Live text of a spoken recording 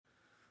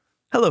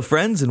Hello,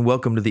 friends, and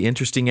welcome to the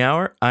Interesting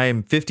Hour. I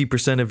am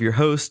 50% of your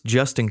host,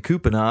 Justin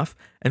Kupinoff,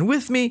 and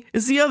with me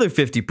is the other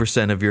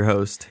 50% of your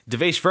host,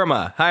 Devesh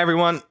Verma. Hi,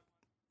 everyone.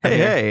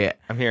 Hey.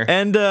 I'm here.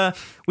 And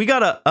we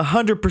got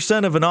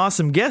 100% of an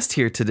awesome guest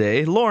here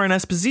today, Lauren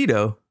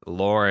Esposito.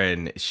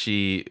 Lauren,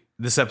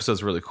 this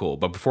episode's really cool,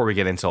 but before we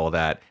get into all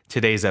that,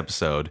 today's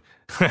episode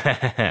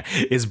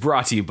is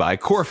brought to you by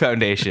Core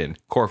Foundation.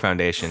 Core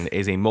Foundation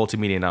is a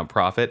multimedia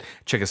nonprofit.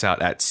 Check us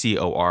out at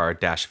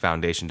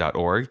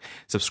cor-foundation.org.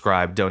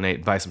 Subscribe,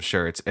 donate, buy some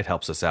shirts. It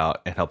helps us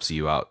out. It helps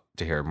you out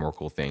to hear more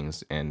cool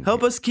things. And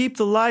Help us keep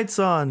the lights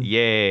on.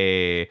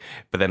 Yay.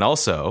 But then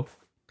also,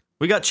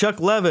 we got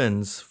Chuck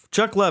Levins.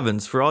 Chuck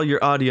Levins for all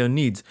your audio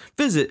needs.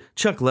 Visit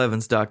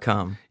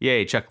chucklevins.com.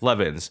 Yay, Chuck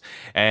Levins.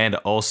 And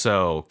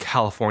also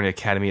California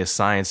Academy of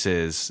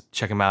Sciences.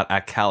 Check them out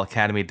at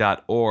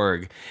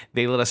calacademy.org.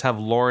 They let us have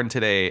Lauren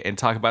today and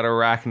talk about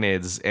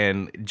arachnids.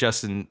 And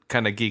Justin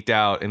kind of geeked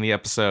out in the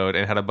episode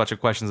and had a bunch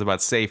of questions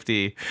about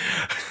safety.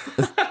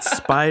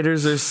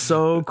 Spiders are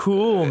so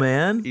cool,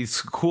 man.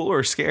 He's cool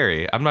or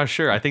scary? I'm not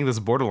sure. I think this is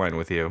borderline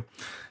with you.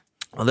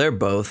 Well, they're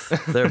both.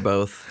 They're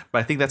both. But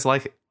I think it's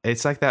like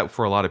that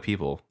for a lot of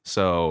people.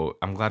 So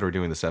I'm glad we're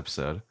doing this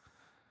episode.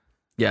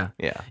 Yeah.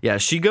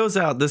 She goes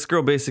out. This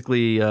girl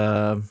basically,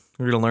 we're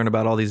going to learn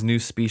about all these new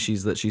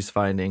species that she's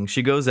finding.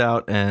 She goes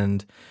out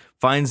and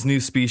finds new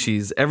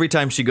species every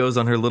time she goes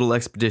on her little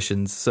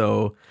expeditions.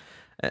 So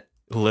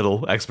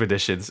little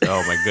expeditions.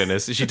 Oh my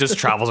goodness. She just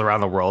travels around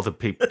the world to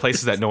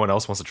places that no one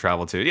else wants to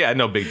travel to. Yeah,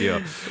 no big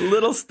deal.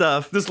 Little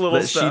stuff. This little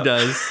that stuff she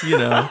does, you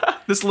know.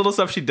 This little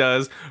stuff she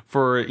does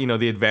for,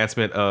 the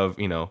advancement of,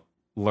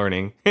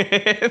 learning.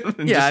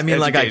 Yeah, I mean,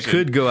 like I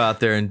could go out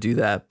there and do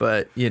that,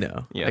 but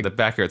Yeah, the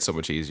backyard's so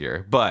much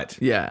easier. But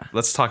yeah,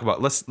 let's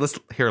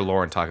hear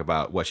Lauren talk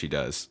about what she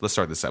does. Let's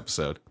start this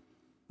episode.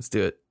 Let's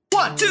do it.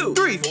 1, 2,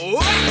 3,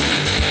 4.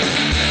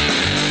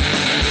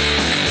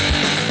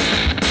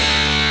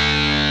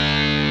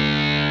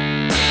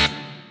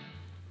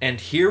 And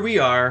here we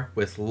are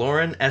with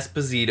Lauren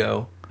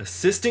Esposito,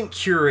 Assistant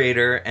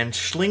Curator and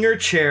Schlinger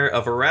Chair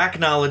of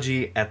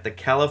Arachnology at the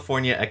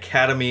California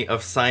Academy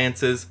of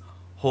Sciences.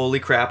 Holy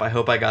crap, I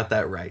hope I got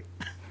that right.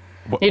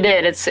 You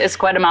did. It's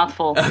quite a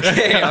mouthful.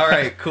 Okay, all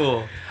right,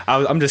 cool.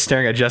 I'm just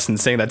staring at Justin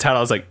saying that title.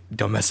 I was like,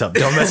 don't mess up,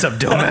 don't mess up,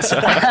 don't mess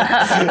up.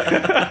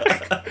 I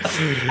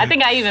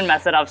think I even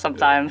mess it up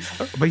sometimes.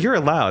 But you're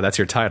allowed. That's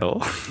your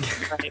title.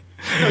 Right.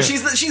 No,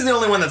 she's the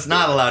only one that's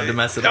not allowed to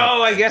mess it up.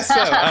 Oh, I guess so.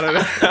 I don't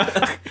know.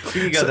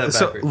 You got that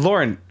So, backwards.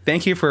 Lauren,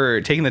 thank you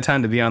for taking the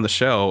time to be on the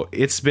show.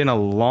 It's been a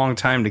long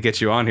time to get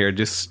you on here,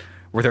 just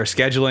with our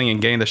scheduling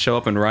and getting the show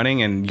up and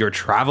running, and you're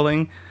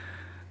traveling.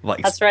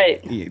 That's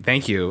right.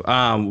 Thank you.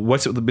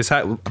 What's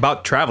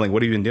about traveling?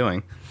 What have you been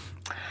doing?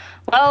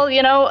 Well,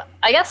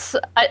 I guess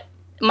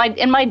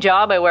in my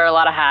job I wear a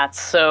lot of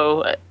hats,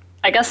 so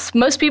I guess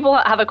most people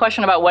have a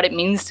question about what it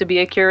means to be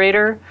a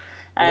curator.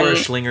 Or a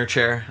Schlinger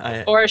Chair.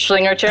 Or a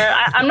Schlinger Chair.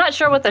 I'm not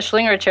sure what the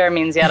Schlinger Chair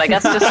means yet. I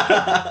guess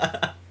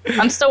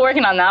I'm still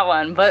working on that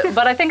one,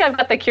 but I think I've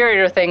got the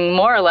curator thing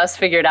more or less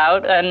figured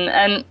out,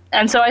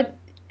 and so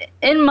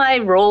in my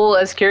role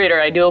as curator,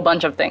 I do a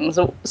bunch of things.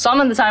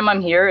 Some of the time I'm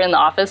here in the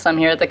office. I'm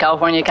here at the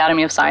California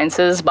Academy of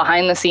Sciences,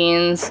 behind the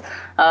scenes.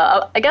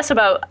 I guess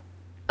about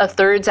a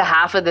third to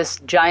half of this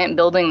giant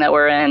building that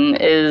we're in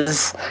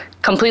is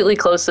completely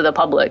closed to the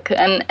public.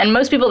 And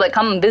most people that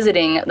come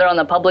visiting, they're on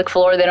the public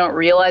floor. They don't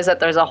realize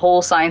that there's a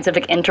whole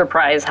scientific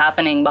enterprise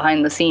happening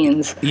behind the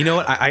scenes. You know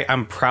what?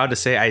 I'm proud to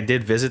say I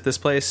did visit this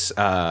place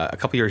a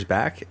couple years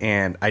back,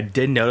 and I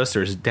did notice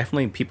there's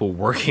definitely people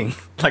working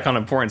like on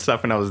important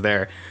stuff when I was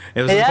there.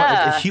 It was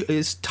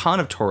it's a ton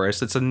of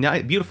tourists. It's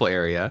a beautiful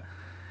area.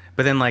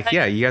 But then,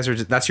 you guys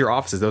that's your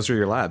offices. Those are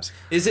your labs.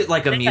 Is it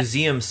like a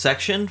museum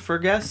section for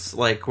guests,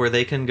 like where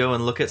they can go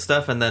and look at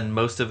stuff, and then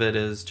most of it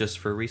is just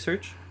for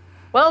research?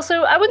 Well,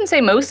 so I wouldn't say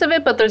most of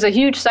it, but there's a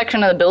huge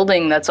section of the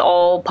building that's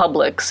all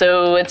public.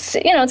 So it's,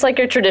 it's like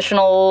your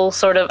traditional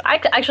sort of,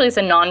 actually it's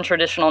a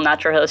non-traditional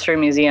natural history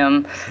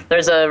museum.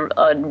 There's a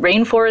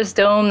rainforest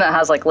dome that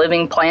has like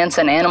living plants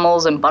and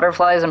animals and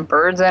butterflies and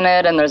birds in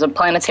it. And there's a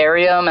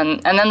planetarium.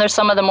 And then there's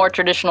some of the more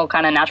traditional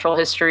kind of natural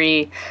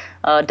history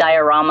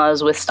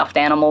dioramas with stuffed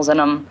animals in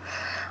them.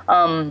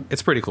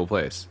 It's a pretty cool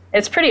place.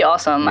 It's pretty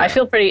awesome. Yeah.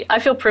 I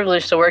feel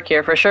privileged to work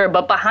here for sure.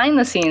 But behind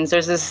the scenes,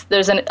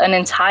 there's an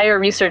entire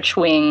research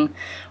wing,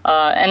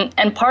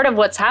 and part of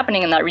what's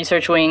happening in that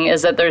research wing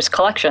is that there's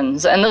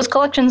collections, and those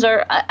collections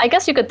are, I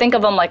guess you could think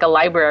of them like a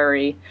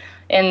library,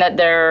 in that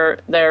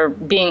they're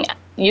being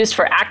used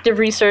for active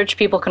research.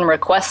 People can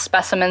request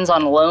specimens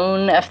on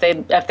loan if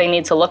they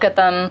need to look at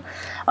them.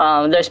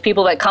 There's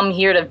people that come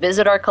here to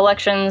visit our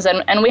collections,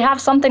 and we have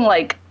something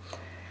like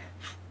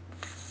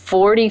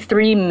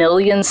 43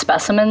 million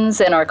specimens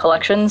in our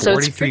collection, so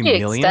it's pretty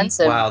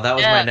extensive. Wow, that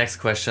was my next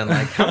question.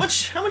 Like, how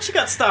much you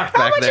got stocked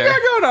back there? How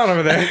much you got going on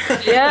over there?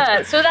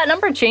 Yeah, so that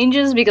number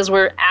changes because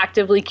we're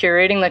actively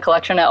curating the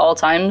collection at all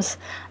times,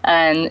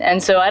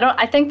 and so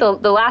I think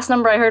the last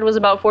number I heard was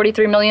about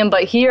 43 million,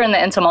 but here in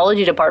the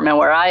entomology department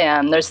where I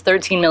am, there's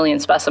 13 million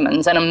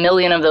specimens, and 1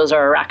 million of those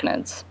are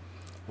arachnids.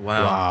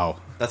 Wow.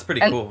 That's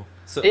pretty cool.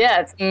 So Yeah,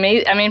 it's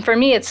amazing. I mean, for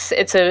me, it's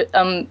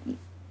a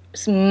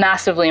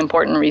massively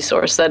important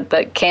resource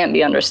that can't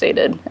be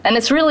understated. And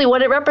it's really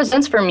what it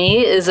represents for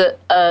me is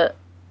a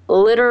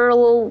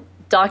literal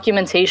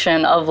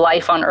documentation of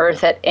life on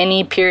Earth at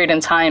any period in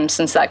time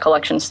since that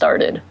collection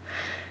started.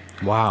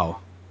 Wow.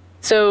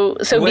 So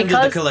when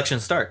because did the collection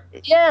start?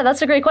 Yeah,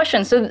 that's a great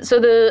question. So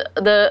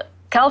the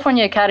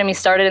California Academy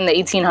started in the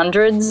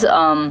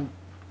 1800s.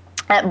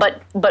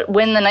 But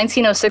when the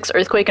 1906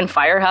 earthquake and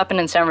fire happened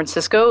in San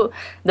Francisco,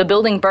 the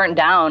building burnt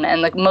down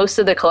and most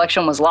of the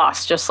collection was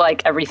lost, just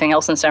like everything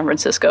else in San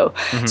Francisco.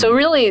 Mm-hmm. So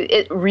really,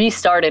 it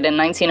restarted in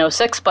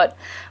 1906. But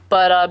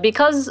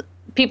because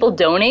people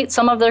donate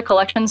some of their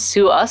collections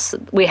to us,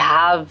 we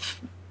have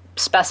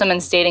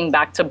specimens dating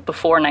back to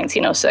before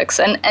 1906.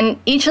 And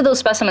each of those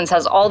specimens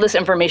has all this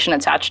information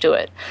attached to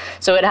it.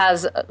 So it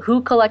has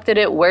who collected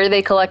it, where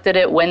they collected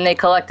it, when they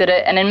collected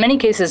it, and in many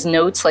cases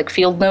notes, like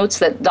field notes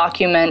that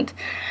document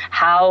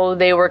how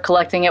they were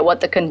collecting it, what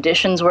the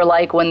conditions were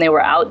like when they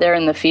were out there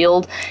in the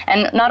field.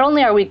 And not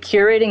only are we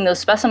curating those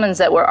specimens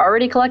that were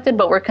already collected,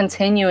 but we're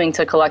continuing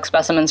to collect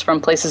specimens from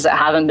places that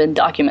haven't been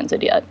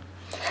documented yet.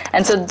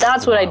 And so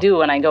that's what I do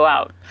when I go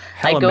out.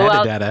 Hella I go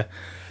metadata. out.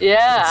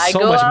 Yeah, I so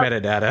go much out,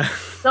 metadata.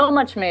 So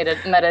much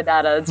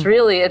metadata.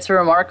 It's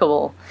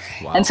remarkable.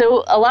 Wow. And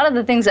so a lot of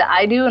the things that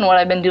I do and what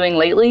I've been doing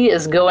lately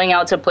is going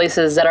out to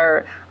places that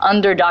are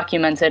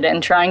underdocumented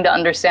and trying to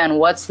understand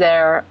what's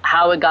there,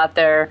 how it got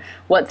there,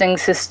 what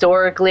things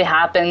historically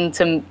happened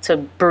to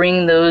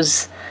bring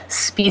those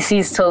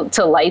species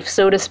to life,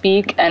 so to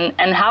speak,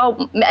 and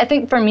how, I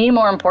think for me,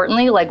 more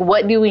importantly, like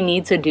what do we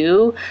need to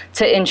do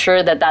to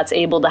ensure that that's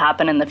able to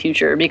happen in the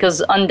future?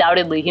 Because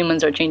undoubtedly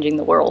humans are changing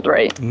the world,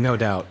 right? No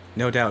doubt.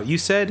 You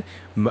said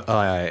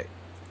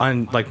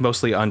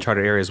mostly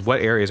uncharted areas.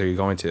 What areas are you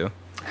going to?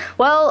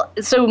 Well,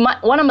 so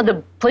one of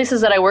the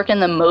places that I work in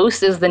the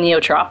most is the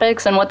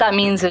neotropics, and what that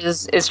means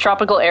is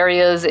tropical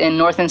areas in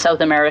North and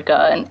South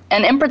America,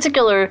 and in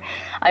particular,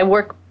 I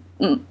work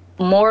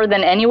more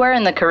than anywhere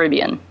in the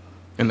Caribbean.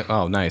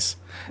 Oh, nice.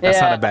 That's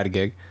not a bad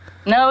gig.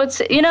 No,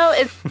 it's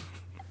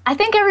I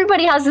think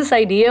everybody has this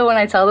idea when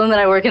I tell them that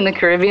I work in the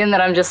Caribbean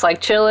that I'm just like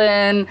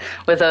chilling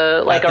with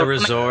at the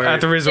resort.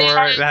 At the resort,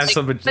 yeah, that's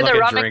like, with a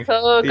rum and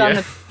coke on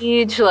the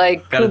beach,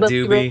 like got a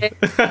doobie.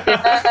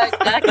 Yeah,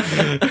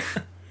 exactly.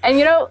 And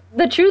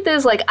the truth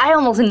is, like, I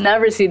almost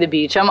never see the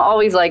beach. I'm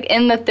always like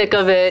in the thick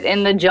of it,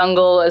 in the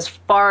jungle, as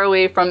far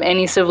away from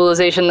any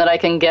civilization that I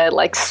can get,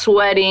 like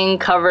sweating,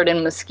 covered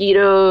in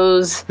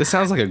mosquitoes. This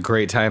sounds like a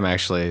great time,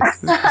 actually.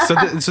 So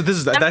this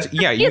is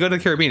you go to the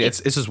Caribbean.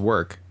 It's just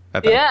work.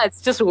 Yeah,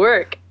 it's just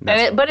work.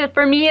 But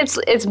for me, it's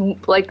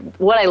like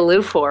what I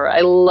live for.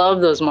 I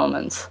love those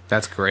moments.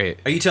 That's great.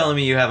 Are you telling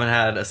me you haven't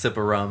had a sip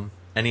of rum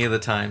any of the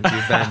times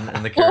you've been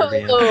in the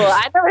Caribbean?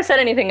 I never said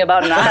anything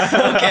about that.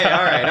 Okay,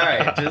 all right.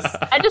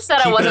 I just said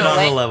I wasn't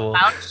laying on the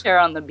lounge chair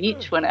on the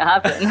beach when it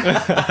happened.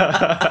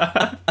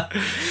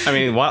 I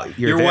mean, while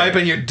you're there,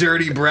 wiping your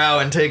dirty brow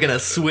and taking a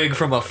swig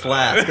from a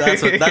flask.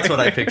 That's what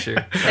I picture.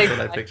 What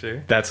I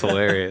picture. That's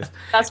hilarious.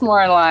 That's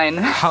more in line.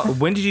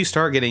 When did you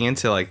start getting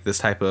into like this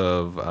type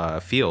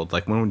of field?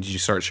 Like, when did you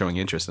start showing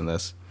interest in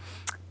this?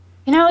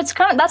 It's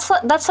kind of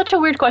that's such a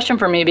weird question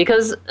for me,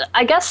 because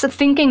I guess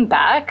thinking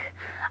back,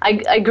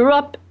 I grew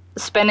up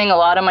spending a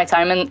lot of my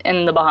time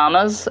in the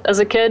Bahamas as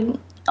a kid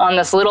on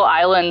this little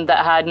island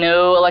that had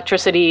no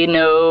electricity,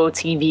 no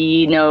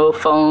TV, no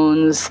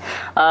phones.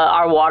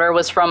 Our water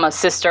was from a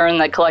cistern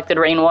that collected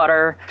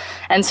rainwater.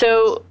 And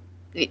so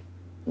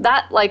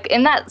that, like,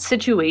 in that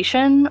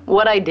situation,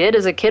 what I did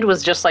as a kid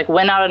was just like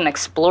went out and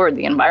explored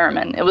the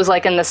environment. It was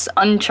like in this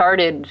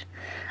uncharted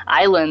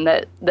island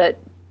that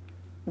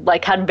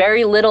like had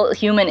very little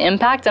human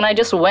impact, and I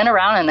just went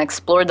around and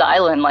explored the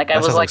island. Like, I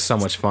was like so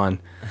much fun.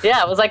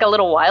 Yeah, it was like a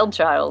little wild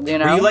child,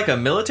 Were you like a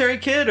military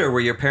kid, or were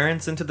your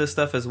parents into this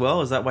stuff as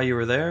well? Is that why you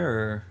were there?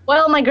 Or?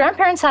 Well, my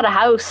grandparents had a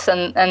house,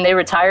 and they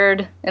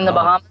retired in the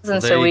Bahamas,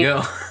 and so we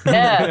go.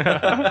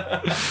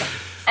 Yeah.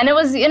 And it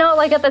was,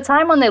 like at the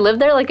time when they lived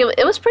there, like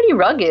it was pretty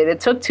rugged. It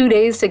took 2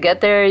 days to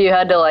get there. You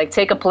had to like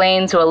take a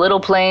plane to a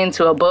little plane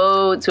to a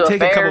boat to a ferry.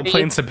 Take a couple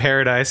planes to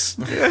paradise.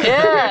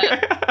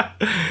 Yeah.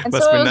 And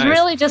so it was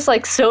really just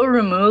like so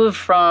removed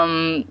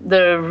from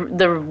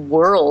the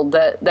world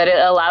that it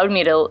allowed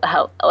me to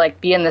like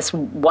be in this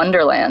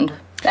wonderland.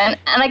 And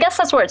I guess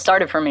that's where it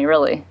started for me,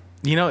 really.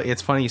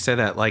 It's funny you say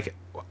that. Like,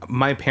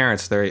 my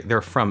parents,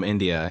 they're from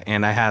India,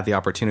 and I had the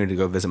opportunity to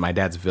go visit my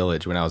dad's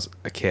village when I was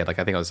a kid. Like,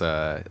 I think I was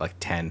like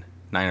 9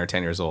 or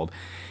 10 years old.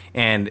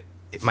 And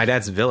my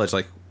dad's village,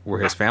 like where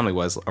his family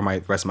was, or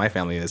the rest of my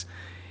family is,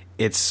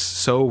 it's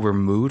so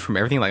removed from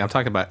everything. Like, I'm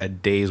talking about a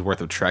day's worth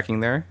of trekking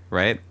there,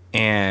 right?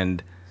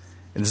 And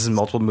this is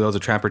multiple modes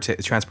of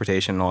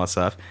transportation and all that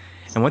stuff.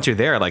 And once you're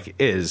there, like, it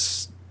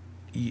is...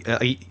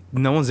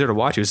 no one's there to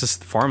watch you. It's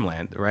just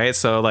farmland, right?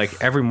 So,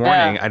 like, every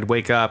morning I'd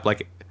wake up,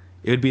 like,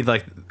 it would be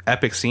like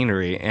epic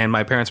scenery, and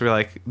my parents were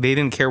like, they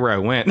didn't care where I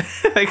went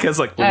because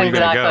like, where were you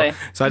gonna go?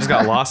 So I just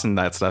got lost in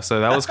that stuff.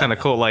 So that was kind of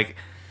cool. Like,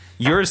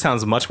 yours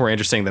sounds much more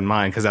interesting than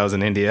mine because I was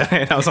in India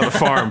and I was on a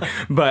farm.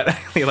 But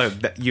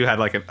you had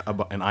like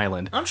an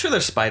island. I'm sure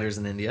there's spiders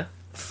in India.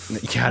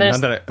 Yeah, There's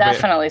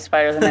definitely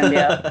spiders in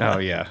India. Oh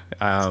yeah,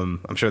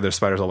 I'm sure there's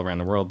spiders all around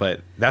the world.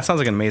 But that sounds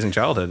like an amazing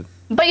childhood.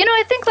 But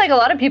I think like a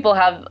lot of people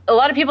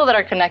that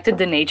are connected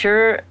to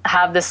nature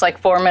have this like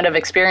formative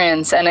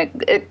experience, and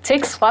it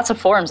takes lots of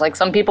forms. Like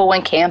some people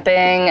went camping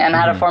and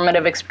had a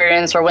formative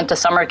experience, or went to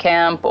summer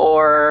camp,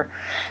 or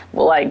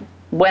like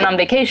went on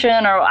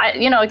vacation, or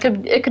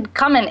it could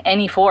come in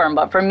any form.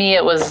 But for me,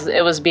 it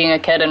was being a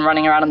kid and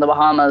running around in the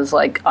Bahamas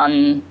like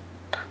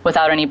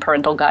without any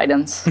parental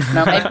guidance.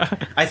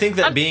 I think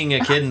that being a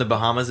kid in the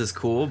Bahamas is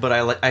cool, but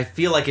I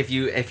feel like if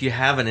you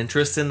have an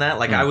interest in that,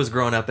 like I was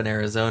growing up in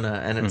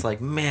Arizona, and it's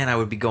like, man, I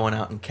would be going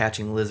out and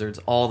catching lizards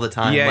all the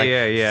time.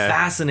 Yeah.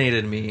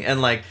 Fascinated me,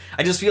 and like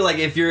I just feel like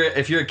if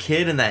you're a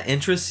kid and that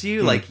interests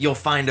you, like you'll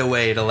find a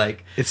way to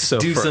like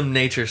do some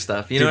nature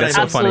stuff. You know what I mean?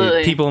 That's so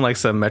funny. People in like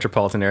some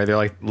metropolitan area, they're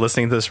like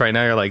listening to this right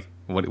now. You're like,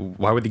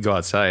 why would you go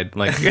outside?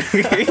 Like, totally.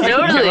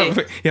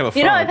 you have a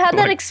farm. I've had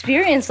that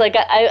experience. Like,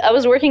 I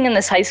was working in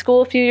this high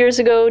school a few years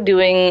ago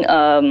doing,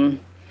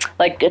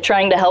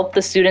 trying to help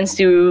the students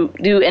do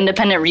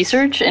independent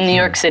research in New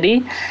York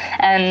City.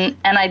 And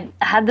I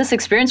had this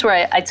experience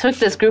where I took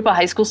this group of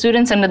high school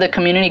students into the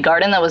community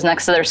garden that was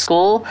next to their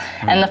school.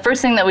 And the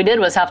first thing that we did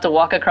was have to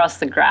walk across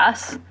the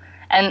grass.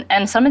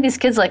 And some of these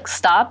kids like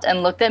stopped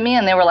and looked at me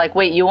and they were like,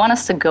 "Wait, you want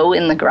us to go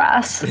in the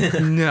grass?"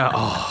 No.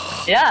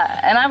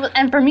 Yeah,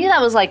 and for me that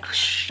was like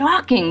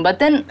shocking. But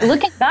then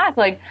looking back,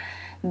 like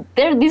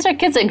these are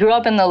kids that grew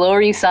up in the Lower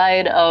East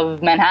Side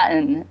of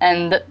Manhattan,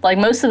 and like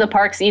most of the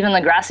parks, even the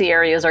grassy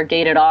areas, are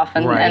gated off.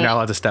 And not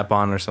allowed to step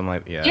on or something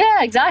like that.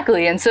 Yeah,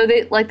 exactly. And so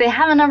they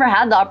haven't ever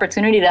had the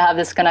opportunity to have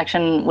this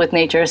connection with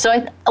nature. So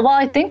while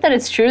I think that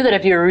it's true that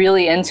if you're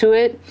really into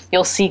it,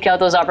 you'll seek out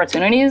those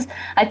opportunities.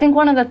 I think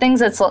one of the things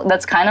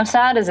that's kind of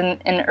sad is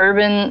in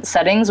urban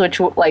settings, which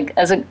like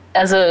as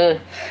a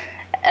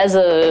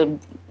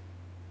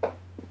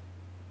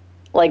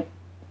like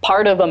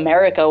part of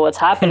America, what's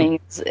happening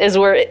is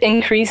we're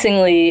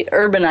increasingly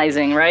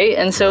urbanizing, right?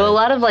 And so a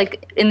lot of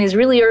like in these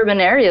really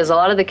urban areas, a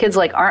lot of the kids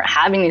like aren't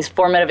having these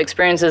formative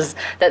experiences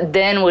that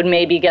then would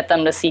maybe get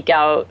them to seek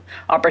out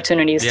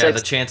opportunities. Yeah,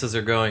 the chances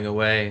are going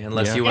away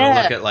unless you want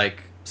to look at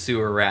like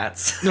sewer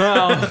rats.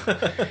 No.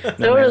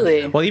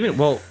 Totally.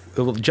 Well,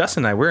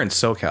 Justin and I, we're in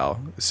SoCal,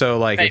 so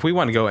like if we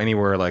want to go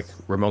anywhere like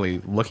remotely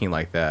looking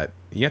like that,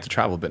 you have to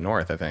travel a bit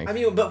north, I think. I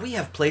mean, but we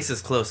have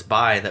places close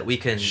by that we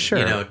can,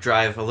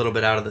 drive a little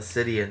bit out of the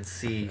city and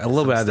see. A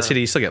little bit out of the city,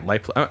 you still get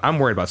light. I'm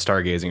worried about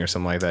stargazing or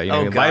something like that.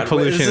 God. Light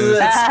pollution. This is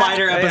that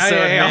spider episode,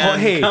 man.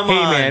 Hey,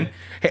 man.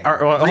 Hey,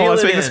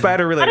 let's make the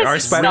spider related. Are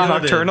spiders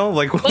nocturnal?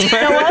 Like, well, you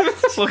know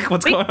what?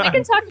 What's going on? We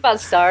can talk about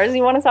stars.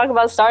 You want to talk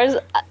about stars?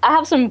 I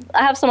have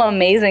some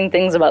amazing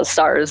things about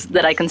stars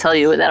that I can tell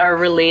you that are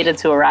related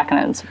to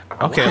arachnids.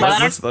 Okay,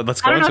 let's go into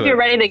it. I don't know if you're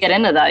ready to get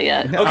into that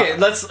yet.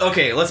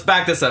 Okay, let's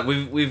back this up.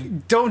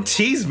 We've don't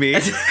tease me.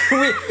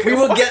 we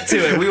will get to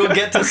it. We will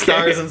get to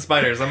stars and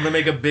spiders. I'm gonna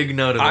make a big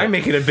note of it. I'm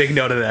making a big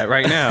note of that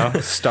right now.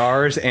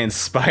 Stars and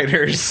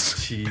spiders.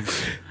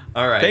 Jeez.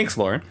 All right. Thanks,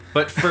 Lauren.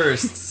 But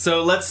first,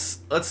 so let's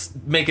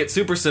make it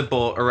super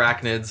simple.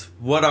 Arachnids.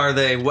 What are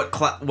they? What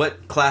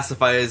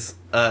classifies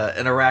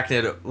an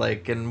arachnid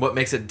like, and what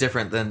makes it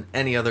different than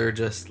any other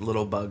just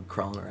little bug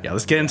crawling around? Yeah,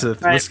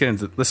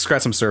 let's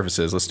scratch some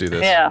surfaces. Let's do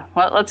this. Yeah,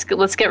 well,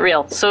 let's get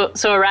real. So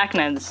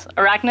arachnids.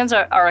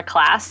 Arachnids are a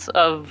class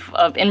of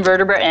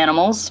invertebrate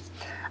animals.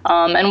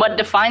 And what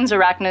defines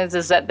arachnids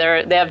is that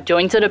they have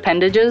jointed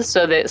appendages,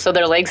 so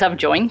their legs have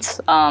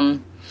joints.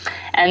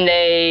 And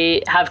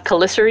they have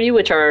chelicerae,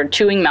 which are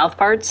chewing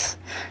mouthparts.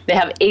 They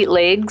have 8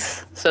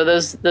 legs, so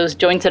those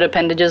jointed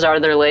appendages are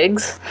their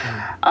legs.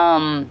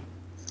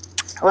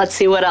 Let's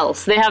see what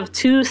else. They have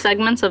 2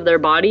 segments of their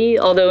body,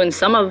 although in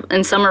some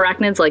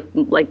arachnids,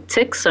 like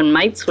ticks and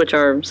mites, which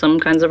are some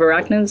kinds of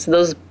arachnids,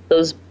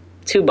 those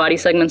 2 body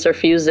segments are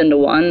fused into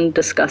one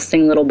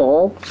disgusting little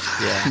ball.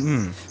 Yeah.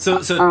 Mm.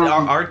 So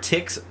are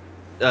ticks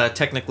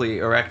technically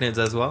arachnids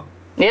as well?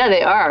 Yeah,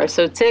 they are.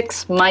 So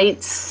ticks,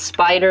 mites,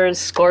 spiders,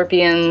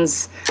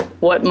 scorpions,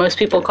 what most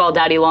people call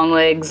daddy long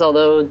legs,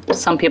 although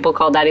some people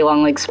call daddy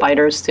long legs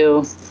spiders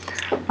too.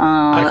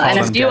 And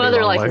a few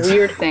other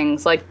weird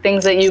things, like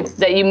things that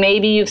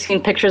you've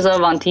seen pictures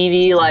of on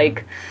TV,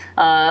 like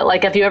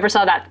if you ever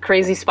saw that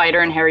crazy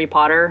spider in Harry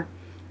Potter.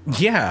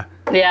 Yeah.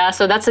 Yeah,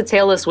 so that's a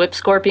tailless whip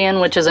scorpion,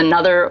 which is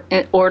another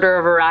order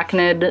of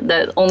arachnid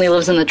that only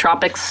lives in the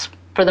tropics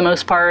for the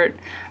most part.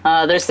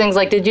 There's things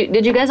like, did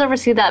you guys ever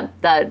see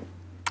that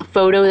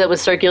photo that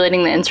was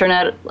circulating the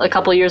internet a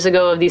couple years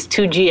ago of these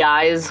 2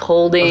 GIs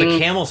holding... the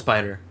camel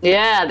spider.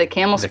 Yeah, the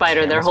camel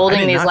spider. They're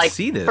holding these like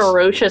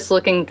ferocious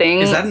looking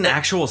things. Is that an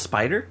actual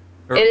spider?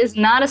 It is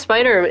not a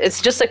spider.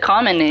 It's just a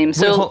common name.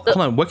 So hold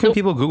on. What can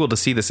people Google to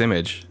see this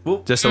image?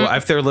 Just so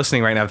if they're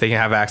listening right now, if they can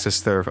have access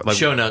to their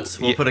show notes.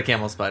 We'll put a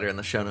camel spider in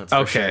the show notes.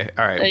 Okay,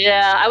 all right.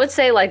 Yeah, I would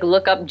say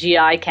look up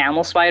GI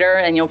camel spider,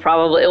 and it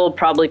will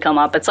probably come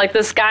up. It's like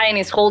this guy, and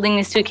he's holding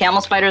these two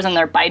camel spiders, and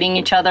they're biting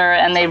each other,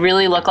 and they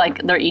really look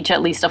like they're each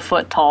at least a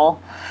foot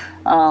tall.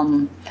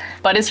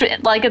 But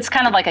it's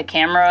kind of like a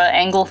camera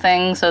angle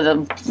thing.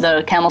 So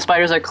the camel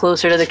spiders are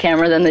closer to the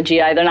camera than the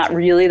GI. They're not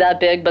really that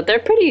big, but they're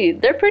pretty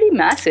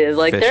massive.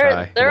 Like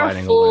they're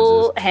a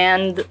full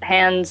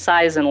hand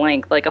size and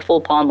length, like a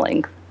full palm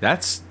length.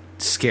 That's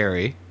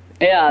scary.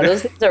 Yeah,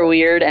 those things are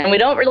weird, and we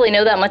don't really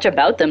know that much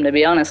about them, to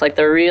be honest. Like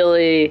they're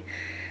really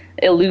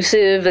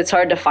elusive. It's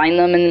hard to find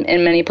them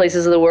in many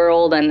places of the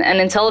world, and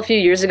until a few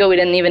years ago, we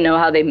didn't even know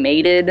how they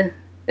mated.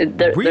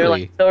 They're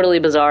like totally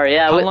bizarre.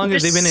 Yeah. How long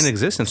have they been in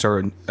existence,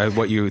 or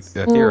what you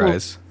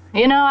theorize?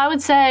 I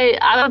would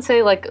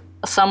say like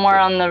somewhere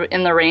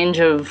in the range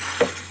of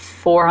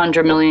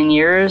 400 million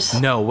years.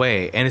 No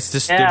way. And it's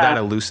just they're that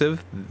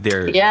elusive.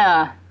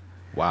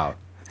 Wow.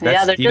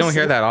 You don't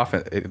hear that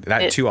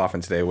often, too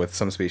often today with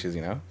some species,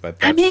 But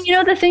I mean,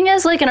 the thing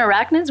is, like in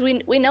arachnids,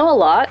 we know a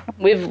lot.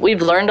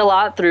 We've learned a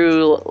lot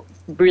through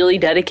really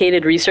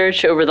dedicated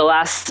research over the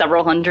last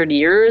several hundred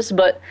years.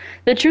 But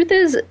the truth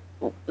is,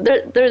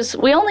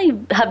 we only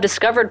have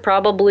discovered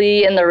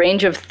probably in the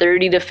range of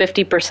 30 to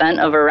 50%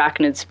 of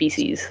arachnid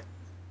species.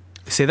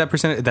 Say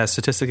that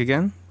statistic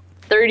again?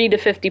 30 to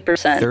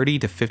 50%. 30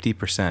 to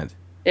 50%.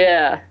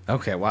 Yeah.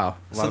 Okay, wow.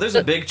 So there's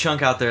a big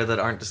chunk out there that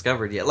aren't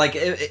discovered yet. Like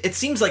it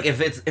seems like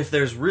if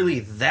there's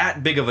really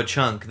that big of a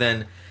chunk,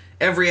 then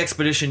every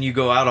expedition you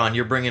go out on,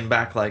 you're bringing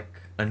back like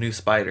a new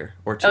spider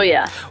or two. Oh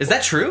yeah. Is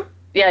that true?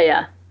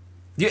 Yeah.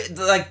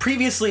 Like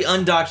previously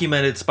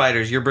undocumented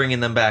spiders, you're bringing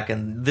them back,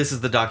 and this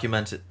is the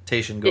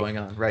documentation going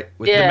on, right?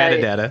 With the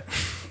metadata.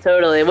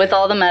 Totally, with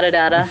all the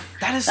metadata.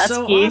 That's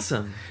so key.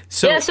 awesome.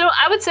 So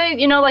I would say,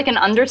 like in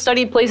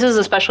understudied places,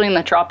 especially in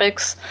the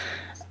tropics,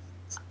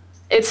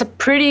 it's a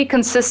pretty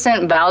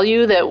consistent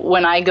value that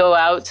when I go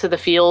out to the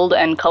field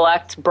and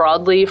collect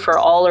broadly for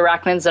all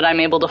arachnids that I'm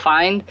able to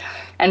find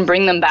and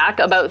bring them back,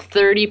 about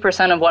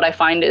 30% of what I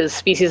find is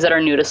species that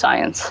are new to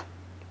science.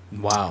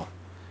 Wow.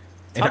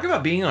 Talk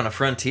about being on a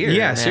frontier.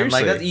 Yeah, man.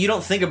 seriously. Like you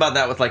don't think about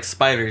that with like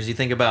spiders. You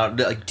think about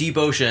like deep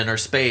ocean or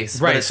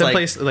space. Right.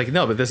 Someplace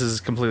no, but this is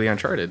completely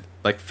uncharted.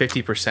 Like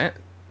 50%.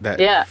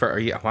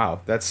 Wow.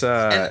 That's.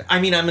 And,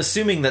 I mean, I'm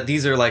assuming that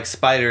these are like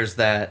spiders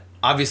that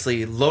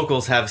obviously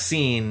locals have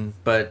seen,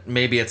 but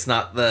maybe it's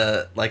not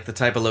the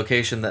type of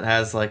location that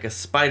has like a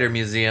spider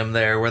museum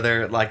there where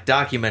they're like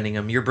documenting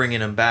them. You're bringing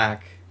them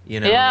back.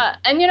 Yeah,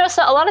 and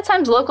so a lot of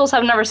times locals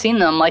have never seen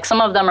them. Like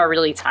some of them are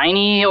really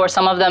tiny, or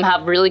some of them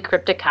have really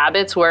cryptic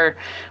habits where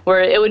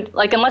it would,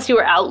 like, unless you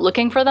were out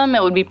looking for them,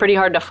 it would be pretty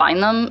hard to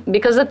find them.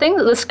 Because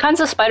this kinds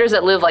of spiders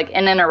that live like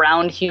in and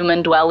around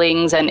human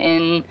dwellings and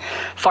in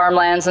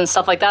farmlands and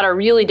stuff like that are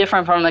really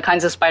different from the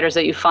kinds of spiders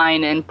that you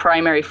find in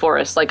primary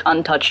forests, like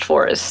untouched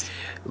forests.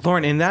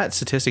 Lauren, in that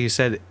statistic you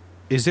said,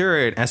 is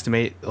there an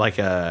estimate, like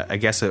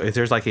if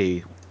there's like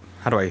a,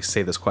 how do I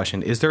say this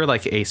question? Is there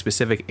like a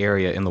specific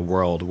area in the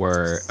world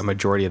where a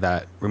majority of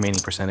that remaining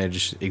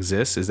percentage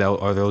exists?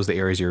 Are those the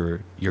areas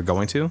you're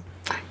going to?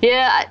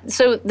 Yeah,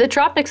 so the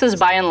tropics is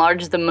by and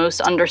large the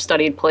most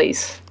understudied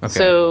place. Okay,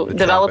 so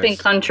developing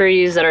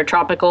countries that are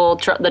tropical,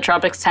 the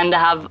tropics tend to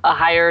have a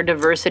higher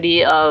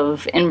diversity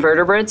of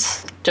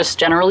invertebrates, just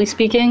generally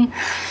speaking.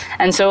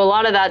 And so a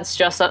lot of that's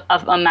just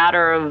a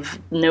matter of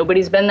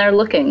nobody's been there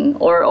looking.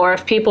 Or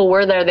if people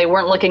were there, they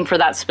weren't looking for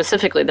that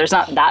specifically. There's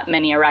not that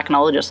many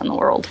arachnologists in the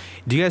world.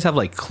 Do you guys have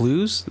like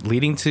clues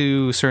leading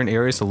to certain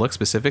areas to look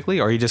specifically?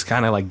 Or are you just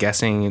kind of like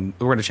guessing,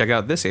 we're going to check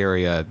out this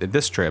area,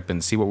 this trip,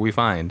 and see what we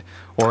find?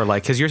 Or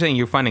like, because you're saying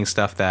you're finding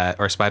stuff that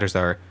are spiders that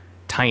are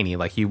tiny,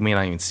 like you may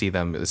not even see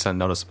them, it's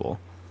unnoticeable.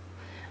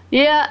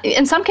 Yeah,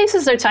 in some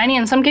cases they're tiny,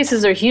 in some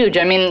cases they're huge.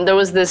 I mean, there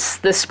was this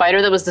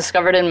spider that was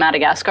discovered in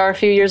Madagascar a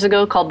few years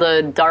ago called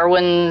the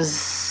Darwin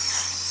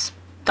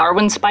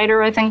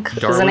spider, I think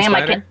is the name.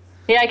 Spider?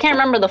 I can't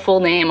remember the full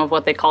name of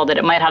what they called it.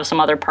 It might have some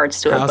other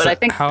parts to it, but I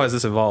think. How has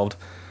this evolved?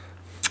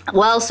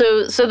 Well,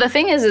 so the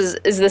thing is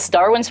this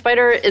Darwin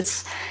spider,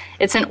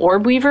 it's an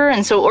orb weaver,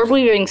 and so orb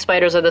weaving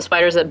spiders are the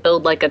spiders that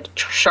build like a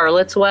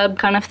Charlotte's web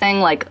kind of thing,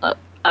 like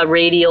a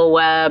radial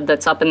web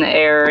that's up in the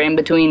air in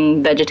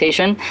between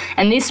vegetation.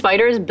 And these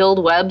spiders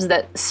build webs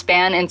that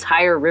span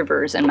entire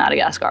rivers in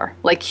Madagascar,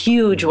 like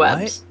huge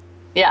webs.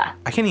 Yeah.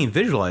 I can't even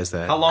visualize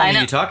that. How long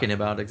are you talking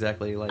about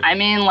exactly? Like, I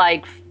mean,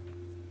 like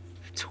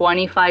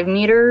 25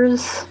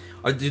 meters.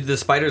 Do the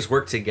spiders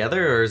work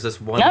together, or is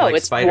this one No, like,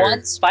 it's spider?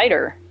 one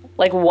spider.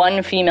 Like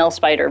one female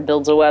spider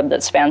builds a web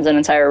that spans an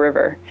entire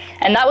river.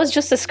 And that was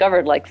just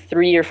discovered like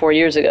 3 or 4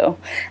 years ago.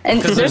 And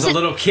because there's a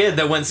little kid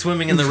that went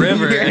swimming in the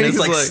river and it's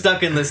like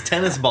stuck in this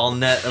tennis ball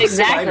net of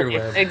spider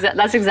web.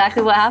 That's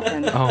exactly what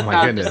happened. Oh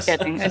my goodness. Just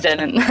kidding. It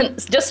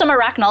didn't. Just some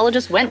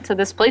arachnologists went to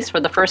this place for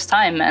the first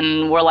time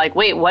and were like,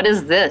 wait, what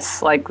is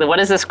this? Like, what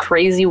is this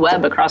crazy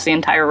web across the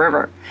entire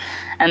river?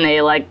 And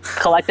they like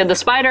collected the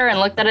spider and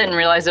looked at it and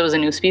realized it was a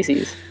new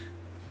species.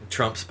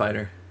 Trump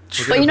spider.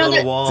 We're But gonna you know build a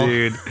that- wall.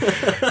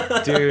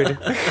 Dude.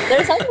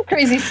 There's other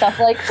crazy stuff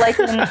like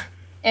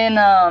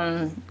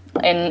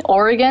in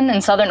Oregon,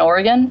 in southern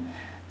Oregon,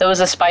 there was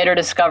a spider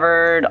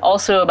discovered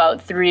also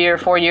about 3 or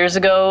 4 years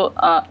ago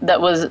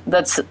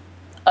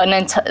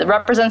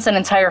represents an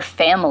entire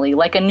family,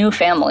 like a new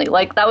family.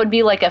 Like that would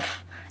be like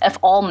if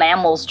all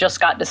mammals just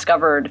got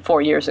discovered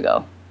 4 years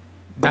ago.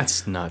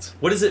 That's nuts.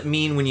 What does it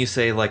mean when you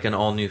say like an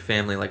all new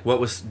family? Like what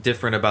was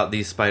different about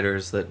these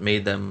spiders that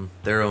made them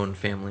their own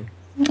family?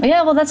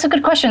 Yeah, well, that's a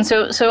good question.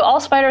 So all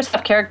spiders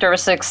have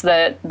characteristics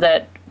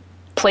that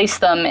place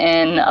them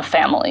in a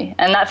family,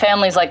 and that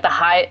family is like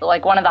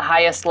one of the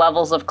highest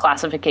levels of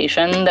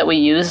classification that we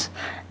use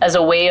as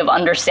a way of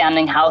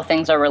understanding how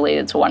things are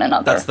related to one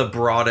another. That's the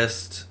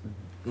broadest.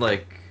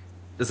 Like,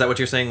 is that what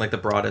you're saying? Like the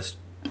broadest.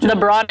 The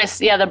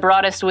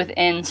broadest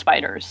within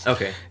spiders.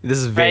 Okay. This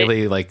is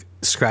vaguely like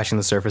scratching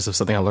the surface of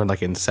something I learned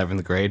like in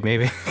 7th grade,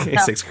 maybe.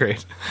 Sixth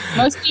grade.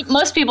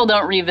 Most people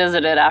don't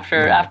revisit it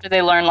after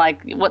they learn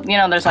like what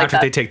there's like After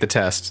they take the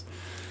test.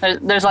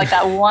 There's like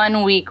that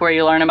 1 week where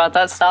you learn about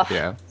that stuff.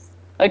 Yeah.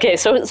 Okay,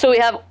 so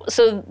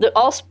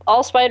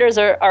all spiders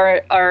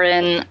are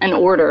in an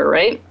order,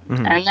 right?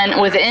 Mm-hmm. And then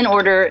within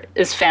order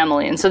is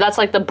family, and so that's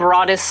like the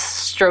broadest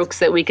strokes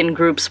that we can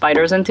group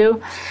spiders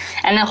into.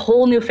 And a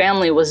whole new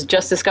family was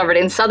just discovered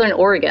in southern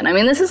Oregon. I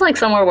mean, this is like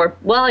somewhere where,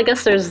 well, I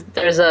guess there's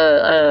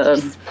a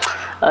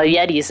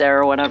Yetis there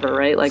or whatever,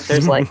 right? Like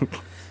there's like.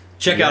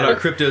 Check out our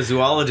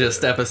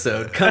cryptozoologist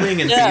episode coming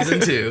in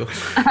season 2.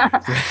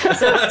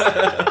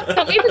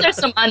 So maybe there's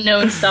some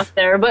unknown stuff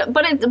there, but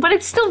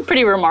it's still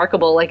pretty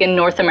remarkable. Like in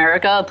North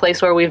America, a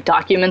place where we've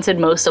documented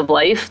most of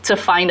life, to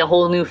find a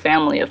whole new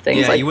family of things.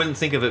 Yeah, like, you wouldn't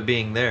think of it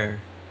being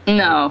there.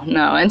 No,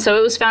 and so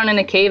it was found in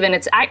a cave, and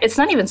it's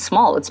not even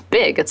small. It's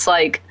big. It's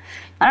like,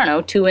 I don't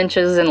know, 2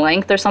 inches in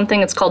length or something.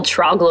 It's called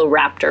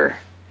Trogloraptor.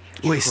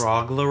 Wait,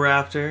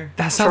 Trogloraptor?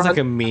 that sounds like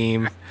a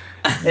meme.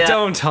 Yeah.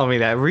 Don't tell me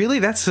that. Really?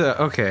 That's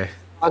okay.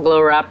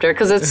 Trogloraptor,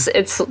 because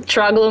it's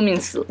Troglo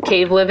means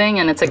cave living,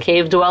 and it's a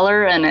cave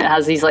dweller, and it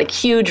has these like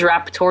huge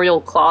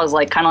raptorial claws,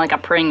 like kind of like a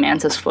praying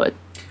mantis foot.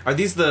 Are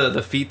these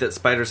the feet that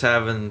spiders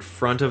have in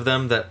front of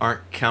them that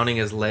aren't counting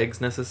as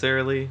legs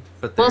necessarily?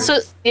 But so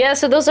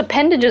those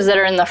appendages that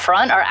are in the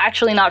front are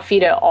actually not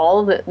feet at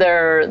all.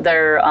 They're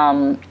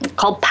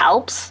called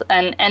palps,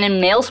 and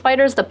in male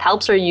spiders, the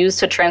palps are used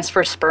to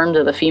transfer sperm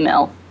to the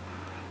female.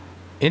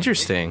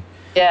 Interesting.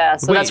 Yeah,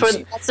 so Wait,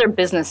 that's their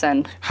business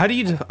end. How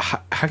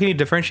can you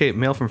differentiate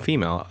male from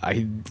female?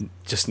 I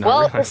just not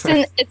Well, realized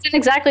it's in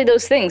exactly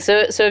those things.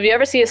 So if you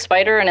ever see a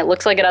spider and it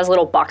looks like it has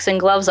little boxing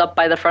gloves up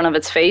by the front of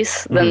its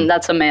face, then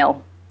that's a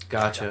male.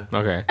 Gotcha.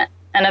 Okay.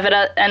 And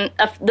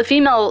if the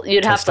female,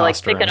 you'd have to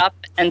like pick it up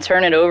and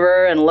turn it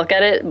over and look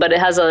at it, but it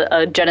has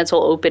a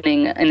genital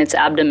opening in its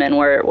abdomen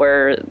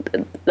where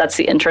that's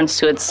the entrance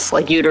to its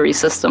like uterine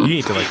system. You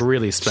need to like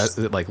really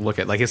look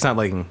at, like, it's not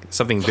like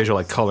something visual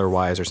like color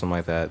wise or something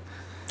like that.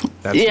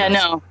 That's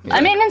Yeah.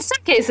 I mean, in some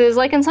cases,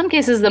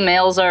 the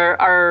males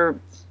are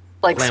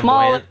like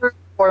Flamboyant. smaller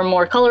or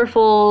more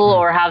colorful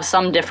or have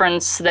some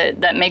difference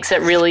that makes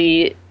it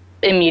really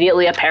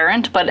immediately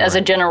apparent. But as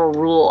a general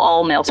rule,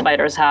 all male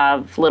spiders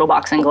have little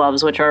boxing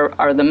gloves, which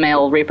are the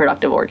male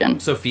reproductive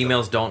organ. So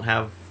females don't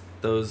have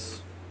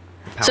those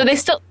palps?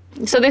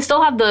 So they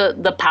still have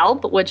the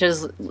palp, which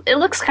is, it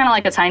looks kind of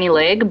like a tiny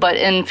leg, but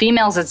in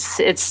females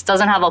it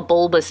doesn't have a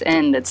bulbous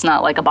end. It's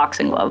not like a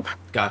boxing glove.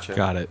 Gotcha.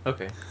 Got it.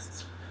 Okay.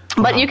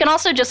 But you can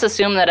also just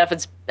assume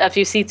that if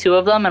you see 2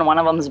 of them and one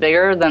of them's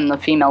bigger, then the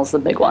female's the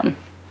big one.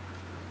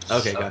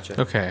 Okay, gotcha.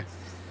 Okay.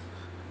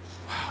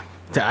 Wow.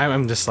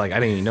 I'm just like, I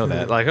didn't even know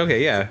that. Like,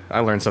 okay, yeah,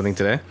 I learned something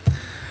today.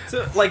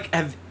 So, like,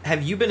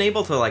 have you been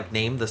able to like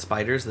name the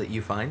spiders that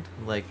you find?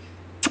 Like,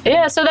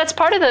 Yeah, so that's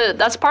part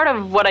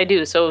of what I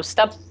do. So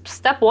step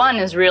 1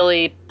 is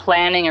really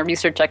planning a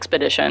research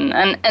expedition,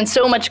 and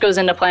so much goes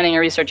into planning a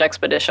research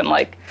expedition.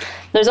 Like,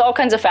 there's all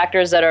kinds of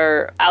factors that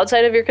are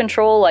outside of your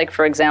control. Like,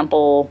 for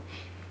example,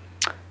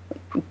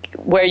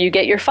 where you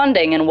get your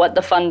funding and what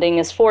the funding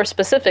is for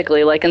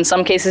specifically. Like, in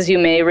some cases, you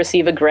may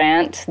receive a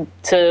grant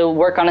to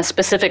work on a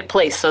specific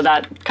place, so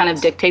that kind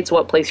of dictates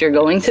what place you're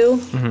going to.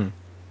 Mm-hmm.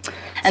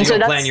 And so you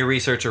that's, plan your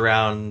research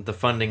around the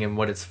funding and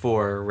what it's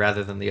for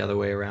rather than the other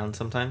way around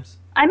sometimes?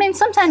 I mean,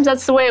 sometimes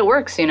that's the way it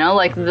works, you know?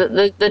 Like,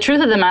 the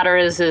truth of the matter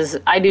is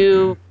I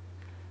do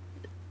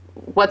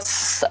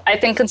what's, I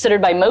think,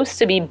 considered by most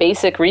to be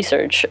basic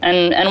research.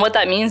 And what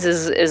that means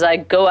is I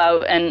go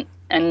out and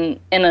in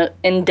an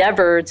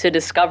endeavor to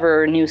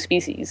discover new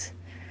species.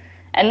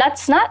 And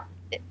that's not...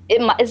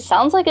 It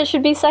sounds like it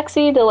should be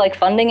sexy to like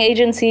funding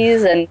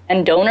agencies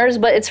and donors,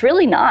 but it's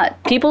really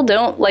not. People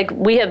don't, like,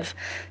 we have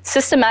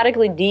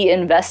systematically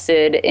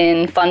de-invested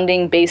in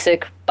funding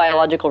basic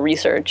biological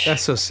research.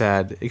 That's so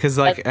sad because,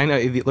 like, I know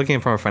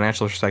looking from a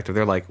financial perspective,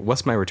 they're like,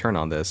 "What's my return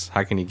on this?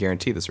 How can you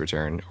guarantee this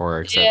return?"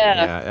 Or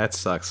yeah, that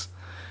sucks.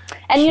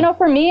 And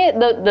for me,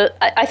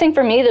 I think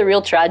for me the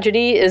real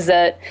tragedy is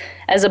that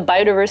as a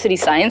biodiversity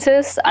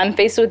scientist, I'm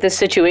faced with this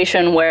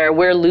situation where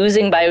we're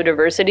losing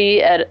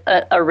biodiversity at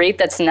a rate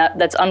that's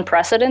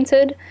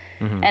unprecedented,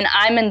 and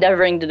I'm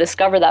endeavoring to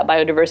discover that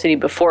biodiversity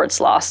before it's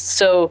lost.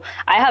 So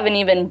I have an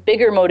even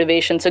bigger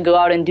motivation to go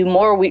out and do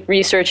more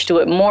research, do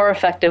it more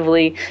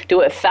effectively, do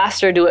it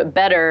faster, do it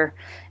better,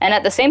 and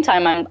at the same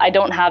time, I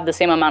don't have the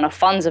same amount of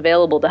funds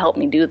available to help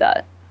me do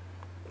that.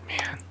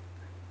 Man.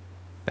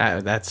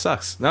 That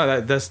sucks.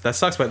 No, that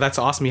sucks, but that's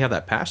awesome. You have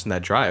that passion,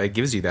 that drive. It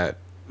gives you that.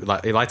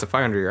 It lights a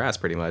fire under your ass,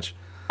 pretty much.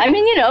 I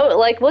mean,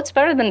 what's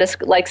better than just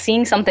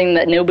seeing something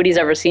that nobody's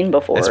ever seen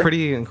before? It's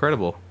pretty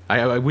incredible. I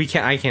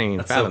can't even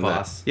that's fathom so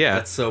boss. that. Yeah,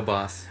 that's so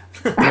boss.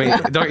 I mean,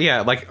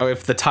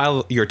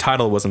 if your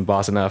title wasn't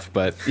boss enough,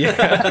 but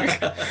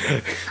yeah.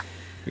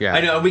 Yeah.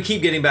 I know, we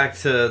keep getting back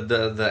to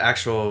the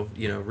actual,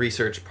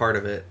 research part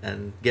of it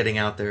and getting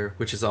out there,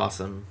 which is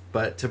awesome.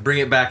 But to bring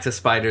it back to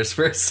spiders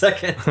for a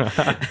second.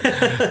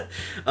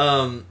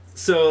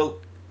 So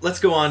let's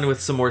go on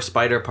with some more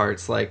spider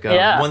parts.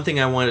 One thing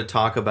I wanted to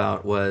talk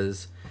about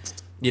was,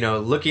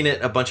 looking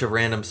at a bunch of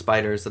random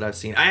spiders that I've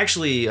seen. I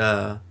actually,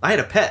 I had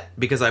a pet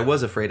because I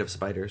was afraid of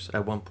spiders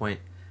at one point.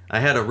 I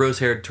had a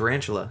rose-haired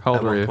tarantula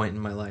at one point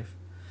in my life.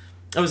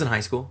 I was in high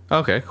school.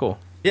 Okay, cool.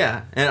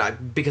 Yeah,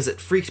 and because it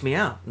freaked me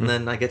out. And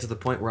then I get to the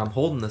point where I'm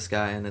holding this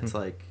guy, and it's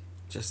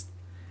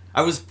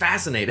I was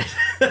fascinated.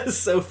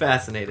 So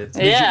fascinated.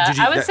 Yeah,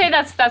 I would say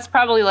that's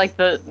probably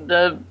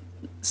the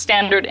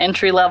standard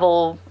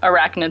entry-level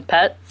arachnid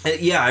pet.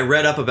 Yeah, I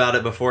read up about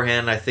it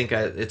beforehand. I think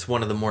it's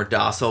one of the more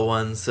docile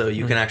ones, so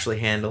you can actually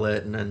handle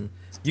it, and then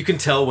you can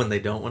tell when they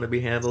don't want to be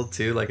handled,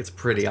 too. It's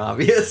pretty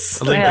obvious.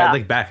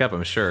 They back up,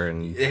 I'm sure.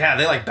 And yeah,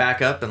 they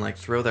back up and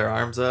throw their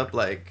arms up,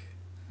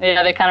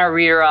 Yeah, they kind of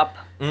rear up.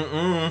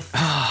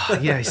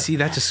 Yeah, I see.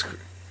 That just...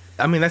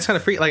 I mean, that's kind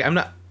of freaky.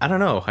 I don't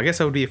know. I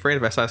guess I would be afraid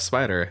if I saw a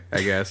spider,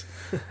 I guess.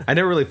 I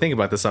never really think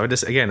about this stuff.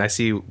 I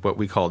see what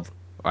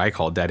I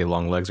call daddy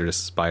long legs, or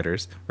just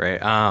spiders,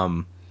 right?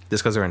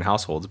 Just because they're in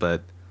households,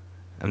 but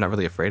I'm not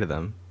really afraid of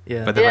them.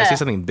 Yeah. But if I see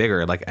something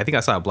bigger, I think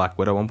I saw a black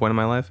widow at one point in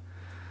my life,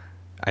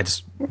 I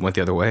just went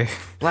the other way.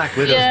 Black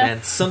widows,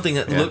 man. Something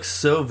that looks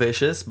so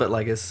vicious, but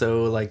is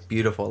so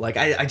beautiful.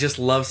 I just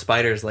love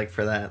spiders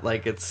for that.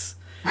 It's...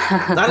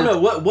 I don't know,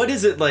 what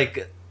is it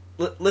like?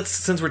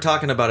 Since we're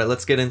talking about it,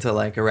 let's get into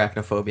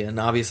arachnophobia. And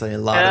obviously a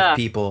lot of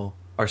people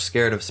are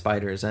scared of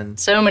spiders, and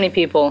so many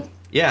people.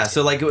 Yeah,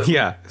 so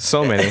yeah,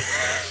 so many.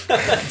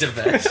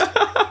 Devesh.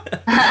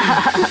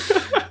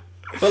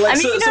 But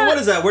so what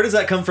is that? Where does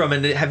that come from?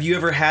 And have you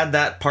ever had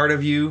that part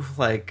of you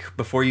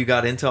before you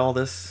got into all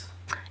this?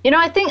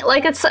 I think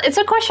it's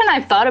a question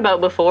I've thought about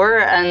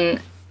before,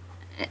 and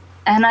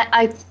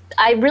I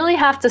really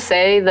have to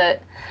say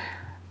that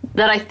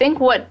I think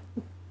what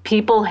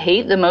people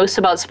hate the most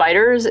about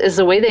spiders is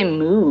the way they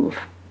move.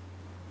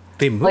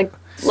 They move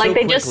so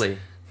quickly.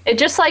 It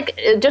just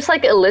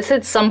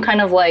elicits some kind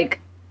of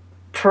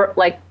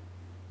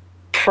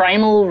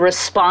primal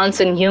response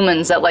in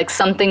humans that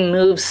something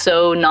moves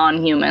so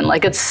non-human.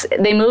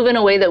 They move in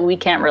a way that we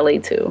can't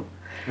relate to.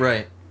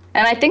 Right.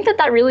 And I think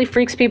that really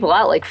freaks people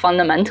out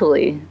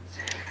fundamentally.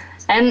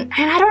 And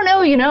I don't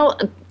know,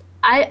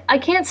 I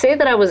can't say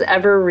that I was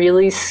ever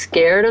really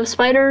scared of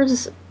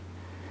spiders,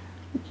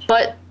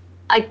 but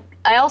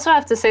I also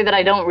have to say that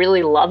I don't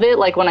really love it.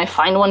 When I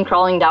find one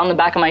crawling down the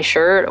back of my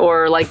shirt,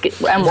 or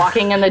I'm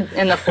walking in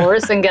the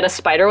forest and get a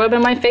spider web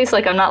in my face,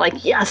 I'm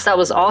not yes, that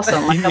was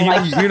awesome.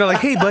 You're not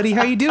hey buddy,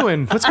 how you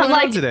doing? What's going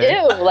on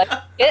today? Ew,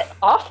 get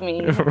off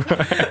me.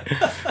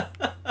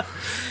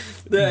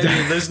 I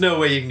mean, there's no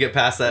way you can get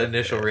past that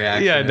initial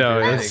reaction. Yeah, no,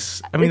 it's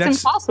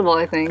impossible,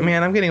 I think.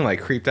 Man, I'm getting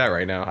creeped out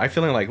right now. I'm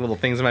feeling little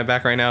things in my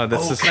back right now.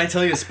 Can I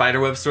tell you a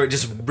spiderweb story?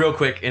 Just real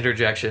quick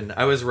interjection.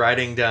 I was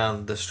riding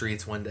down the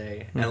streets one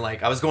day, and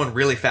I was going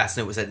really fast,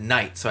 and it was at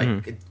night, so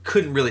I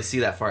couldn't really see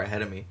that far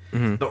ahead of me.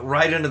 But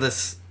right into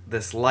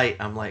this light,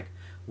 I'm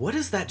what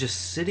is that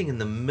just sitting in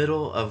the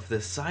middle of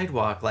this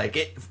sidewalk?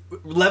 It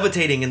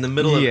levitating in the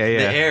middle of the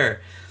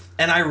air.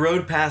 And I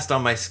rode past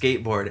on my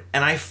skateboard,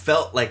 and I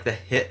felt the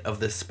hit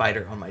of this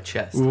spider on my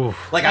chest.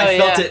 Oof. I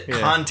felt it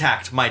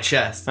contact my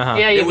chest. Uh-huh.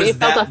 Yeah, it was you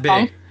felt that big.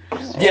 Bump?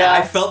 Yeah,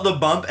 I felt the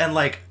bump, and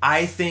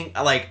I think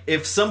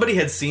if somebody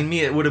had seen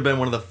me, it would have been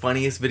one of the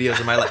funniest videos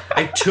of my life.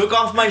 I took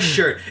off my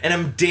shirt, and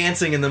I'm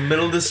dancing in the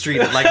middle of the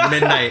street at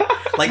midnight,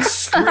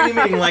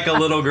 screaming like a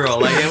little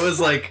girl. It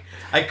was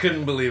I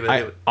couldn't believe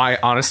it. I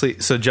honestly,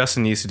 so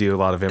Justin used to do a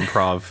lot of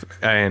improv,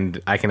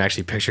 and I can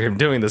actually picture him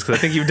doing this because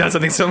I think you've done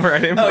something similar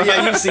at improv. Oh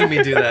yeah, you've seen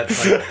me do that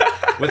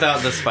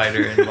without the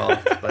spider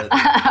involved. But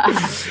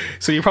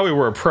so you probably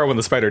were a pro when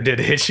the spider did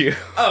hit you.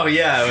 Oh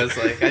yeah, I was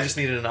I just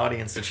needed an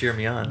audience to cheer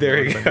me on.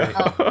 There you go.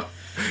 Oh.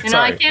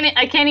 I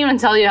can't even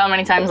tell you how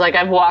many times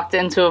I've walked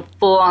into a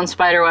full-on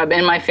spider web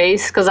in my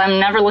face because I'm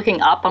never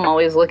looking up. I'm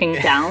always looking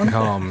down.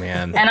 Oh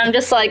man. And I'm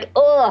just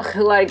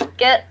ugh,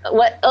 get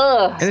what?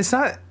 Ugh. And it's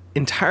not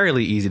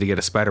entirely easy to get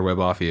a spider web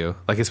off you,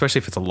 especially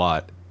if it's a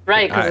lot.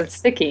 Right, because it's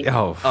sticky.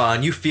 Oh,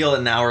 And you feel it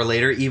an hour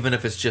later, even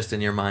if it's just in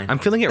your mind. I'm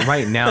feeling it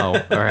right now.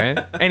 All right.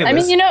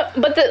 Anyways. I mean,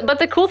 but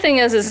the cool thing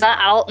is not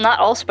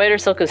all spider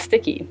silk is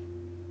sticky.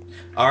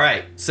 All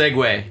right, segue.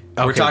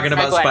 We're Okay. talking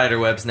about Segue. spider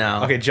webs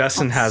now. Okay,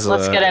 Justin has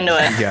Let's get into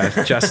it.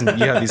 Yeah, Justin,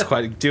 you have these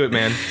do it,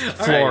 man.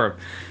 Floor. right.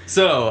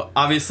 So,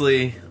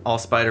 obviously, all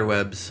spider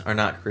webs are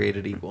not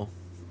created equal.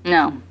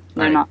 No,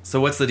 they're Right. not. So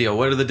what's the deal?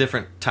 What are the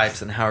different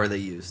types and how are they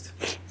used?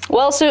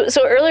 Well, so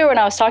earlier when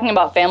I was talking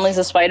about families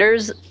of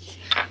spiders,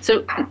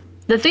 so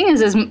the thing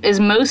is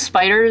most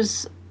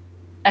spiders,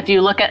 if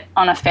you look at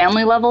on a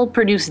family level,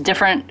 produce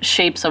different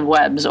shapes of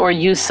webs or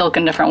use silk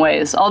in different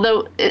ways.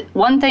 Although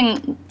one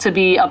thing to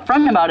be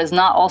upfront about is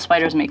not all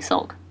spiders make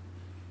silk.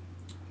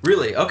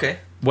 Really? Okay.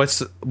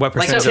 What Like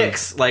percentage?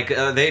 ticks. Like,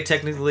 are they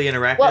technically an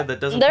arachnid that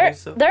doesn't they're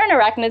produce silk? they're an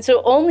arachnid.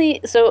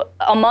 So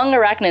among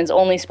arachnids,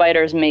 only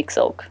spiders make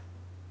silk.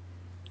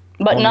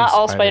 But Only not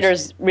all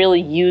spiders. spiders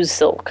really use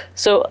silk.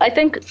 So I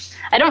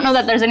don't know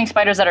that there's any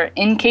spiders that are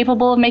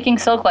incapable of making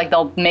silk. Like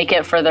they'll make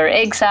it for their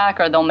egg sac,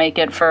 or they'll make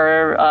it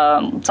for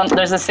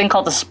there's this thing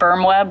called the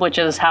sperm web, which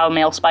is how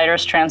male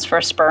spiders transfer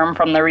sperm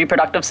from their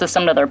reproductive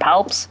system to their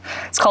palps.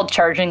 It's called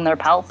charging their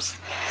palps.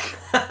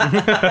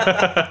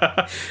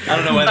 I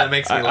don't know why that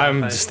makes me laugh.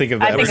 I'm just thinking of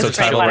the I think episode it's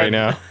pretty title funny. right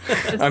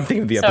now. I'm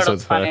thinking of the Sort of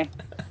episode funny.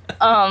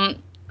 title.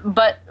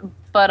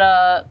 But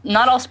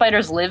not all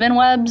spiders live in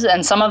webs,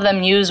 and some of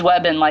them use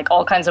web in like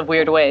all kinds of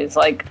weird ways.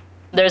 Like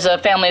there's a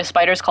family of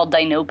spiders called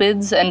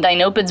dinopids, and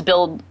dinopids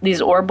build these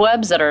orb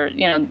webs that are,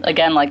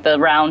 again, like the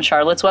round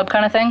Charlotte's web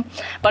kind of thing.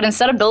 But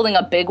instead of building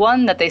a big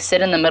one that they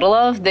sit in the middle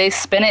of, they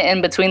spin it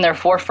in between their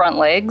 4 front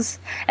legs,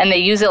 and they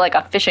use it like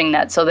a fishing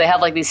net. So they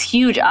have like these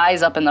huge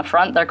eyes up in the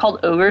front. They're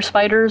called ogre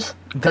spiders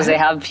because they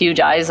have huge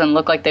eyes and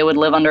look like they would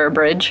live under a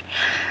bridge.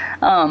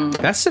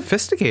 That's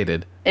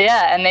sophisticated.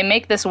 Yeah, and they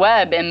make this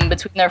web in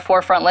between their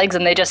 4 front legs,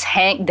 and they just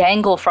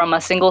dangle from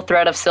a single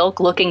thread of silk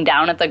looking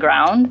down at the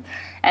ground.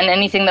 And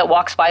anything that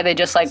walks by, they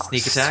just like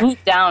Sneak attack?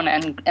 swoop down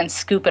and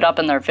scoop it up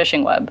in their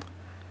fishing web.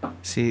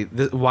 See,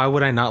 why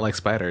would I not like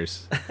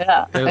spiders?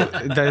 Yeah.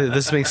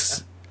 This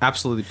makes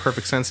absolutely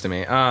perfect sense to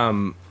me.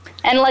 And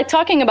like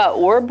talking about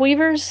orb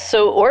weavers,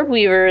 so orb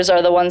weavers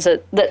are the ones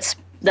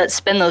that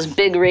spin those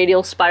big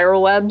radial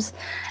spiral webs,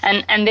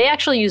 and they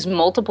actually use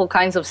multiple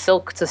kinds of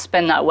silk to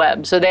spin that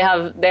web. So they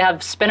have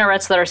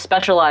spinnerets that are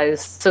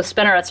specialized. So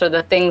spinnerets are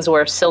the things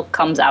where silk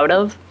comes out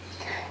of.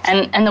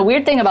 And the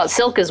weird thing about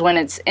silk is when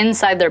it's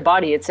inside their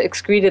body, it's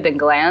excreted in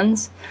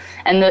glands,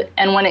 and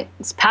when it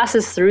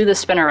passes through the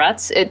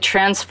spinnerets, it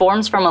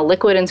transforms from a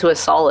liquid into a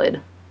solid.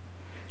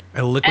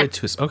 A liquid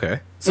to okay.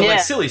 So Yeah.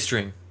 like silly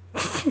string.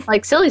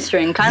 Like silly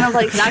string, kind of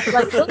like exactly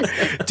like silly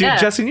string. Dude, Yeah.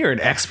 Justin, you're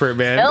an expert,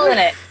 man.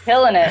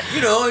 Killing it.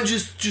 You know, and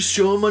just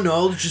showing my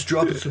knowledge, just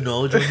dropping some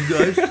knowledge on you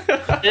guys.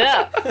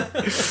 Yeah.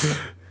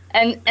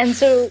 And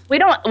so we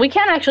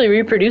can't actually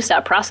reproduce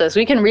that process.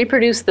 We can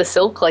reproduce the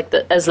silk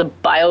as a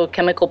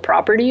biochemical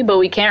property, but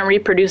we can't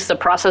reproduce the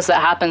process that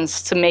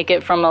happens to make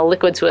it from a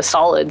liquid to a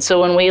solid. So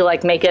when we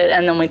like make it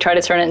and then we try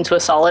to turn it into a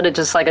solid, it's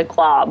just like a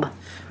glob.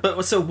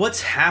 But so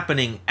what's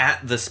happening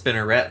at the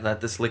spinneret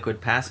that this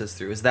liquid passes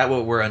through? Is that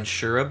what we're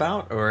unsure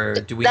about, or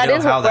do we know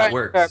how that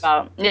works? Unsure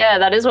about. Yeah,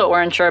 that is what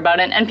we're unsure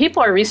about, and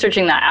people are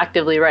researching that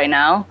actively right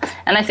now.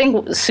 And I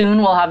think soon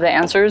we'll have the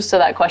answers to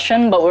that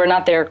question, but we're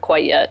not there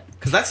quite yet.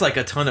 Because that's like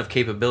a ton of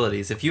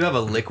capabilities. If you have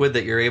a liquid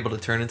that you're able to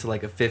turn into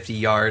like a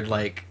 50-yard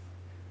like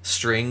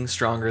string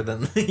stronger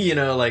than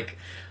like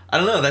I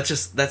don't know.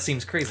 That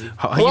seems crazy.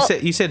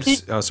 You said.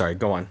 Oh, sorry.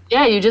 Go on.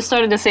 Yeah, you just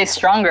started to say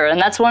stronger,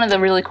 and that's one of the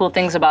really cool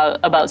things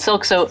about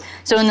silk. So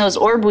in those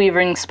orb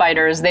weaving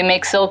spiders, they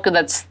make silk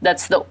that's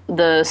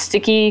the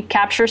sticky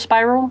capture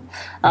spiral,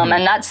 and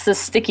that's the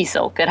sticky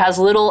silk. It has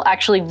little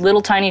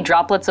tiny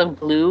droplets of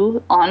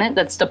glue on it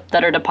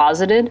that are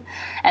deposited,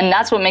 and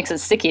that's what makes it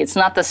sticky. It's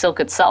not the silk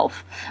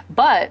itself,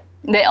 but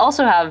they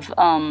also have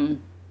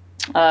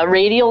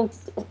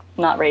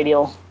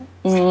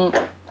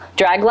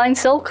dragline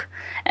silk.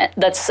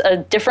 That's a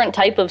different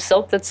type of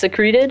silk that's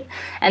secreted,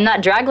 and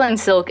that dragline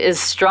silk is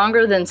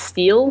stronger than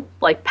steel,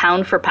 like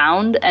pound for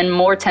pound, and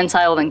more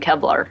tensile than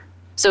Kevlar.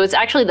 So it's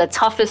actually the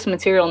toughest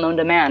material known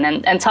to man,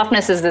 and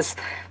toughness is this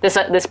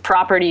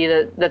property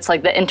that's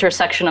like the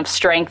intersection of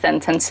strength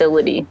and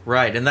tensility.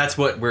 Right, and that's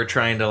what we're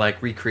trying to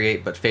like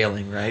recreate, but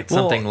failing. Right,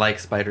 something like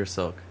spider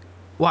silk.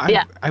 Well,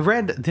 Yeah. I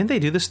read, didn't they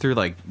do this through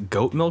like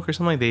goat milk or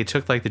something? They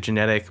took like the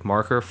genetic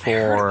marker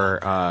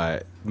for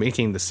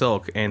making the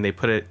silk, and they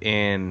put it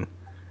in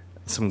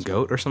some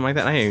goat or something like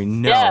that. I don't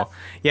even know.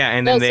 Yeah,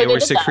 and then No, so they they were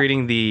did that.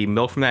 secreting the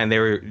milk from that, and they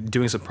were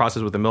doing some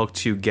process with the milk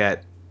to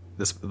get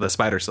the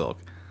spider silk.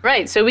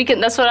 Right. So we can.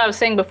 That's what I was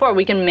saying before.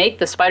 We can make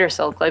the spider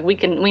silk. Like we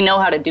know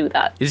how to do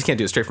that. You just can't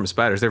do it straight from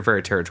spiders. They're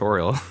very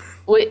territorial.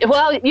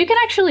 Well, you can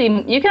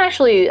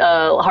actually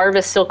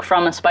harvest silk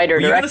from a spider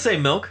Were you directly. gonna say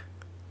milk?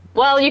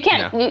 Well, you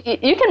can't. No.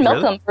 You can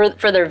milk Really? them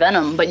for their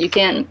venom, but you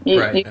can't. You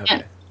Right, can't.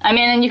 okay. I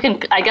mean, and you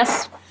can, I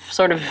guess,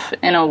 sort of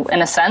in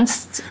a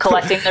sense,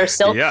 collecting their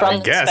silk Yeah, from I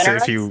the guess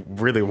spinnerets. if you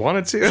really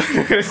wanted to.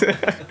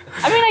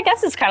 I mean, I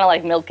guess it's kind of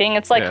like milking.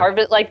 It's like Yeah.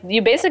 harvest. Like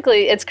you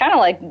basically, it's kind of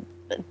like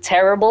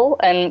terrible,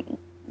 and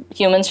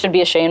humans should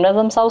be ashamed of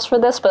themselves for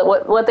this. But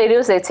what they do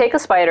is they take a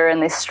spider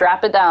and they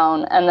strap it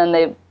down, and then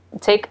they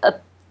take a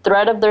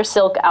thread of their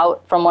silk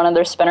out from one of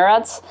their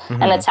spinnerets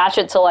and attach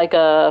it to like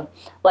a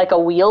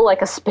wheel,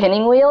 like a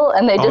spinning wheel,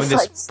 and they and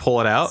just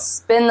pull it out?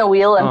 spin the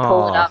wheel and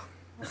pull it out.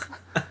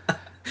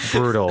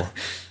 Brutal.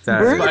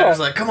 Spider's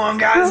like, come on,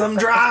 guys, I'm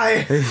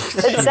dry.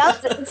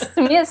 To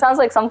me, it sounds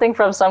like something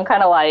from some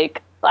kind of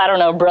like, I don't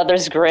know,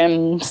 Brothers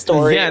Grimm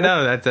story. Yeah,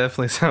 no, that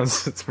definitely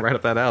sounds it's right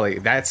up that alley.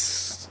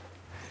 That's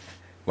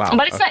wow.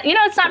 But it's not,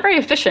 it's not very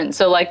efficient.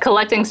 So like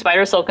collecting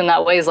spider silk in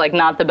that way is like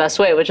not the best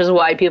way, which is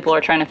why people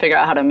are trying to figure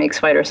out how to make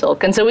spider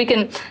silk. And so we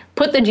can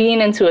put the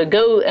gene into a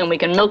goat and we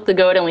can milk the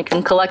goat and we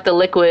can collect the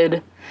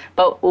liquid,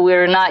 but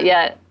we're not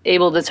yet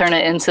able to turn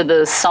it into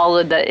the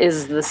solid that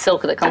is the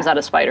silk that comes out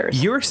of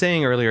spiders. You were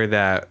saying earlier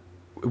that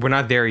we're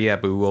not there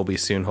yet, but we will be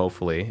soon,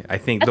 hopefully. I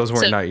think those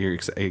weren't not your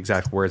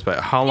exact words, but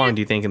how long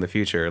do you think in the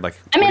future? Like,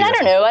 I mean, I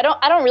don't know.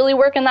 I don't really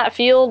work in that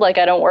field. Like,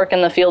 I don't work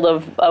in the field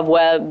of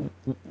web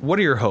What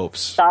are your hopes?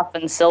 stuff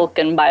and silk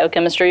and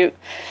biochemistry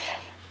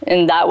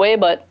in that way.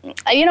 But,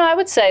 I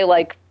would say,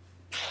 like,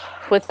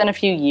 within a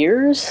few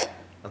years.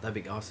 Oh, that'd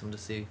be awesome to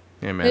see.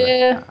 Yeah, man.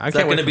 Yeah. I Is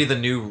that can't going to wait. be the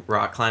new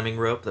rock climbing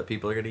rope that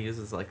people are going to use?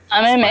 Is like,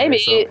 I mean, spider maybe.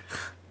 silk?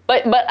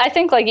 But I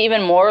think, like,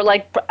 even more,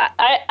 like,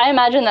 I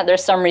imagine that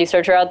there's some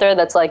researcher out there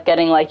that's, like,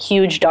 getting, like,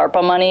 huge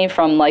DARPA money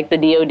from, like, the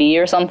DOD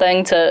or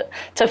something to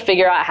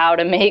figure out how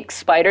to make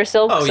spider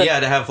silk. Oh, So- yeah,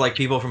 to have, like,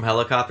 people from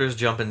helicopters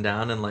jumping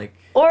down and, like...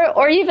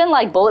 Or even,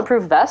 like,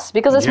 bulletproof vests,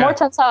 because it's Yeah. more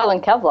tensile than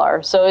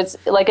Kevlar. So it's,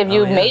 like, if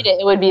you yeah. made it,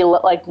 it would be,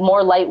 like,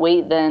 more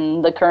lightweight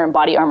than the current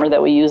body armor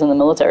that we use in the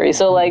military.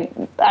 So, like,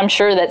 I'm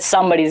sure that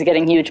somebody's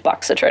getting huge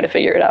bucks to try to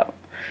figure it out.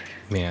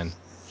 Man,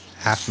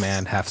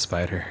 half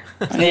spider.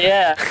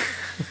 Yeah.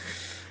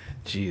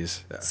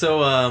 Jeez.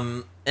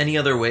 So, any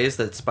other ways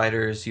that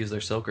spiders use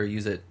their silk or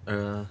use it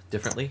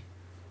differently?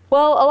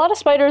 Well, a lot of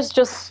spiders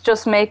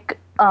just make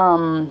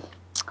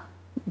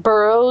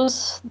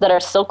burrows that are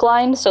silk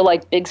lined. So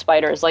like big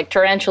spiders, like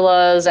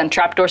tarantulas and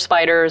trapdoor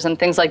spiders and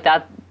things like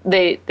that.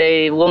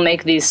 They will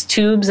make these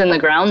tubes in the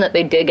ground that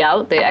they dig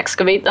out. They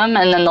excavate them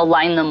and then they'll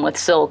line them with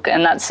silk.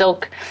 And that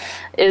silk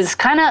is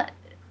kind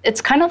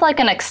of like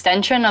an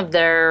extension of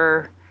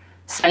their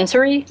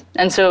sensory.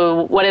 And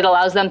so what it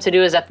allows them to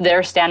do is if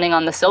they're standing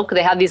on the silk,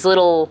 they have these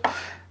little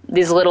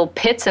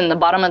pits in the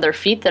bottom of their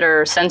feet that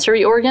are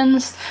sensory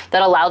organs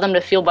that allow them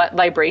to feel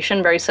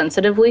vibration very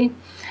sensitively.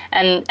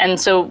 And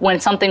so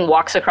when something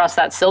walks across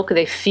that silk,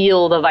 they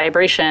feel the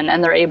vibration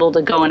and they're able to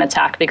go and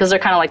attack because they're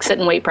kind of like sit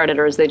and wait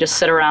predators. They just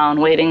sit around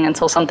waiting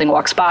until something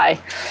walks by.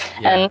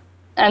 Yeah.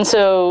 And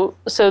so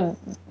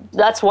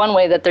that's one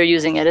way that they're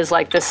using it is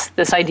like this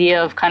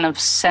idea of kind of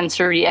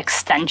sensory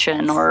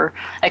extension or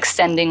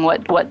extending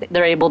what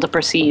they're able to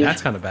perceive.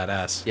 That's kind of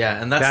badass. Yeah,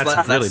 and That's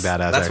really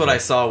badass, That's what actually. I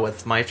saw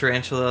with my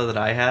tarantula that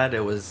I had.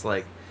 It was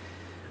like,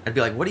 I'd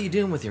be like, "What are you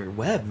doing with your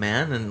web,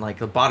 man?" And like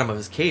the bottom of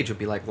his cage would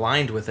be like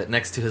lined with it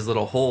next to his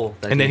little hole.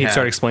 That And then he he'd had.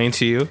 start explaining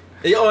to you.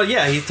 Oh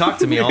yeah, he talked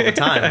to me all the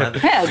time.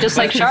 Yeah, just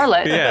like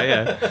Charlotte.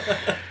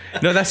 Yeah.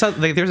 No, that's not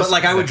like there's. But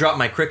like I would drop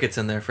my crickets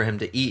in there for him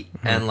to eat,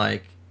 and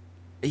like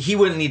he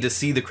wouldn't need to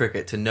see the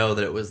cricket to know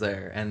that it was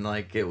there, and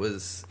like it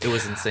was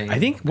insane. I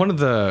think one of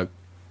the,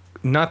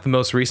 not the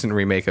most recent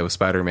remake of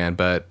Spider-Man,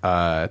 but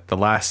the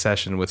last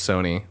session with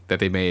Sony that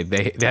they made,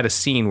 they had a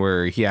scene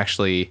where he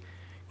actually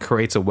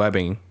creates a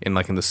webbing in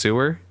the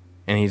sewer,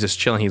 and he's just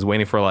chilling. He's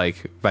waiting for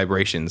like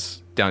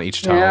vibrations down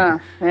each tunnel.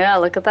 Yeah,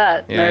 look at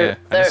that. Yeah.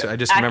 They're I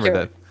just remembered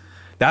that. accurate.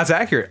 That's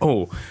accurate.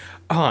 Oh,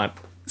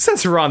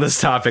 since we're on this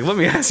topic, let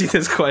me ask you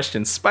this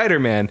question: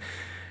 Spider-Man,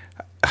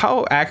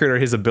 how accurate are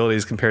his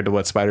abilities compared to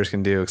what spiders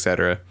can do,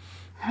 etc.?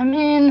 I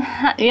mean,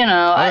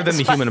 Other than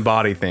the human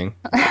body thing,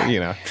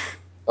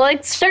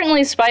 like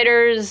certainly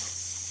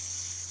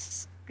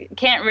spiders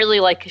can't really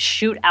like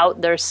shoot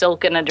out their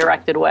silk in a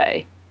directed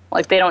way.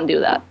 Like they don't do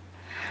that.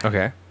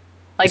 Okay.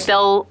 Like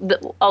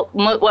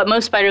what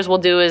most spiders will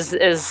do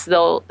is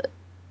they'll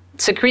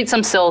secrete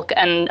some silk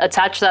and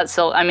attach that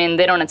silk. I mean,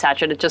 they don't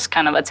attach it. It just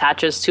kind of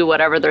attaches to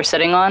whatever they're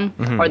sitting on,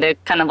 or they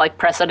kind of like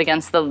press it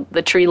against the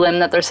tree limb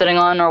that they're sitting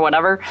on or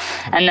whatever,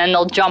 and then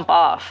they'll jump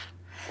off.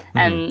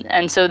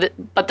 And so,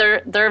 but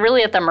they're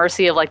really at the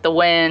mercy of like the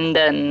wind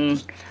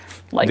and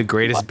like The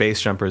greatest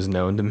base jumpers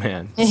known to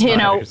man.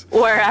 Spiders.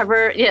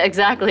 wherever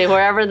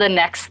wherever the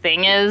next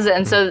thing is,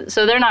 and so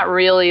they're not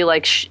really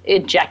like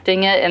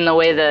ejecting it in the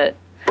way that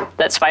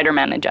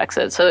Spider-Man ejects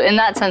it. So in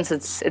that sense,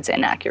 it's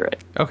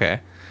inaccurate.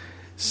 Okay.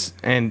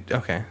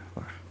 Okay.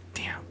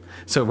 Damn.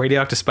 So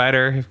radioactive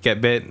spider,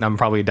 get bit, I'm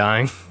probably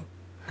dying.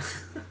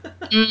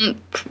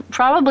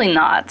 Probably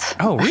not.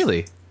 Oh,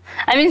 really?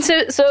 I mean,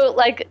 so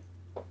like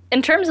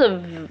in terms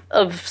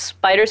of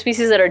spider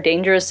species that are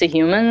dangerous to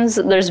humans,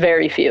 there's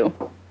very few.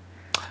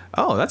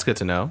 Oh, that's good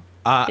to know.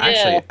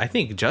 Actually, I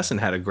think Justin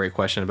had a great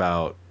question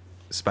about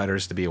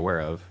spiders to be aware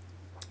of.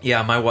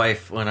 Yeah, my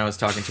wife, when I was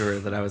talking to her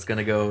that I was going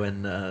to go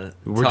and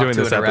We're talk doing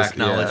to this an episode-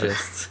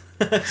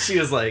 arachnologist, she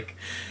was like,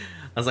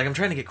 I was like, I'm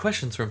trying to get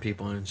questions from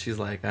people. And she's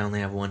like, I only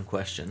have one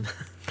question.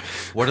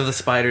 What are the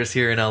spiders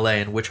here in LA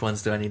and which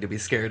ones do I need to be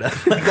scared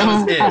of? Like, that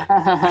was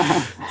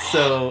it.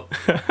 So,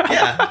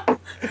 yeah.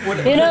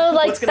 You know,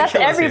 like, what's gonna that's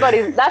kill us here?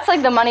 everybody. That's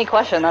like the money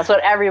question. That's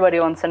what everybody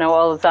wants to know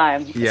all the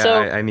time. Yeah,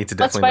 so, I need to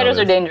what definitely know spiders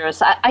are this.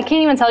 dangerous. I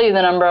can't even tell you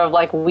the number of,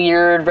 like,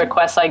 weird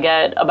requests I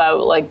get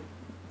about, like,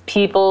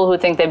 people who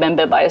think they've been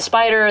bit by a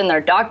spider and their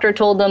doctor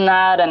told them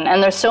that.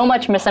 And there's so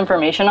much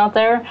misinformation out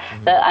there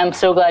that I'm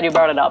so glad you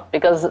brought it up.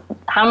 Because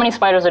how many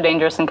spiders are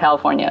dangerous in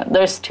California?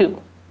 There's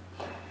 2.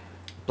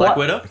 Black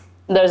Widow?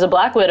 There's a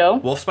black widow.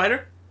 Wolf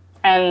spider?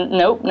 And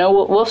no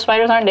wolf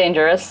spiders aren't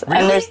dangerous.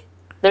 Really? And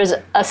there's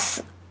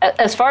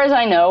as far as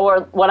I know,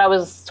 or what I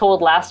was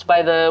told last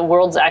by the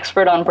world's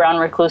expert on brown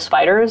recluse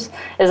spiders,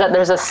 is that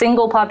there's a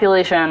single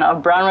population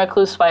of brown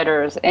recluse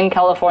spiders in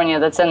California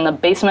that's in the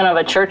basement of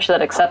a church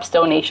that accepts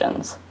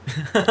donations.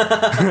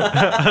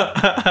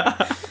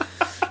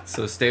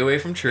 So stay away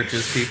from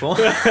churches, people.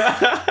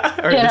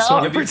 Or You this know?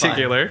 one in You'll be fine.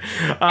 particular.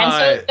 And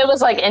so it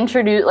was like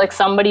introduced, like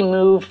somebody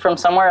moved from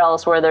somewhere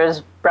else where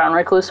there's brown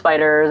recluse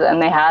spiders,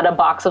 and they had a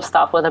box of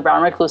stuff with a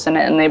brown recluse in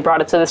it, and they brought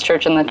it to this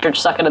church, and the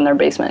church stuck it in their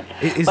basement.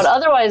 But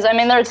otherwise, I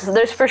mean,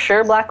 there's for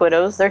sure black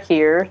widows. They're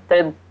here.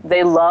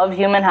 They love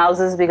human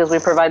houses because we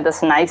provide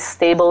this nice,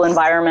 stable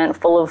environment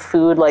full of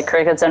food like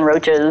crickets and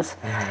roaches,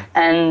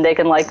 and they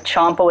can like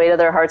chomp away to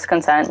their heart's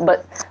content.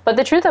 But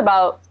the truth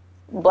about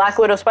black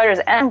widow spiders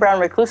and brown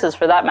recluses,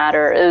 for that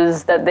matter,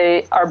 is that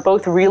they are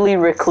both really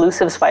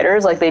reclusive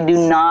spiders. Like, they do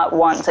not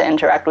want to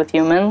interact with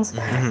humans,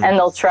 and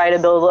they'll try to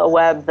build a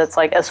web that's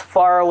like as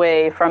far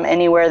away from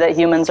anywhere that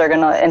humans are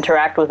going to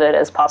interact with it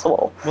as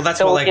possible. Well, that's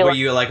So what, like, you'll- where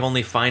you like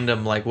only find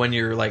them like when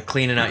you're like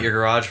cleaning out your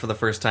garage for the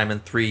first time in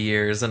 3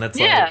 years, and it's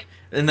Yeah, like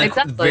in the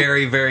exactly.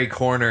 very, very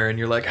corner, and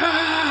you're like,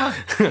 ah,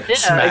 Yeah,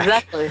 smack.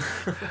 exactly.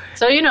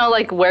 So, you know,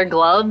 like, wear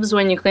gloves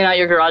when you clean out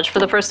your garage for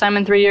the first time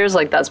in 3 years.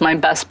 Like, that's my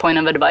best point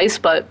of advice.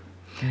 But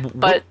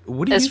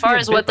what do you as do if far you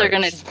as get what bit they're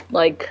by going to,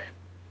 like,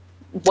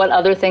 what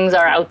other things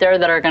are out there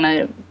that are going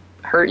to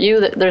hurt you,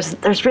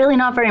 there's really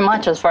not very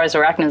much as far as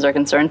arachnids are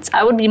concerned.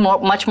 I would be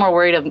much more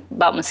worried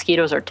about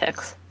mosquitoes or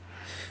ticks.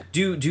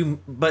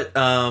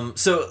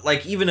 So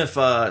like, even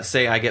if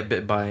say I get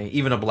bit by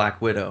even a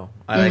black widow,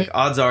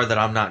 odds are that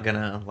I'm not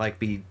gonna like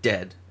be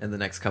dead in the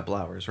next couple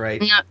hours,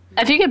 right? No,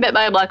 if you get bit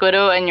by a black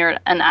widow and you're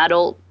an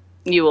adult,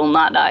 you will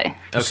not die.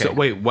 Okay. So,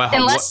 wait, wow.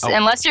 Unless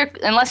you're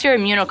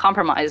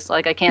immunocompromised,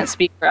 like, I can't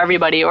speak for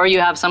everybody, or you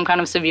have some kind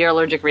of severe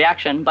allergic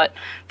reaction. But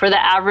for the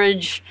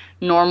average,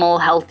 normal,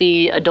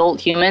 healthy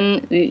adult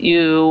human,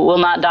 you will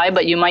not die,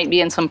 but you might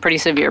be in some pretty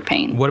severe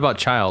pain. What about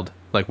child?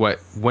 Like,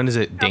 when is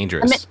it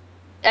dangerous?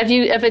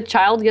 If a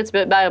child gets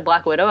bit by a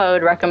black widow, I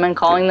would recommend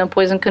calling the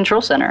poison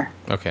control center.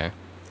 Okay.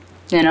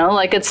 You know,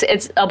 like,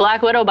 it's a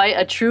black widow bite.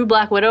 A true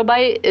black widow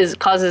bite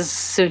causes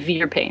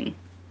severe pain.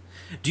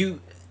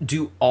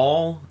 Do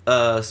all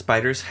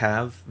spiders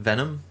have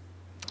venom?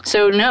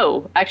 So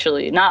no,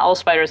 actually, not all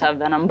spiders have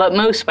venom, but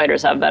most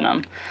spiders have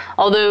venom.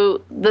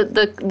 Although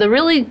the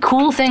really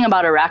cool thing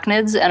about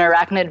arachnids and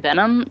arachnid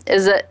venom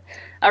is that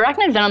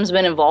arachnid venom's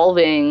been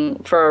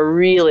evolving for a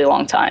really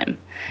long time.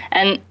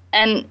 And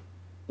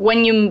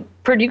when you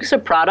produce a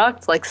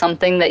product, like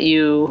something that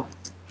you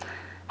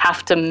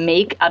have to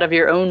make out of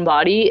your own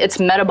body, it's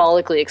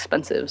metabolically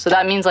expensive. So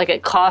that means, like,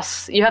 it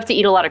costs, you have to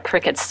eat a lot of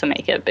crickets to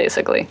make it,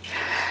 basically.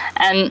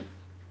 And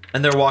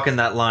they're walking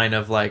that line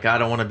of like, I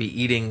don't want to be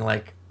eating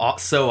like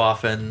so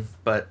often,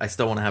 but I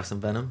still want to have some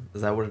venom.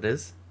 Is that what it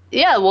is?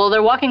 yeah, well,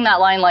 they're walking that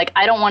line like,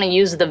 I don't want to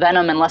use the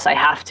venom unless I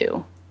have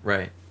to.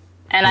 Right.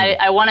 And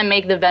I want to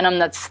make the venom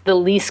that's the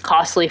least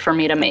costly for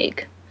me to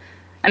make.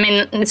 I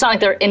mean, it's not like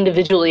they're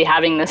individually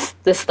having this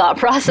thought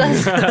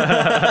process.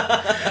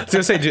 I was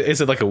gonna say,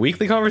 is it like a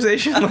weekly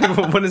conversation?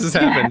 Like, when does this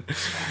happen?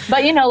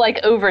 But, you know, like,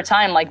 over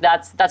time, like,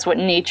 that's what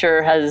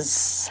nature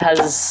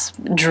has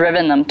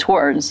driven them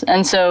towards.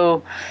 And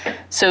so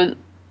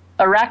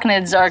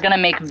arachnids are going to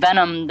make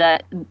venom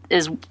that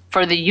is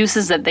for the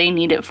uses that they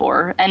need it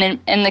for. And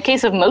in the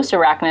case of most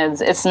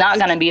arachnids, it's not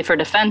going to be for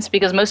defense,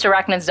 because most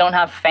arachnids don't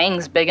have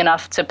fangs big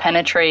enough to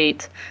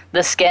penetrate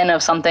the skin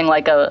of something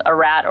like a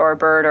rat or a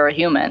bird or a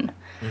human.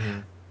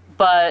 Mm-hmm.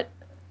 But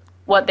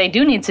what they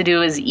do need to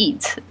do is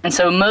eat. And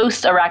so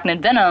most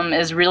arachnid venom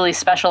is really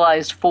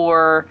specialized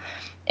for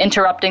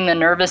interrupting the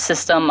nervous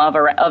system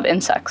of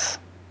insects.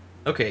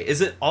 Okay,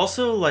 is it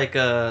also like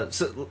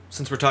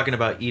since we're talking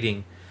about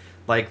eating,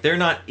 like, they're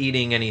not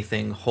eating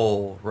anything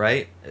whole,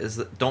 right?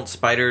 Don't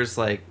spiders,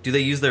 like, do they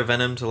use their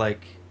venom to,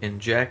 like,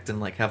 inject and,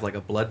 like, have like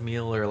a blood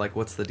meal, or like,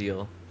 what's the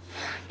deal?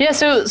 Yeah,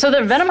 so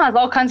the venom has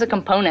all kinds of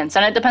components,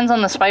 and it depends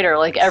on the spider.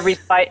 Like,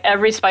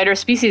 every spider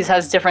species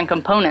has different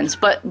components,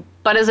 but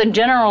as a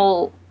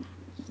general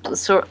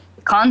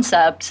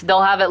concept,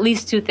 they'll have at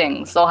least two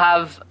things. They'll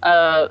have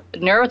a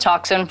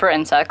neurotoxin for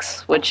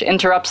insects, which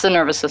interrupts the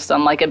nervous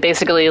system. Like, it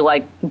basically,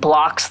 like,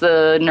 blocks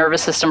the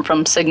nervous system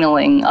from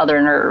signaling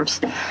other nerves.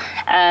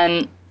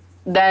 And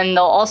then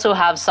they'll also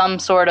have some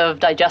sort of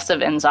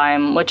digestive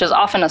enzyme, which is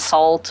often a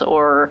salt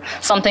or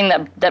something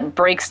that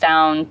breaks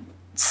down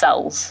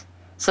cells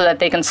so that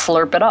they can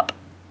slurp it up.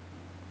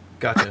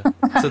 Gotcha.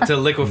 So to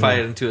liquefy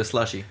it into a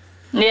slushy.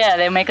 Yeah,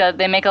 they make a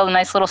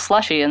nice little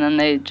slushy, and then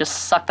they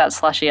just suck that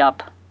slushy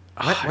up.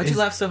 Why'd you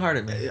laugh so hard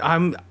at me?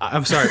 I'm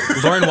sorry,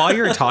 Lauren. While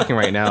you're talking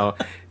right now,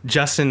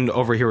 Justin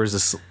over here was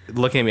just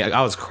looking at me.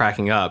 I was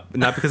cracking up,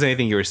 not because of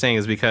anything you were saying,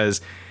 is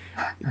because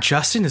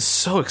Justin is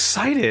so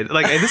excited.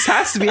 Like, this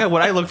has to be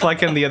what I looked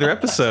like in the other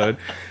episode,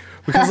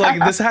 because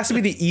like this has to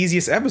be the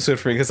easiest episode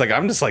for me, because like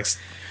I'm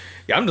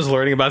just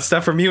learning about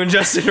stuff from you and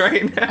Justin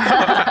right now.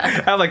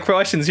 I have like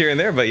questions here and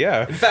there, but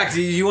yeah. In fact,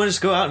 do you want to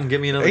just go out and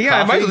get me another coffee?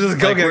 Yeah, I might as well just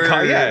go get a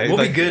coffee. Yeah, we'll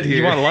be good here.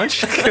 You want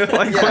lunch?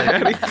 Like,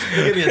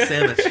 give me a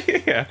sandwich.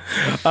 Yeah.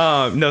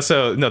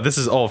 No, this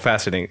is all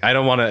fascinating. I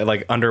don't want to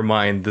like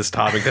undermine this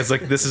topic, because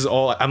like this is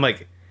all, I'm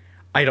like,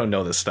 I don't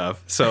know this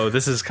stuff. So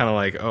this is kind of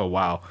like, oh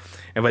wow.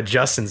 But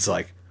Justin's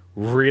like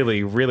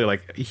really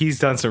like, he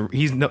doesn't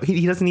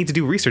need to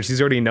do research.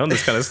 He's already known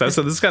this kind of stuff.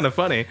 So this is kind of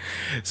funny.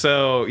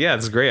 So yeah,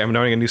 this is great. I'm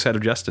knowing a new side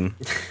of Justin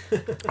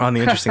on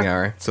the Interesting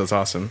Hour. So it's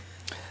awesome.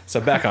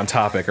 So back on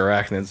topic,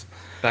 arachnids.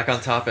 Back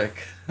on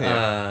topic.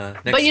 Yeah.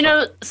 But you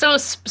know, so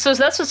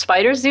that's what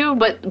spiders do.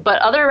 But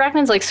other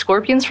arachnids, like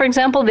scorpions, for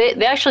example, they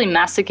actually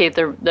masticate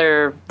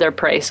their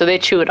prey. So they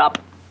chew it up.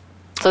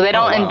 So they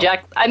don't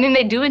inject. I mean,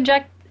 they do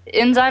inject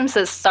enzymes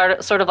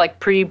that sort of like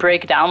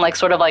pre-break down, like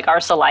sort of like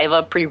our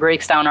saliva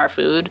pre-breaks down our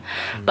food.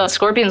 But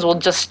scorpions will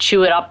just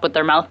chew it up with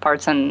their mouth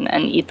parts and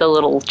eat the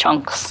little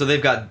chunks. So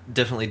they've got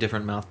definitely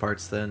different mouth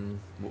parts than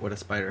what a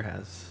spider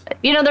has.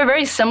 You know, they're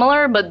very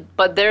similar,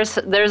 but theirs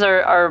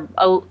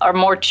are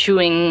more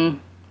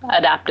chewing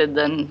adapted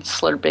than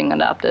slurping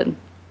adapted.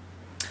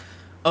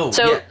 Oh,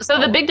 so yeah. So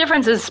the big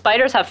difference is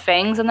spiders have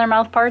fangs in their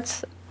mouth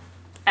parts,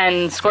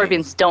 and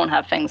scorpions don't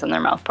have fangs in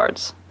their mouth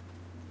parts.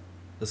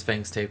 Those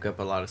fangs take up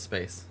a lot of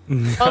space.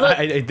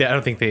 I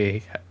don't think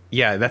they.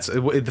 Yeah, that's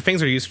the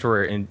fangs are used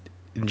for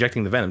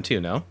injecting the venom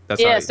too. No,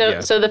 that's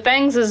so the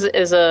fangs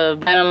is a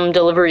venom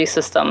delivery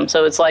system.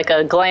 So it's like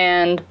a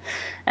gland,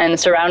 and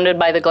surrounded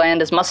by the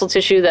gland is muscle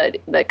tissue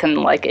that can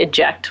like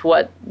eject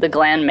what the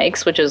gland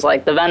makes, which is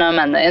like the venom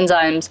and the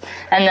enzymes,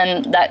 and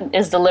then that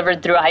is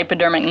delivered through a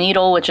hypodermic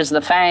needle, which is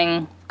the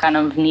fang kind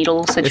of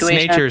needle situation.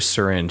 It's nature's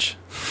syringe.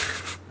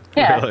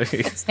 Yeah, really.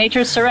 It's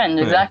nature's syringe,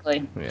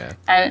 exactly. Yeah.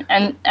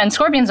 And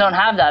scorpions don't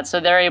have that, so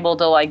they're able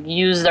to like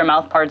use their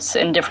mouth parts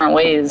in different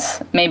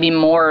ways, maybe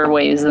more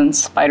ways than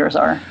spiders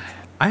are.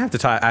 I have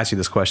to ask you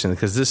this question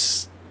because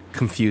this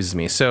confuses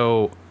me.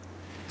 So,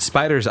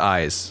 spiders'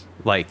 eyes,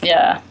 like,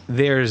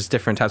 there's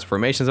different types of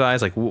formations of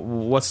eyes. Like,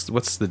 what's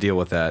the deal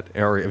with that?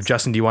 Or if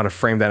Justin, do you want to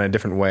frame that in a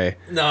different way?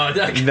 No,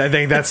 I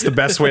think that's the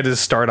best way to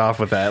start off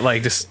with that.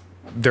 Like, just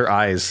their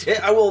eyes.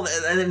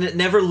 And it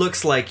never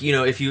looks like, you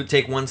know, if you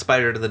take one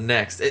spider to the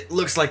next, it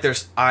looks like their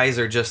eyes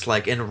are just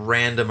like in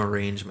random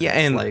arrangements. Yeah,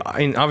 and like,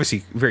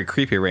 obviously very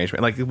creepy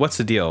arrangement. Like, what's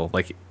the deal?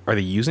 Like, are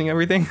they using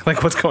everything?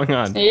 Like, what's going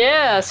on?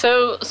 Yeah,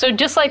 so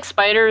just like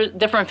spiders,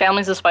 different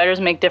families of spiders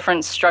make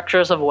different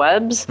structures of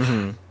webs.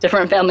 Mm-hmm.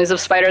 Different families of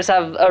spiders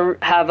have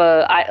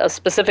a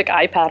specific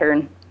eye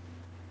pattern.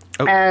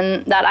 Oh.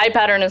 And that eye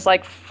pattern is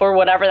like for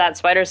whatever that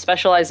spider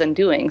specializes in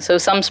doing. So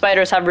some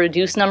spiders have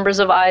reduced numbers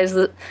of eyes.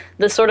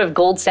 The sort of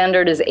gold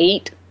standard is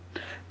 8,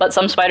 but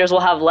some spiders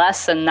will have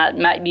less, and that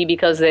might be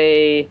because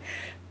they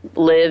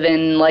live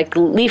in like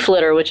leaf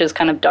litter, which is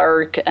kind of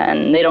dark,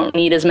 and they don't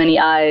need as many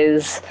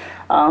eyes,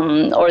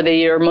 or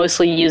they are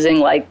mostly using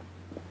like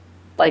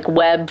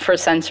web for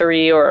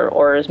sensory,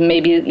 or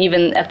maybe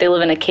even if they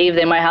live in a cave,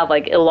 they might have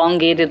like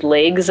elongated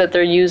legs that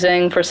they're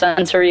using for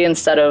sensory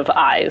instead of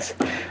eyes.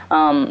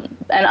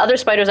 And other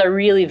spiders are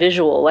really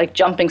visual, like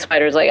jumping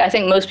spiders. Like I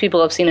think most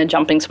people have seen a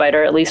jumping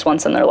spider at least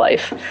once in their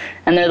life.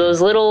 And they're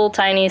those little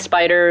tiny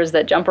spiders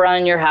that jump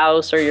around your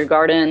house or your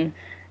garden,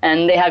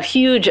 and they have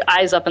huge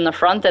eyes up in the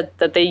front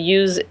that they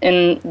use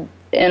in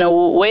a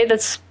way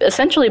that's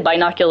essentially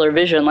binocular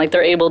vision. Like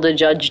they're able to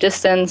judge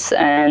distance,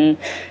 and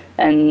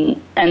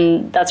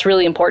that's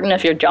really important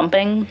if you're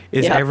jumping.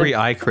 Is every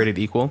eye created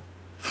equal?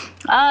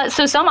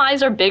 So some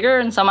eyes are bigger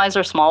and some eyes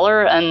are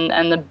smaller,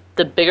 and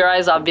the bigger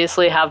eyes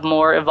obviously have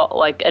more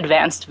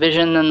advanced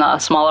vision than the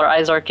smaller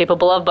eyes are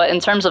capable of. But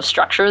in terms of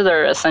structure,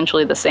 they're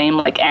essentially the same,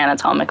 like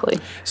anatomically.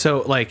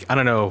 So, like, I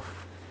don't know.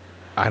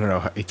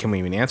 Can we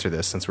even answer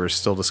this since we're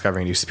still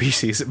discovering new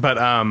species? But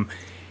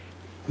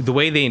the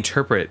way they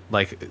interpret,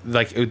 like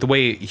the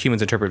way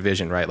humans interpret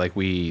vision, right? Like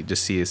we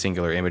just see a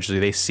singular image. Do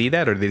they see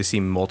that, or do they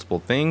see multiple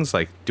things?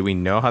 Like, do we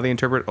know how they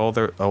interpret all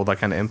that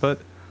kind of input?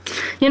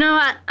 You know,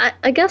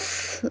 I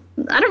guess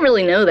I don't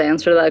really know the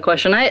answer to that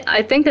question.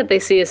 I think that they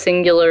see a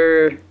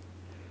singular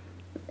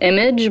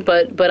image,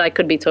 but I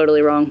could be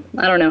totally wrong.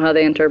 I don't know how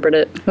they interpret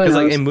it. Because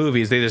like in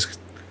movies, they just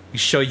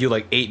show you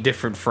like 8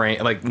 different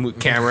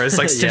cameras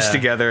like stitched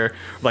together,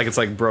 like it's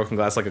like broken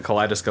glass, like a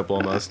kaleidoscope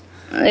almost.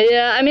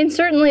 Yeah, I mean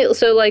certainly.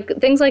 So like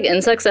things like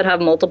insects that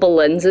have multiple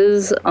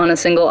lenses on a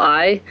single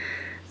eye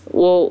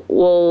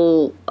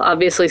will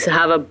obviously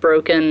have a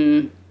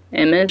broken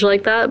image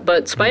like that.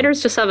 But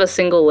spiders just have a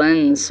single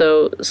lens,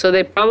 so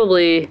they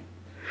probably,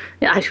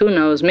 yeah, who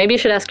knows? Maybe you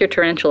should ask your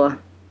tarantula.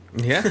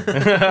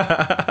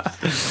 Yeah.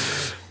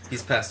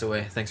 He's passed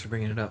away. Thanks for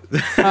bringing it up.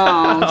 Oh,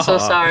 I'm so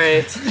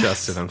sorry.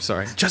 Justin, I'm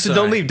sorry. Justin,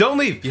 Sorry. don't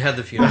leave. You had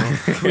the funeral.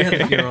 We had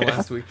the funeral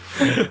last week.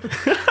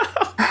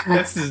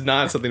 This is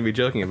not something to be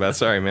joking about.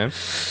 Sorry, man.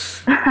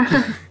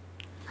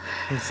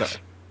 I'm sorry.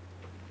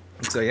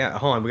 So yeah,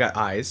 hold on. We got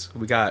eyes.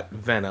 We got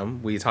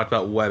venom. We talked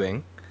about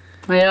webbing.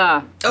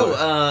 Yeah.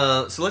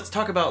 Oh, so let's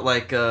talk about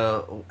like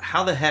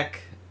how the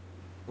heck,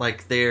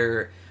 like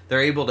they're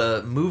able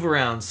to move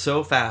around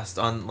so fast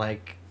on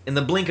like in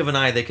the blink of an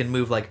eye they can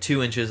move like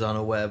 2 inches on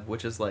a web,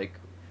 which is like,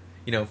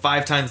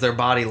 5 times their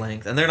body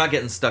length, and they're not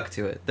getting stuck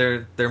to it.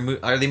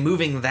 Are they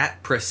moving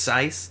that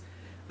precise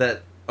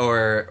that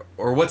or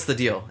what's the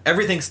deal?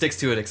 Everything sticks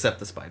to it except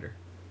the spider.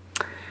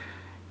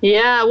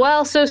 Yeah,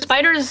 well, so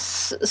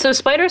spiders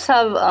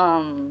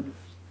have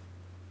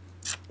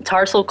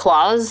tarsal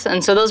claws,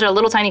 and so those are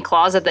little tiny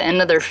claws at the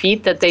end of their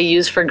feet that they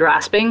use for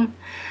grasping.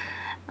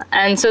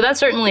 And so that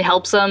certainly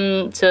helps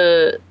them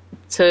to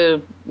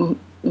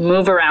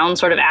move around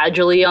sort of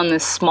agilely on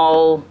this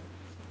small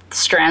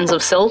strands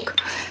of silk.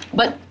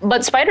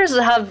 But spiders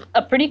have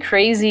a pretty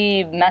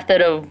crazy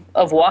method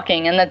of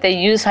walking in that they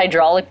use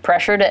hydraulic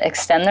pressure to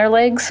extend their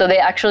legs. So they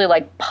actually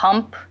like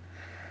pump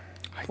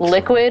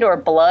liquid or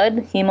blood,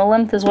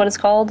 hemolymph is what it's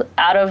called,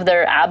 out of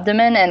their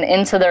abdomen and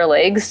into their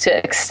legs to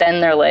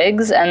extend their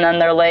legs, and then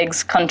their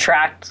legs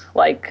contract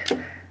like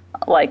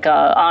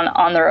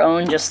on their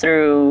own just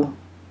through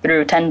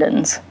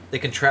tendons. They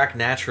contract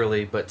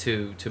naturally, but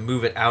to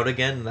move it out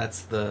again,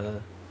 it's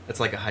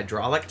like a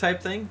hydraulic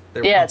type thing.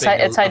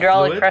 It's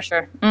hydraulic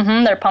pressure.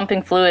 They're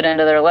pumping fluid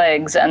into their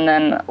legs and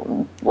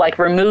then like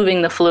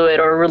removing the fluid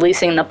or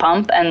releasing the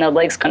pump, and the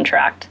legs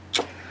contract.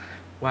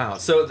 Wow.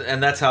 So,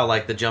 and that's how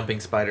like the jumping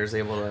spider's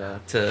able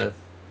to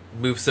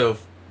move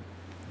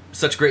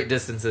such great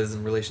distances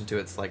in relation to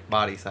its like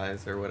body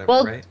size or whatever,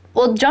 right?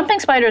 Well, jumping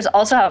spiders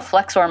also have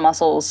flexor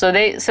muscles, so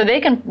they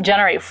can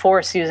generate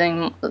force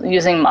using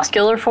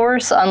muscular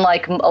force,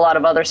 unlike a lot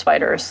of other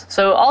spiders.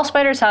 So all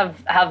spiders have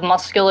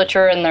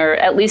musculature in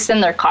at least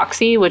in their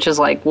coccyx, which is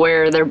like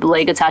where their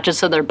leg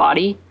attaches to their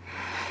body.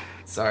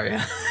 Sorry.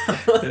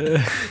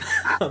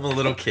 I'm a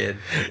little kid.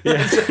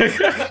 Yeah.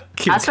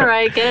 That's all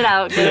right. Get it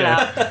out.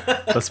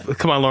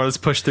 Come on, Lauren. Let's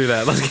push through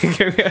that. Let's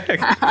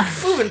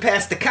get moving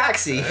past the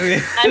coccyx.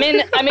 I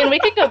mean, we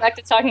could go back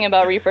to talking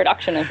about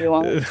reproduction if you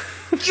want.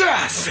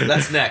 Yes.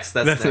 That's next.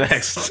 That's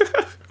next.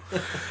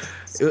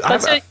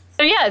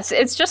 So yeah,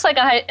 it's just like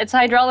it's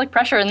hydraulic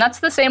pressure, and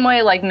that's the same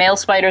way like male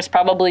spiders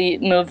probably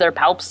move their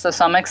palps to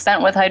some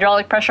extent with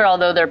hydraulic pressure,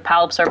 although their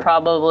palps are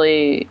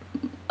probably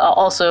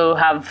also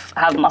have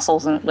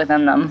muscles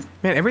within them.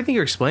 Man, everything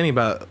you're explaining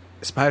about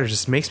spiders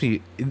just makes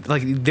me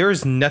like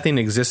there's nothing in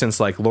existence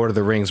like Lord of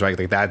the Rings, right?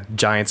 Like that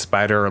giant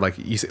spider, or like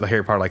you say,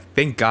 Harry Potter. Like,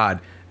 thank God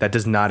that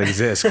does not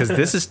exist, because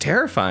this is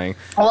terrifying.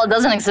 Well, it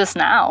doesn't exist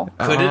now.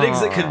 Could it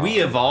exist? Could we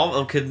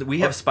evolve? Could we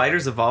have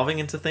spiders evolving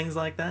into things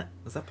like that?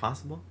 Is that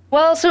possible?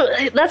 Well, so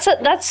that's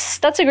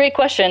a great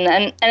question,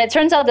 and it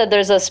turns out that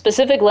there's a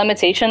specific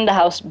limitation to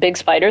how big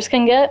spiders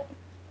can get.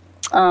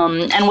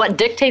 And what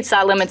dictates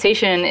that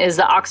limitation is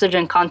the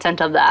oxygen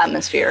content of the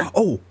atmosphere.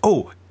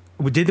 Oh,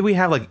 did we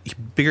have like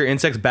bigger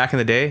insects back in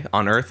the day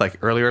on Earth, like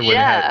earlier? Where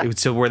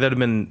there have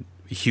been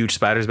huge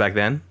spiders back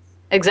then?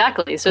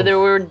 Exactly. So there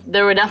were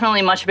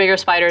definitely much bigger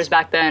spiders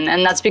back then,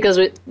 and that's because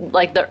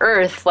like the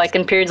Earth, like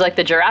in periods like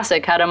the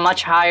Jurassic, had a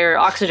much higher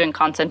oxygen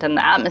content in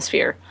the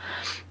atmosphere,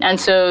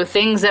 and so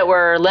things that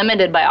were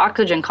limited by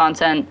oxygen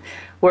content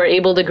were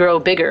able to grow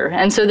bigger.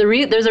 And so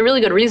there's a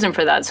really good reason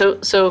for that.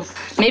 So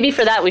maybe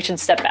for that we should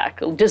step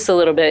back just a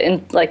little bit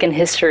in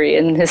history,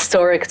 in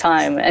historic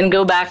time, and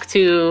go back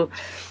to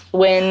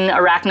when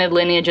arachnid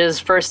lineages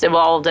first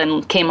evolved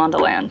and came onto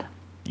land.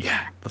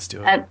 Yeah, let's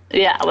do it.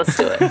 Let's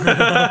do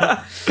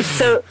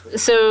it.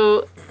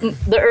 So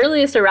the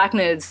earliest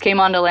arachnids came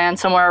onto land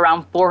somewhere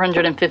around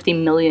 450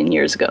 million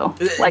years ago.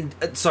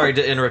 Sorry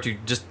to interrupt you,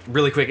 just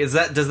really quick. Does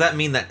that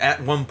mean that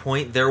at one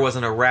point there was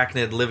an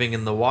arachnid living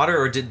in the water,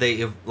 or did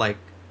they like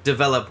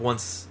develop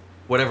once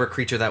whatever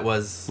creature that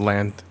was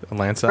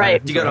landside?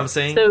 Right. Do you get what I'm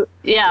saying? So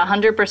yeah,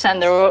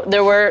 100%.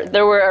 There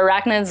were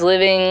arachnids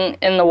living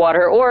in the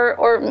water,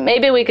 or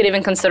maybe we could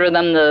even consider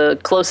them the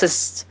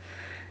closest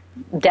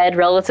dead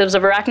relatives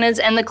of arachnids,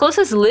 and the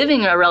closest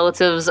living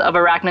relatives of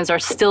arachnids are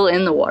still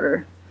in the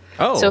water.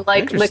 Oh, so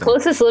like the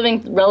closest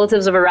living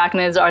relatives of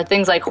arachnids are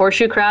things like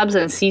horseshoe crabs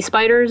and sea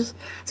spiders.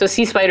 So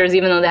sea spiders,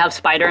 even though they have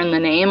spider in the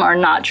name, are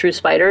not true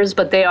spiders,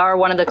 but they are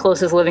one of the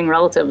closest living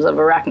relatives of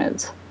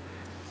arachnids.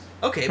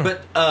 Okay,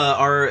 but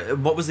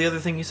what was the other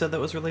thing you said that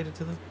was related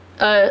to them?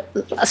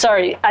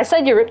 Sorry, I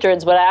said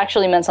eurypterids, but I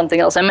actually meant something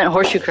else. I meant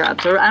horseshoe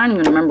crabs. I don't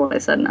even remember what I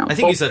said now. I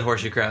think you said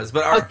horseshoe crabs,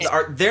 but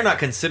they're not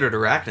considered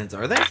arachnids,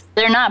 are they?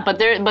 They're not, but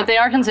they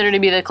are considered to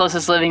be the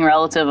closest living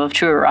relative of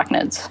true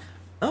arachnids.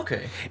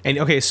 Okay. And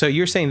okay, so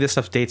you're saying this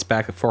stuff dates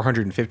back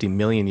 450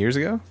 million years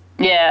ago?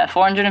 Yeah,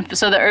 400.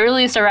 So the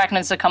earliest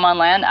arachnids to come on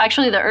land,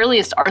 actually the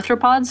earliest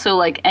arthropods, so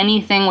like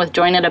anything with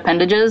jointed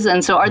appendages.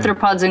 And so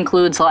arthropods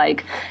includes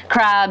like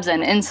crabs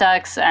and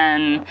insects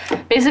and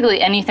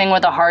basically anything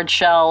with a hard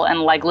shell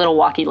and like little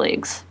walkie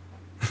legs.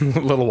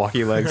 Little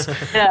walkie legs.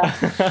 Yeah.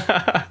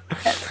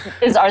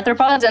 Is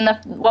arthropods, and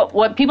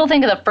what people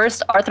think of the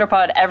first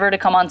arthropod ever to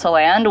come onto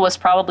land was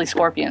probably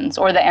scorpions,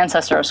 or the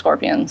ancestor of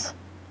scorpions.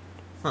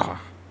 Huh.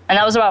 And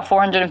that was about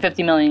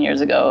 450 million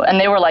years ago. And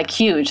they were like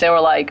huge. They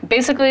were like,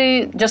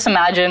 basically, just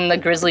imagine the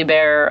grizzly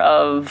bear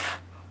of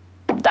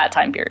that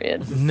time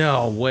period.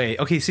 No way.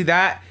 Okay, see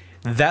that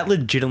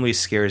legitimately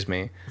scares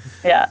me.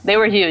 Yeah, they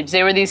were huge.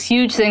 They were these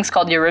huge things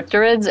called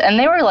eurypterids, and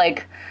they were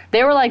like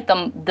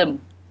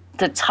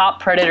the top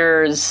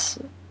predators,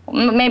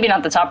 maybe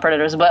not the top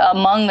predators, but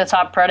among the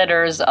top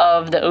predators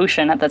of the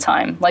ocean at the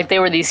time. Like, they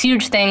were these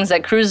huge things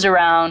that cruised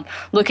around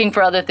looking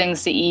for other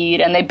things to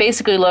eat, and they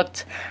basically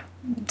looked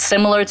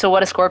similar to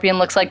what a scorpion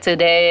looks like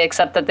today,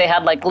 except that they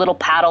had like little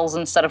paddles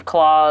instead of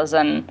claws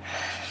and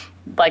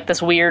like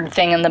this weird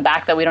thing in the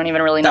back that we don't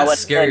even really know what.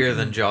 That's scarier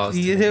than Jaws.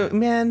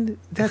 Man,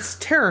 that's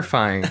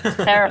terrifying.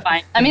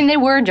 Terrifying. I mean, they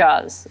were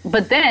Jaws,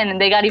 but then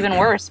they got even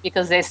worse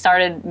because they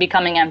started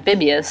becoming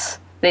amphibious.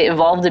 They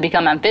evolved to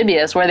become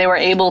amphibious, where they were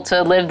able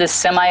to live this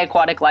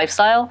semi-aquatic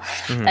lifestyle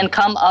and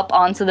come up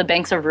onto the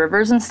banks of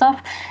rivers and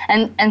stuff.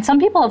 And some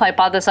people have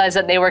hypothesized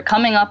that they were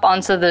coming up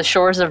onto the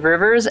shores of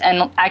rivers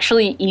and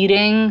actually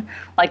eating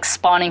like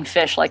spawning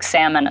fish, like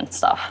salmon and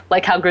stuff,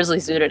 like how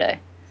grizzlies do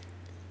today.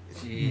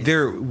 Jeez.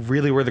 There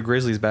really were the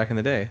grizzlies back in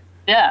the day.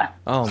 Yeah.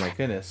 Oh my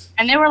goodness.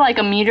 And they were like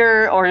a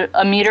meter,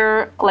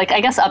 like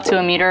I guess up to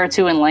a meter or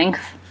two in length.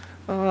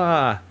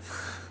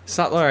 It's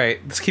not all right.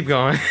 Let's keep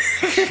going.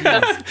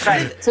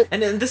 Right. So,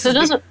 And then this so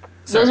is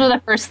those were the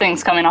first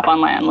things coming up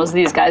on land, was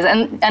these guys.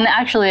 And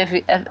actually, if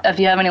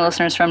you have any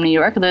listeners from New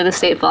York, they're the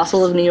state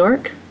fossil of New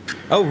York.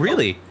 Oh,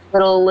 really?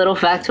 Little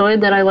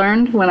factoid that I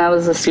learned when I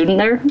was a student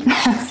there.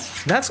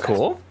 That's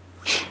cool.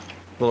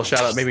 Little shout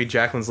out. Maybe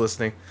Jacqueline's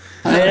listening.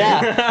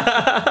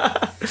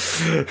 Yeah.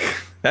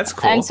 That's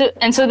cool.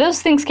 And so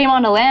those things came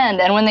onto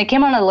land, and when they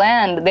came onto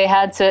land, they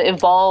had to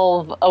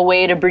evolve a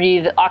way to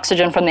breathe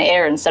oxygen from the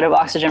air instead of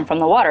oxygen from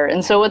the water.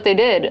 And so what they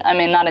did, I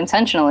mean, not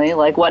intentionally,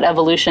 like what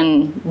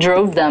evolution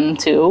drove them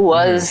to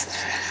was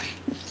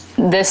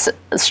this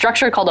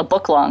structure called a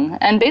book lung.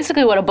 And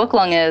basically what a book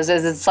lung is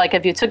it's like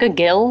if you took a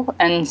gill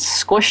and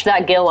squished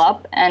that gill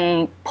up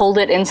and pulled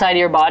it inside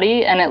your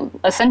body, and it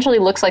essentially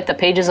looks like the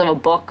pages of a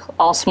book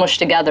all smushed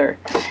together.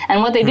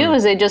 And what they do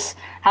is they just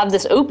have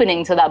this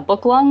opening to that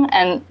book lung,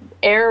 and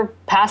air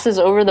passes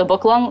over the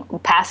book lung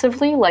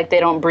passively, like they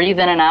don't breathe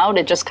in and out.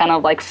 It just kind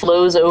of like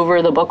flows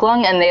over the book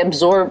lung, and they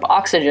absorb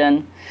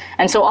oxygen.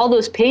 And so all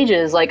those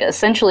pages like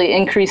essentially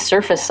increase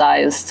surface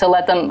size to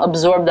let them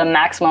absorb the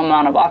maximum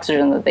amount of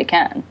oxygen that they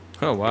can.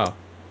 Oh, wow.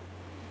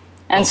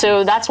 And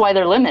so that's why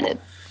they're limited,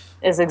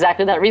 is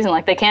exactly that reason.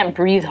 Like, they can't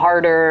breathe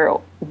harder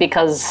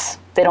because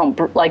they don't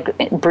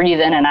breathe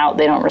in and out.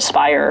 They don't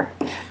respire.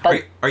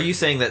 But Are you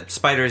saying that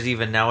spiders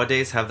even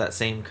nowadays have that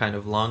same kind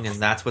of lung, and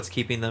that's what's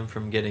keeping them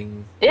from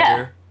getting yeah,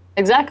 bigger?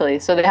 exactly.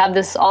 So they have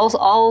this.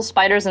 All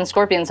spiders and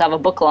scorpions have a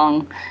book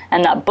lung,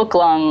 and that book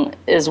lung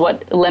is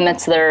what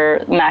limits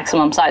their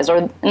maximum size,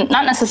 or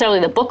not necessarily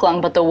the book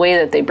lung, but the way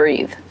that they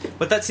breathe.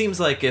 But that seems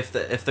like if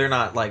they're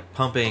not like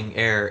pumping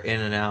air in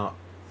and out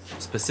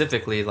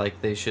specifically,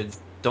 like they should.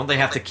 Don't they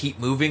have to keep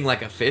moving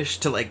like a fish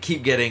to like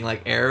keep getting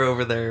like air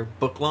over their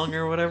book lung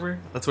or whatever?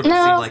 That's what it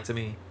seemed like to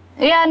me.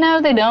 Yeah,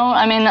 no, they don't.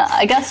 I mean,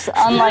 I guess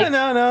unlike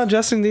No,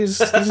 Justin, these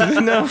no.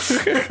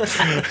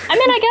 I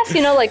mean, I guess,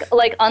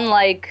 like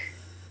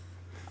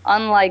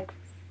unlike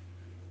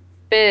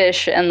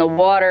fish and the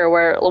water,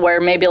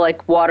 where maybe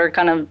like water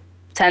kind of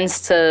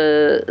tends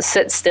to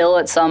sit still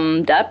at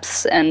some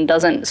depths and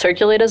doesn't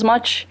circulate as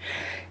much.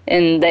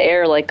 In the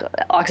air, like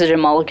oxygen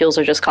molecules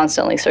are just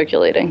constantly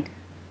circulating.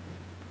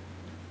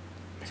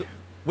 So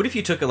what if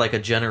you took like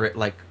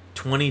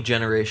 20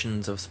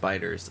 generations of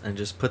spiders and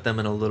just put them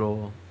in a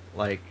little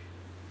like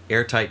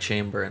airtight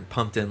chamber and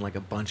pumped in like a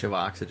bunch of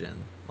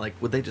oxygen? Like,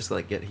 would they just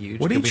like get huge?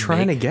 What are you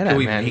trying to get at,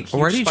 man?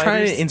 Or are you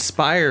trying to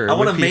inspire? I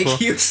want to make people?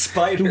 huge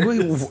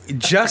spiders.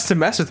 Just to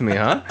mess with me,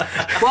 huh?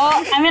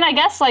 Well, I mean, I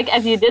guess like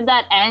if you did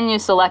that and you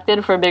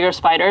selected for bigger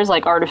spiders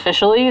like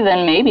artificially,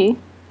 then maybe.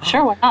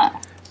 Sure, why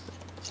not?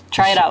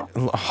 Try it out.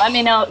 Let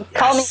me know.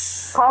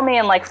 Call me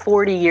in like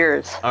 40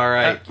 years. All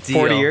right,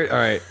 40 years. All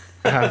right,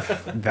 I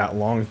have that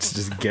long to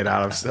just get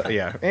out of stuff.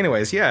 Yeah.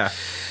 Anyways, yeah.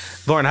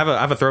 Lauren, I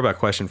have a throwback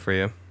question for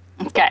you.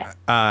 Okay.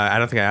 I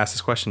don't think I asked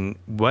this question.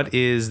 What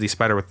is the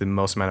spider with the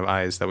most amount of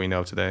eyes that we know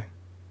of today?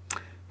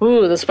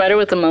 Ooh, the spider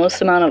with the most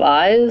amount of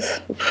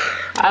eyes?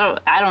 I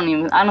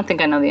don't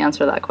think I know the answer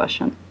to that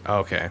question.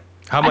 Okay.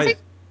 How about?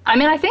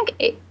 I think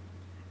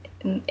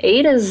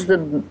eight is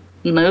the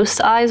most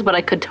eyes, but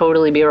I could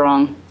totally be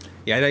wrong.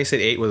 Yeah, I know you said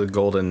 8 was a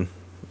golden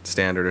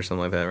standard or something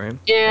like that, right?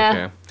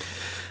 Yeah. Okay.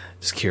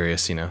 Just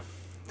curious,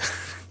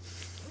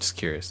 Just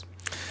curious.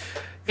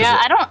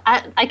 Yeah,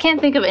 I can't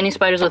think of any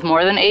spiders with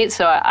more than 8,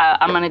 so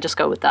I'm going to just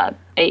go with that.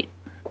 8.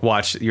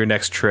 Watch, your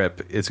next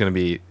trip is going to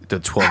be the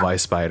 12-eye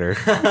spider.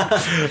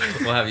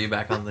 We'll have you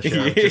back on the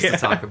show just to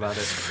talk about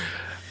it.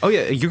 Oh,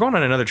 yeah. You're going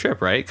on another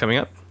trip, right? Coming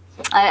up?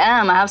 I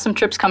am. I have some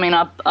trips coming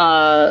up.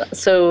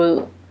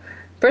 So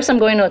first I'm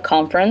going to a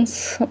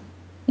conference.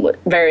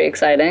 Very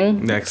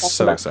exciting. Next,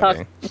 so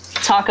exciting.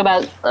 Talk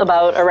about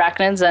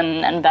arachnids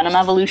and venom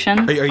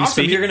evolution. Are you Awesome,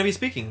 speaking? you're going to be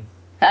speaking.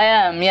 I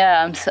am,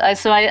 yeah. I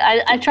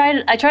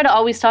try to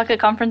always talk at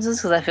conferences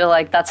because I feel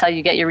like that's how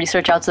you get your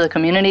research out to the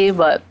community.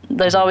 But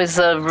there's always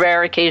a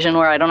rare occasion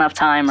where I don't have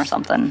time or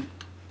something.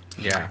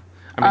 Yeah,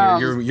 I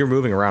mean you're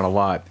moving around a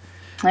lot.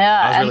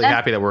 Yeah, I was really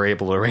happy that we're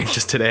able to arrange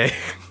this today.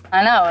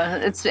 I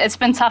know it's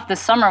been tough.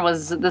 This summer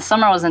was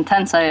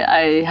intense.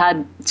 I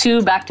had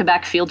 2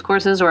 back-to-back field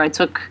courses where I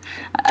took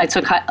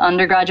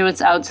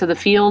undergraduates out to the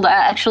field.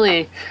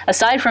 Actually,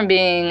 aside from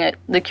being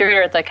the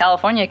curator at the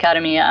California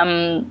Academy,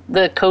 I'm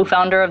the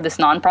co-founder of this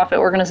nonprofit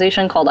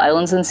organization called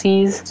Islands and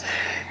Seas,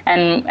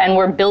 and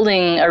we're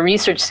building a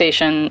research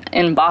station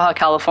in Baja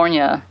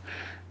California.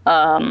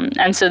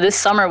 And so this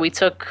summer we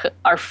took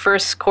our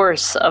first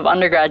course of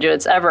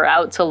undergraduates ever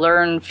out to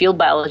learn field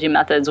biology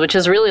methods, which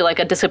is really like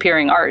a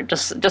disappearing art.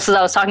 Just as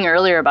I was talking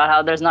earlier about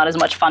how there's not as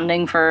much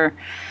funding for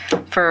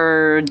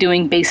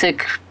doing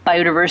basic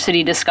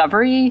biodiversity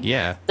discovery.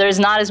 Yeah. There's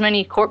not as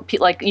many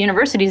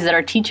universities that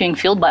are teaching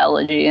field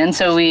biology. And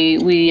so we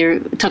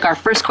took our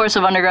first course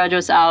of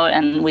undergraduates out,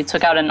 and we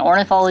took out an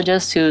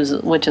ornithologist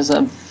which is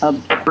a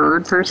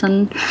bird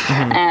person,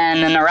 and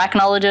an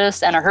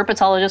arachnologist and a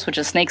herpetologist, which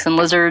is snakes and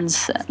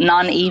lizards,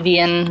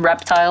 non-avian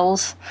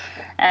reptiles,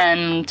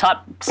 and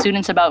taught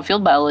students about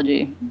field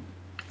biology.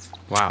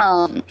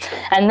 Wow.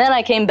 And then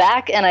I came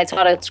back and I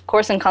taught a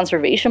course in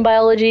conservation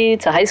biology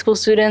to high school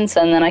students,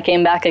 and then I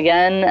came back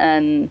again,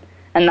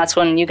 and that's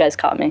when you guys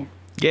caught me.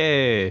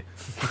 Yay.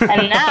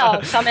 And now,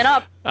 coming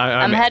up,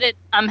 I'm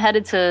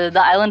headed to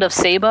the island of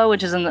Saba,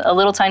 which is a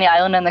little tiny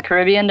island in the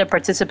Caribbean, to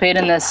participate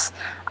in this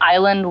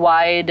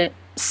island-wide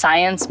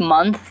science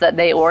month that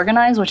they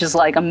organize, which is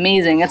like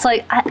amazing. It's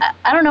like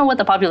I don't know what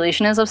the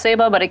population is of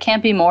Saba, but it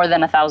can't be more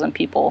than 1,000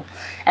 people.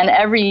 And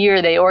every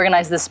year they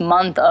organize this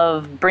month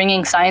of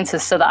bringing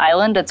scientists to the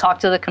island to talk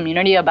to the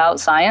community about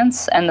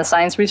science and the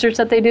science research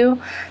that they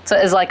do. So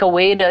it's like a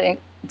way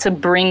to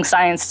bring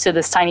science to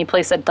this tiny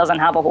place that doesn't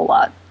have a whole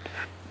lot.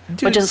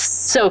 Dude, which is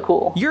so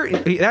cool.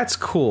 That's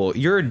cool.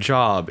 Your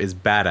job is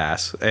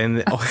badass.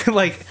 And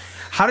like,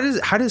 how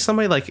does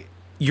somebody like,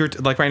 you're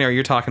like right now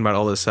you're talking about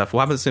all this stuff.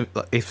 What happens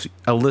if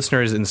a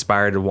listener is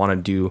inspired to want to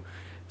do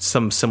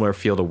some similar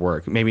field of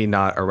work? Maybe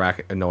not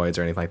arachnoids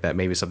or anything like that.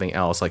 Maybe something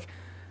else. Like,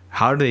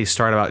 how do they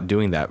start about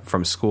doing that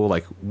from school?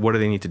 Like, what do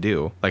they need to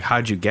do? Like, how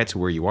did you get to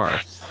where you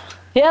are?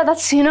 Yeah,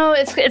 that's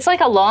it's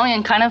like a long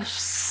and kind of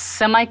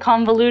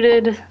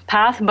semi-convoluted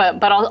path,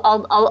 but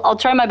I'll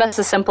try my best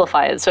to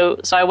simplify it. So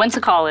I went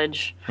to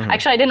college. Mm-hmm.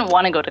 Actually, I didn't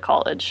want to go to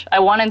college. I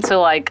wanted to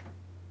like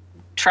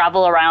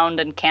travel around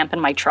and camp in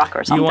my truck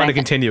or something. You want to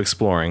continue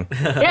exploring.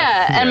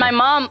 Yeah, and my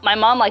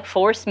mom like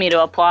forced me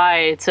to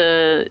apply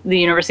to the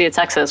University of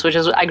Texas, which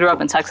is I grew up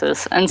in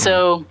Texas, and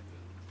so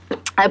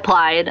I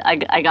applied.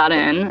 I got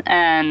in,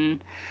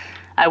 and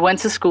I went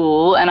to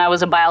school, and I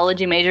was a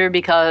biology major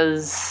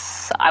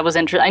because I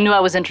knew I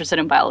was interested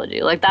in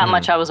biology. Like that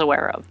much I was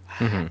aware of.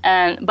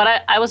 Mm-hmm.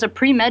 But I was a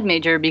pre-med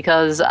major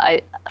because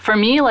I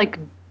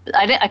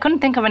couldn't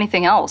think of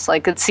anything else.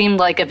 Like it seemed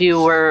like if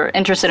you were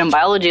interested in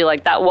biology,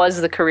 like that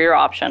was the career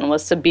option,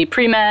 was to be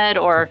pre-med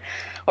or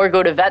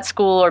go to vet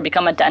school or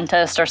become a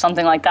dentist or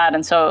something like that.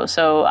 And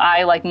so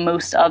I, like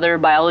most other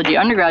biology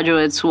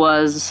undergraduates,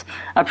 was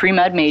a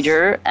pre-med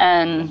major.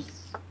 And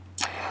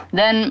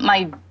then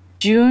my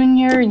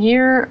junior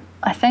year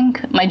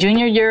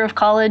of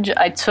college,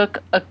 I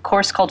took a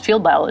course called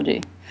field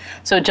biology.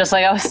 So just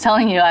like I was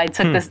telling you, I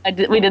took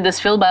we did this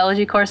field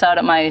biology course out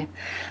at my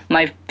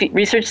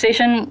research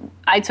station.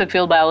 I took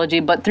field biology,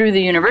 but through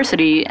the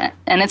university,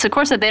 and it's a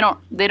course that I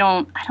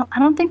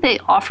don't think they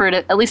offer it,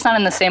 at least not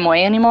in the same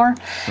way anymore.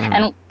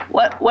 And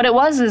what it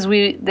was is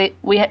it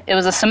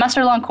was a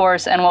semester-long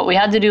course, and what we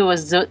had to do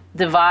was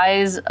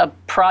devise a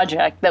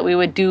project that we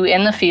would do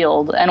in the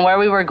field. And where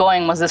we were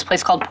going was this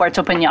place called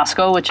Puerto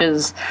Peñasco, which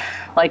is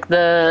like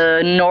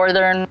the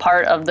northern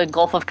part of the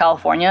Gulf of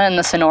California in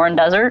the Sonoran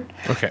Desert,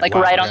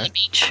 right on the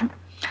beach.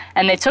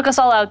 And they took us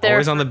all out there.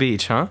 Always on the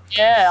beach, huh?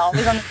 Yeah,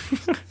 always on the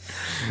beach.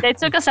 They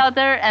took us out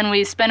there, and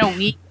we spent a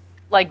week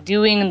like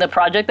doing the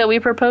project that we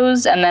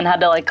proposed, and then had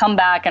to like come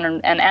back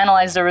and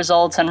analyze the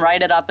results and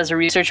write it up as a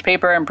research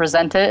paper and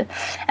present it.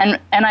 And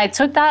I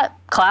took that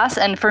class,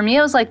 and for me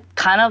it was like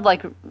kind of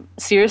like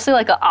seriously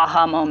like an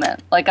aha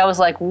moment. Like I was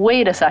like,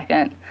 wait a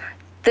second,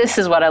 this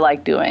is what I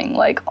like doing.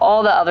 Like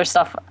all the other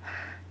stuff,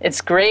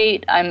 it's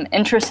great, I'm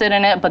interested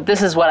in it, but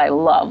this is what I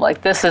love.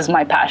 Like this is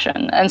my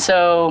passion. And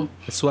so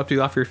it swept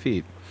you off your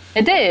feet.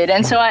 It did.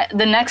 And so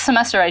the next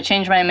semester I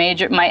changed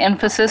my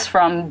emphasis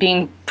from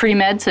being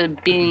pre-med to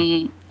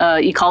being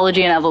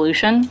ecology and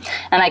evolution.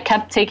 And I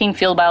kept taking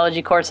field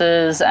biology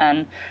courses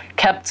and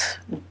kept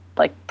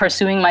like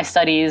pursuing my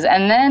studies.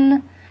 And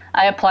then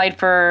I applied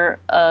for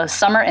a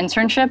summer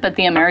internship at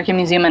the American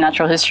Museum of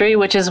Natural History,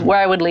 which is where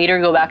I would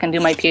later go back and do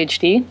my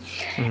PhD.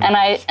 And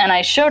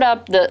I showed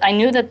up. I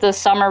knew that the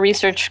summer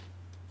research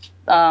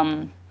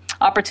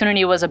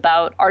opportunity was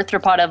about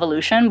arthropod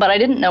evolution, but I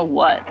didn't know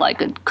what.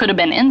 Like, it could have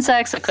been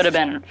insects, it could have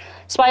been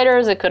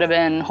spiders, it could have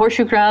been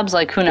horseshoe crabs,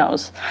 like, who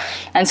knows.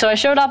 And so I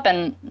showed up,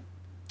 and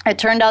it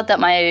turned out that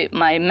my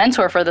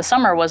mentor for the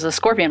summer was a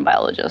scorpion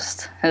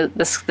biologist.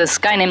 This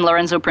guy named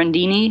Lorenzo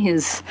Prandini.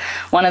 He's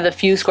one of the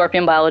few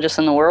scorpion biologists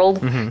in the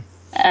world.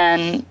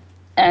 And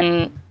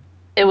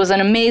it was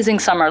an amazing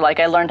summer. Like,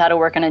 I learned how to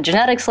work in a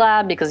genetics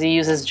lab because he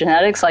uses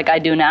genetics like I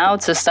do now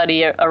to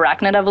study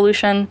arachnid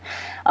evolution.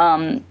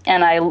 And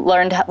I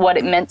learned what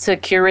it meant to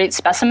curate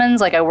specimens.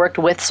 Like, I worked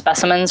with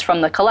specimens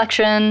from the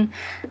collection,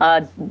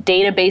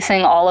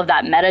 databasing all of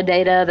that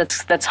metadata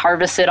that's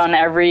harvested on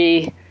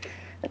every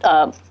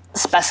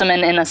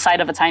specimen in the side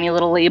of a tiny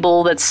little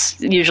label that's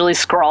usually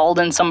scrawled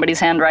in somebody's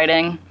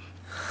handwriting.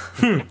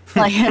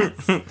 Like,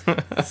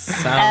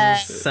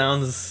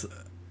 sounds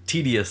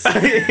tedious.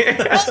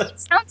 It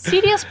sounds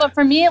tedious, but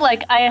for me,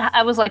 like,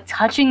 I was like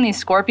touching these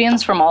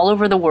scorpions from all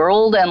over the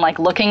world and like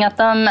looking at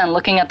them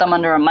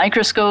under a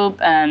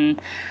microscope and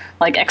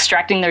like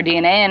extracting their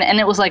DNA, and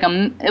it was like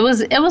it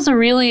was a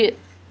really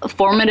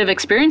formative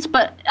experience,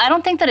 but I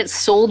don't think that it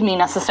sold me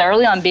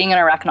necessarily on being an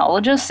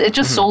arachnologist. It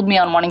just sold me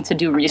on wanting to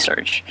do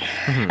research.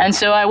 And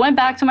so I went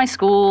back to my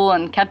school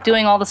and kept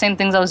doing all the same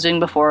things I was doing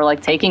before,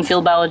 like taking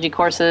field biology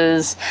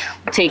courses,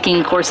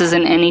 taking courses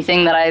in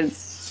anything that I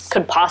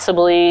could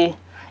possibly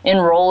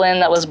enroll in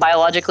that was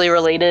biologically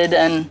related.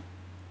 And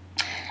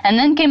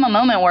then came a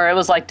moment where it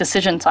was like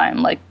decision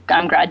time. Like,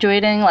 I'm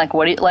graduating. Like,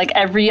 like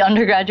every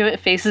undergraduate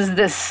faces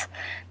this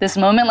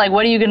moment. Like,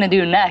 what are you going to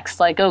do next?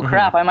 Like, oh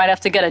crap, I might have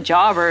to get a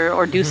job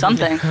or do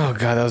something. Oh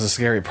God, that was a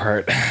scary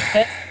part.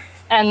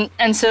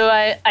 And so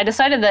I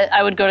decided that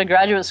I would go to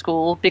graduate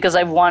school because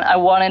I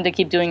wanted to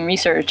keep doing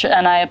research.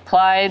 And I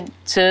applied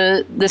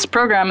to this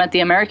program at the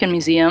American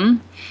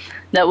Museum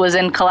that was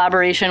in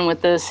collaboration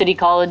with the City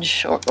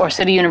College or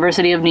City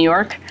University of New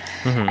York.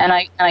 And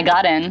I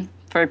got in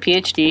for a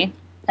PhD.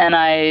 And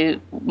I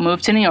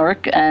moved to New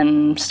York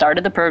and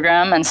started the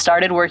program and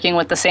started working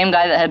with the same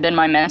guy that had been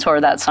my mentor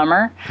that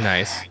summer.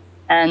 Nice.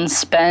 And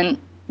spent,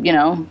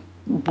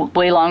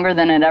 way longer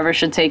than it ever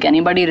should take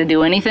anybody to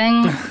do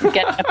anything.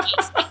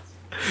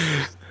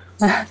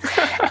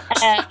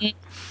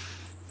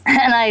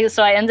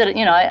 I ended,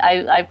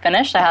 I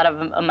finished. I had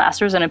a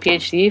master's and a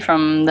PhD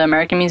from the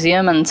American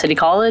Museum and City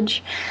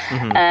College.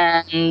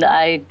 And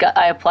I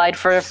applied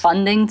for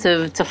funding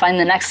to find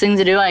the next thing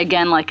to do. I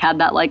again, had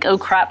that, oh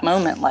crap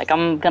moment. Like,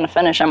 I'm going to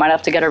finish. I might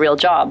have to get a real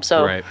job.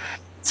 So,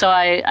 So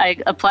I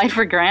applied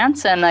for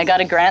grants, and I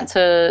got a grant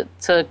to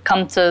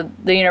come to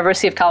the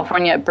University of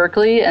California at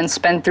Berkeley and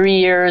spend 3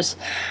 years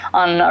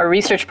on a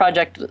research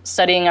project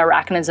studying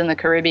arachnids in the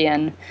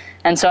Caribbean.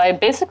 And so I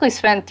basically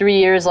spent 3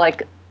 years,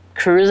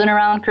 cruising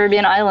around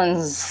Caribbean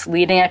islands,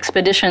 leading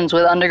expeditions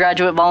with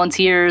undergraduate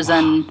volunteers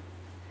and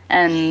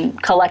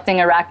collecting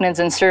arachnids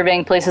and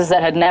surveying places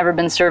that had never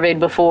been surveyed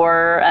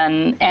before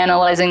and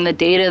analyzing the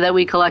data that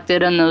we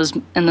collected in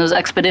those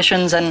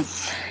expeditions and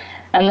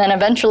then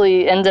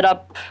eventually ended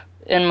up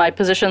in my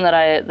position that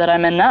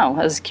I'm in now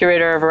as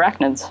curator of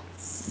arachnids.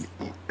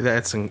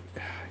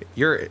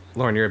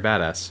 Lauren, you're a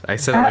badass. I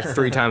said that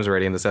 3 times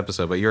already in this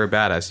episode, but you're a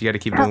badass. You got to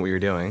keep doing what you're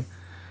doing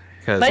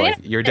because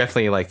you're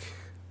definitely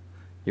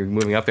you're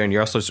moving up there, and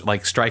you're also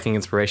striking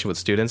inspiration with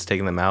students,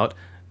 taking them out.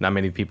 Not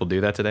many people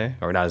do that today,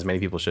 or not as many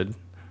people should.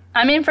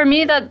 I mean, for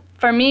me,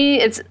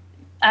 it's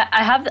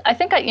I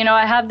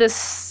have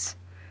this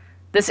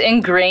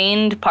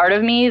ingrained part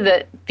of me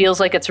that feels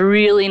like it's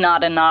really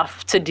not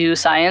enough to do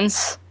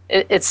science.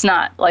 It's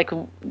not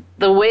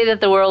the way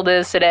that the world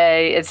is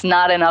today. It's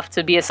not enough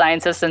to be a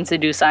scientist and to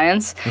do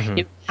science.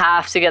 You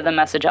have to get the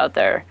message out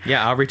there.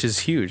 Yeah, outreach is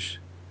huge.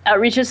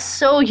 Outreach is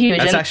so huge.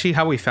 That's actually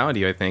how we found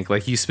you, I think.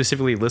 You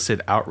specifically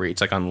listed outreach,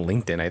 on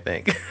LinkedIn, I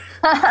think.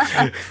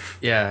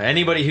 Yeah,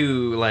 anybody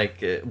who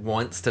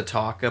wants to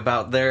talk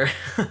about their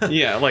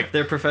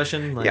their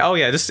profession.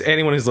 Just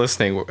anyone who's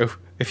listening.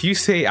 If you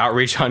say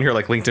outreach on your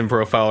LinkedIn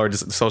profile or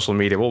just social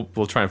media,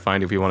 we'll try and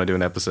find you if you want to do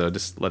an episode.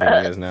 Just letting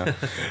you guys know.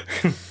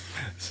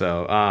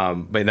 So,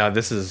 but no,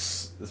 this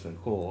has been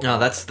cool. No,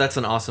 that's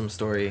an awesome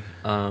story.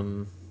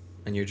 And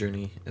your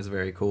journey is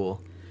very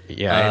cool.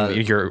 Yeah,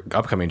 and your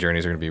upcoming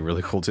journeys are going to be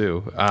really cool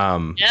too.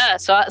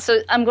 So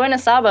I'm going to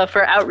Saba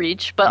for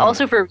outreach, but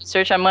also for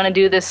research. I'm going to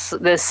do this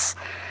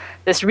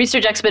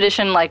research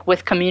expedition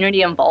with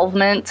community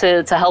involvement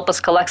to help us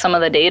collect some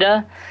of the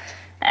data.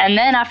 And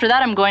then after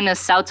that, I'm going to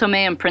Sao Tome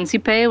and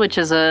Principe, which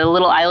is a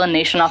little island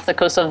nation off the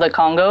coast of the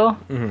Congo,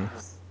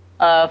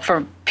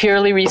 for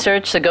purely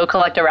research, to go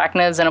collect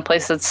arachnids in a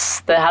place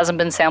that hasn't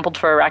been sampled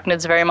for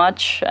arachnids very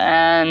much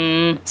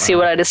and see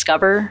what I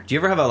discover. Do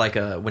you ever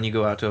have when you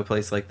go out to a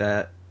place like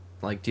that,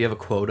 do you have a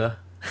quota?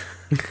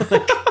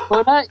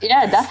 Quota?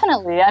 Yeah,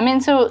 definitely. I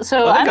mean, so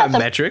I got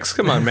metrics.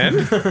 Come on,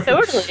 man.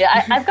 Totally.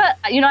 I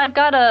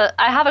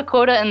have a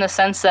quota in the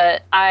sense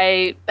that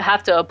I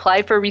have to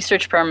apply for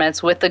research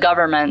permits with the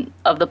government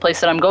of the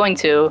place that I'm going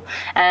to,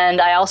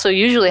 and I also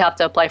usually have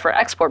to apply for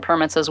export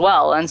permits as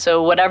well. And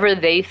so whatever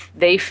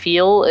they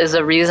feel is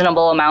a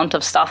reasonable amount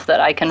of stuff that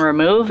I can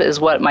remove is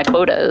what my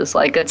quota is.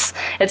 Like it's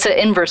an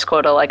inverse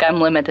quota. Like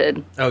I'm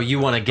limited. Oh, you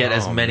want to get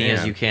as many as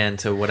man. you can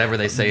to whatever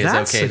they say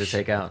That's is okay to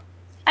take out.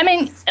 I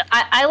mean,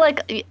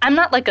 I'm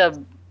not like I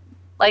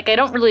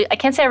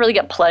can't say I really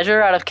get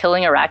pleasure out of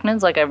killing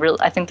arachnids. Like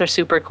I think they're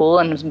super cool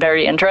and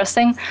very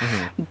interesting.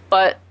 Mm-hmm.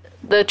 But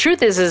the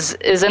truth is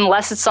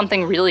unless it's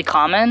something really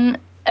common,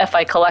 if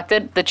I collect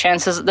it,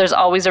 there's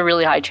always a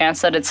really high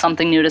chance that it's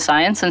something new to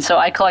science. And so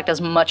I collect as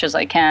much as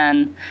I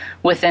can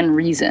within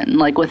reason,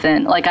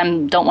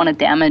 don't want to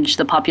damage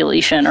the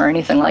population or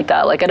anything like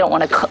that. Like I don't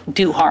want to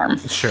do harm.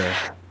 Sure.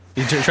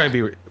 You try to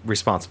be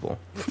responsible.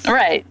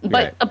 Right.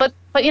 But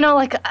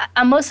like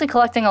I'm mostly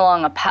collecting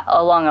along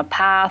a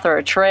path or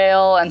a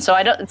trail, and so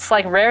it's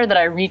like rare that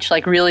I reach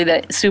like really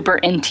the super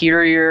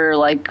interior,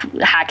 like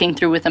hacking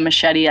through with a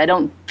machete. I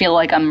don't feel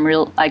like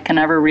I can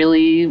ever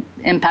really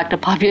impact a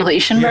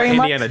population very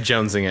much. Indiana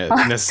Jonesing it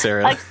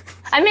necessarily.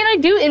 I mean, I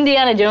do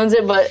Indiana Jones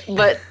it, but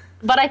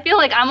I feel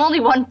like I'm only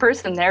one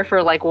person there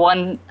for like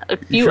a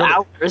few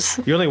hours.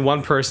 You're only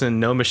one person,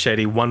 no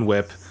machete, one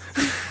whip.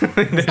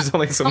 There's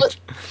only so much.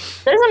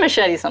 There's a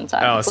machete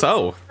sometimes.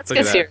 Oh, let's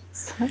get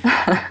serious.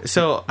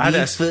 So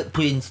these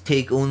footprints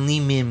take only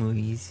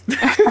memories.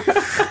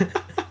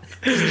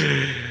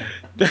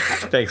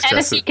 Thanks,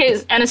 Justin.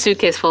 And a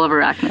suitcase full of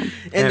arachnids.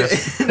 And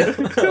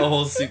a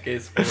whole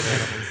suitcase full of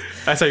animals.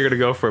 That's how you're gonna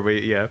go for it,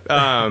 but yeah.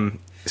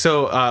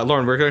 So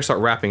Lauren, we're gonna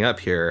start wrapping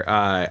up here.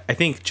 I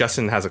think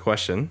Justin has a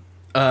question.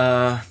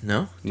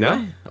 No.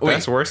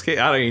 Best worst case?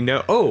 I don't even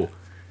know. Oh.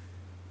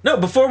 No,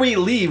 before we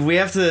leave, we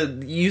have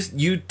to.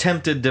 You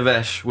tempted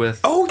Devesh with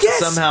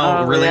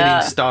somehow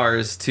relating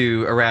stars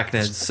to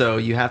arachnids, so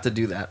you have to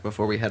do that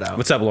before we head out.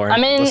 What's up, Lauren? I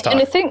mean, and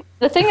the thing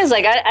is,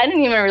 like, I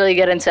didn't even really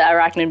get into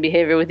arachnid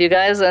behavior with you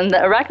guys, and the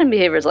arachnid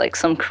behavior is like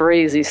some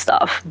crazy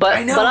stuff. But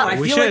I know, I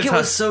feel like it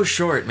was so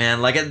short,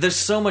 man. Like, there's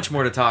so much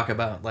more to talk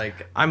about.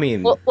 Like, I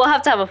mean, we'll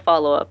have to have a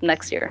follow up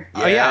next year.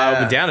 Oh yeah,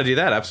 I'll be down to do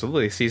that.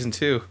 Absolutely, season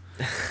 2.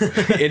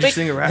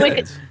 Interesting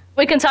arachnids.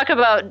 We can talk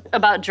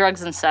about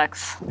drugs and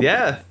sex.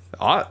 Yeah.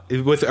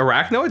 With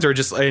arachnoids or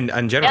just in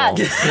general?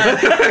 Yeah,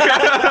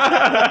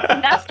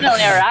 definitely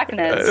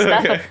arachnids.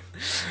 Okay.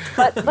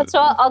 But so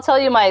I'll tell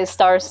you my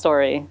star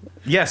story.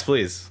 Yes,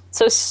 please.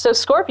 So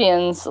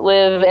scorpions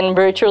live in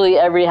virtually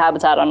every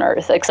habitat on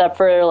Earth, except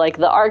for like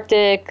the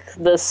Arctic,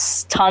 the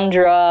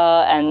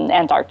tundra, and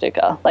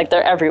Antarctica. Like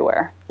they're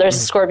everywhere. There's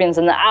scorpions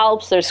in the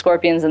Alps, there's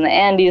scorpions in the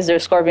Andes,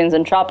 there's scorpions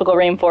in tropical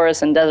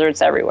rainforests and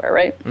deserts everywhere,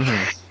 right?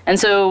 Mm-hmm. And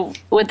so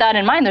with that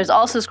in mind, there's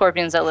also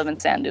scorpions that live in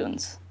sand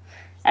dunes.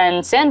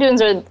 And sand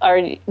dunes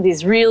are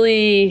these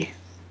really,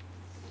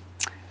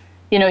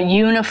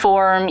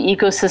 uniform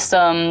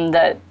ecosystem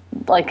that,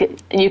 like,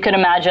 you could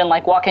imagine,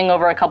 like, walking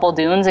over a couple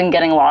dunes and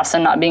getting lost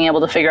and not being able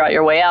to figure out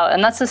your way out.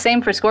 And that's the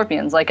same for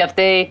scorpions. Like, if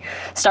they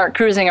start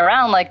cruising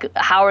around, like,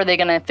 how are they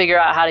going to figure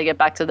out how to get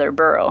back to their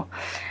burrow?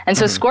 And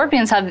so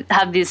scorpions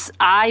have this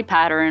eye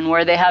pattern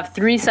where they have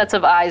 3 sets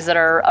of eyes that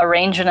are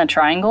arranged in a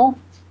triangle.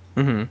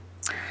 Mm-hmm.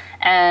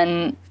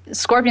 And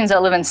scorpions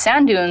that live in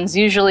sand dunes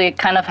usually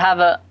kind of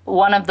have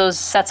one of those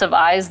sets of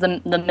eyes,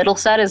 the middle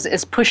set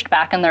is pushed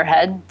back in their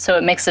head, so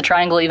it makes the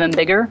triangle even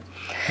bigger.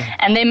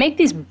 And they make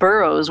these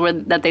burrows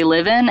that they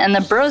live in, and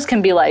the burrows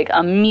can be like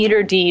a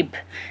meter deep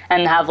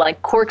and have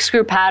like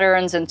corkscrew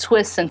patterns and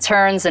twists and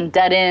turns and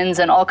dead ends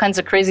and all kinds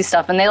of crazy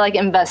stuff. And they like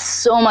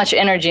invest so much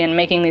energy in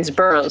making these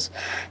burrows.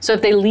 So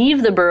if they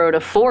leave the burrow to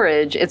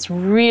forage, it's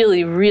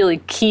really, really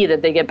key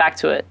that they get back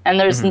to it. And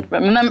there's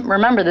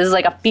remember, this is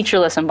like a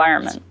featureless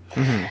environment.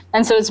 Mm-hmm.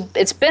 And so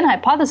it's been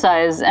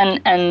hypothesized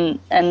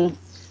and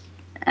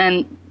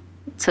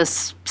to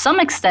some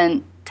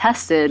extent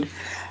tested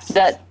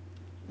that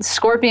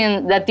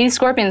these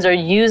scorpions are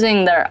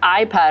using their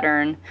eye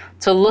pattern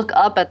to look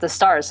up at the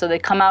stars. So they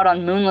come out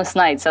on moonless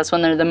nights, that's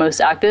when they're the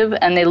most active,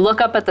 and they look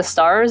up at the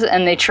stars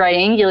and they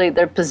triangulate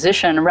their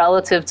position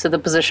relative to the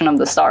position of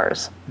the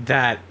stars.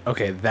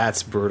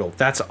 That's brutal.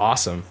 That's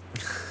awesome.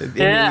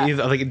 Yeah.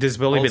 Like,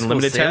 there's only been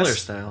limited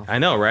tests. Style. I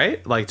know,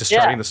 right? Like, just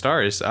charting the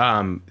stars.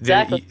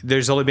 Exactly.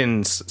 There's only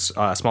been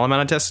a small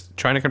amount of tests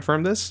trying to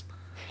confirm this.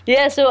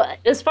 Yeah, so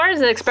as far as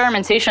the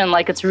experimentation,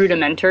 like, it's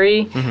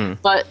rudimentary,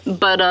 but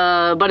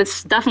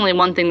it's definitely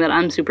one thing that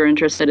I'm super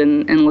interested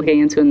in looking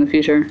into in the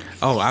future.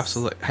 Oh,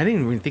 absolutely. I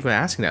didn't even think about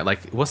asking that.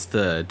 Like, what's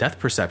the depth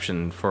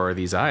perception for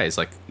these eyes?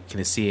 Like, can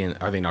they see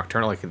are they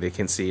nocturnal? Like, they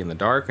can see in the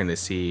dark and they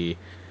see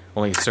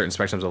only certain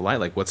spectrums of light?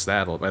 Like, what's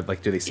that?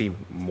 Like, do they see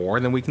more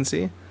than we can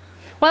see?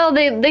 Well,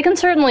 they can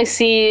certainly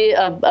see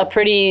a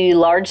pretty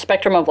large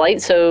spectrum of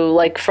light. So,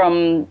 like,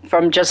 from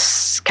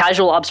just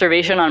casual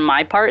observation on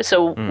my part.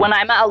 So when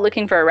I'm out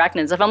looking for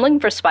arachnids, if I'm looking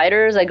for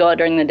spiders, I go out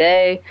during the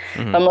day.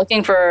 If I'm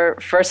looking for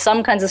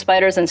some kinds of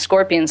spiders and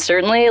scorpions,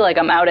 certainly, like,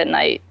 I'm out at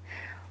night.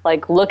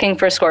 like looking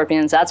for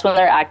scorpions. That's when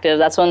they're active.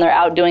 That's when they're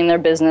out doing their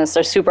business.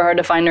 They're super hard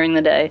to find during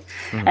the day.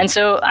 And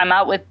so I'm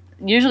out with,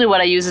 usually what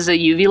I use is a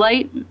UV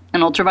light,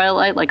 an ultraviolet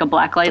light, like a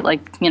black light,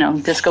 like,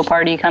 disco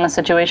party kind of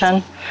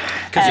situation.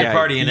 Because you're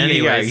partying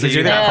anyway. Yeah, because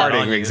you're not have it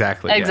partying. on you.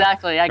 Exactly.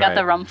 Exactly. I got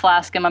the rum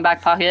flask in my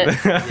back pocket.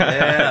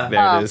 Yeah.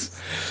 There it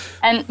is.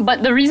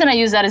 But the reason I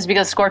use that is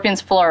because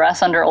scorpions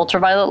fluoresce under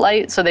ultraviolet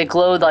light, so they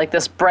glow like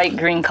this bright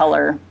green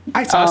color.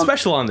 I saw a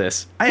special on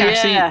this. I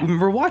actually Yeah.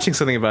 remember watching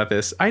something about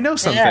this. I know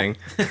something.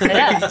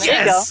 Yeah, there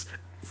you go.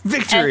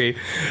 Victory.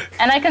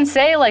 And I can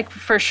say, like,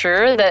 for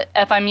sure that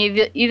if I'm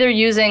either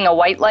using a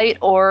white light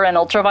or an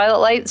ultraviolet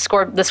light,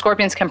 the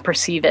scorpions can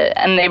perceive it,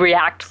 and they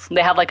react.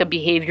 They have, like, a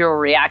behavioral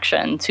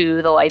reaction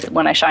to the light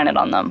when I shine it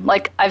on them.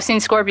 Like, I've seen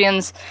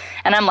scorpions,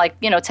 and I'm, like,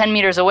 10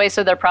 meters away,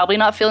 so they're probably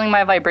not feeling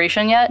my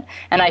vibration yet,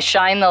 and I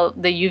shine the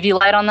UV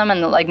light on them, and,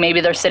 like, maybe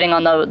they're sitting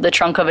on the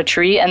trunk of a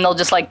tree, and they'll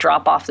just, like,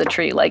 drop off the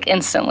tree, like,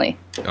 instantly.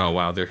 Oh,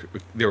 wow. They're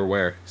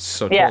aware.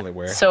 So totally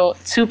aware. So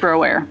super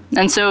aware.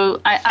 And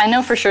so I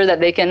know for sure that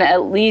they can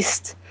at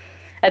least,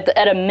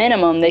 at a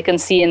minimum, they can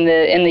see in the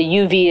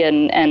UV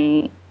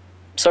and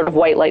sort of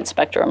white light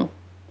spectrum.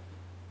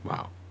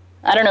 Wow.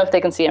 I don't know if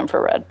they can see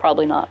infrared.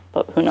 Probably not,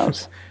 but who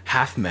knows?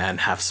 Half man,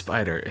 half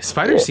spider.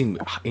 Spiders seem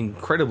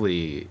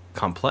incredibly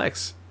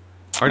complex.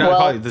 Or not, Well-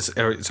 probably this.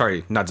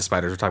 Sorry, not just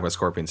spiders. We're talking about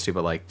scorpions too,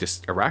 but like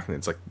just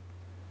arachnids. Like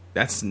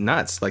that's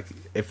nuts. Like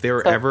if they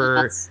were ever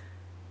That's-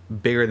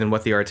 bigger than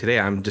what they are today,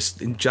 I'm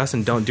just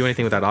Justin. Don't do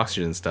anything with that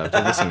oxygen stuff.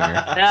 Don't listen to her.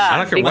 Yeah, I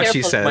don't care be what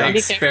she careful. says. My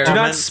Be careful. Do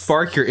not experiments.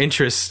 spark your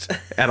interest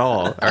at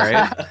all. All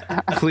right,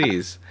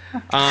 please.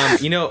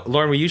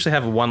 Lauren, we usually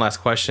have one last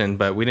question,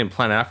 but we didn't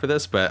plan it out for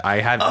this. But I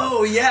have.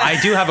 Oh, yeah. I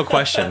do have a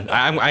question.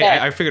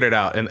 I figured it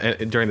out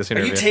during this Are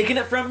interview. you taking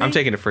it from me? I'm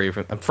taking it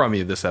from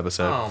you this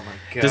episode. Oh,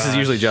 my God. This is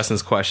usually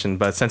Justin's question,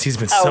 but since he's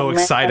been Oh, so man.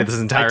 excited this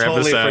I entire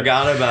totally episode,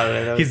 forgot about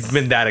it. he's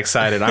been that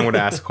excited. I'm going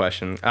to ask a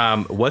question.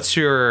 What's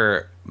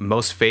your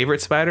most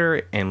favorite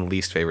spider and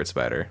least favorite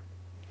spider?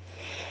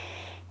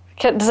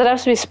 Does it have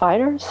to be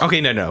spiders?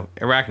 Okay, no.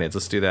 Arachnids.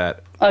 Let's do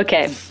that.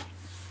 Okay.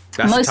 That's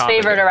the Most topic.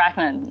 favorite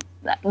arachnid.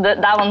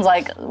 That one's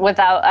like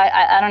without.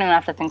 I don't even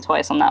have to think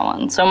twice on that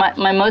one. So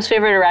my most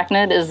favorite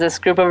arachnid is this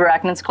group of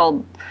arachnids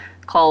called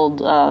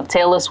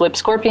tailless whip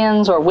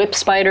scorpions or whip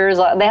spiders.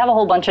 They have a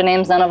whole bunch of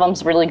names. None of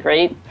them's really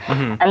great.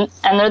 And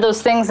they're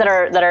those things that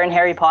are in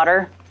Harry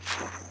Potter.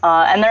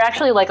 And they're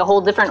actually like a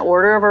whole different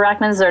order of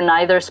arachnids. They're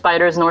neither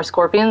spiders nor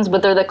scorpions,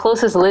 but they're the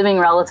closest living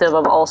relative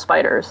of all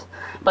spiders.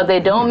 But they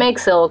don't make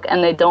silk,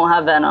 and they don't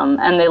have venom,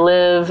 and they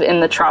live in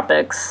the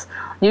tropics,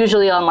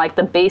 usually on like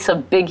the base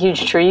of big,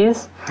 huge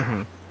trees.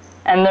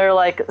 And they're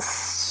like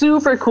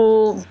super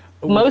cool,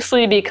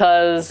 mostly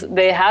because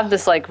they have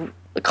this like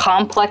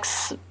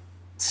complex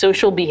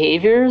social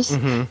behaviors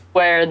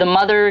where the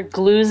mother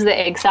glues the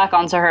egg sac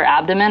onto her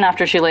abdomen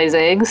after she lays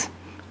eggs.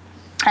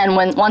 And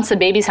once the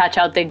babies hatch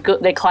out, they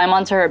climb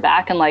onto her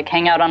back and like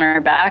hang out on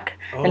her back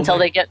until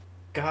they get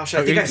Gosh,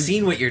 I think I've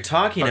seen what you're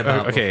talking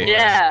about. okay. before.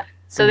 yeah.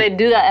 So they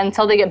do that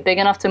until they get big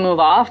enough to move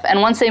off.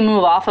 And once they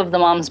move off of the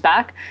mom's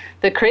back,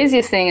 the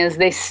craziest thing is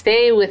they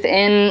stay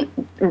within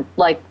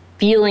like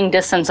feeling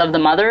distance of the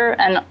mother.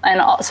 And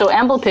so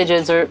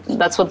amblypygids,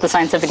 that's what the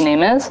scientific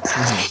name is.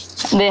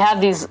 They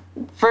have these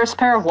first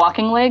pair of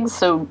walking legs.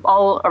 So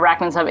all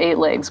arachnids have 8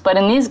 legs. But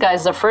in these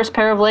guys, the first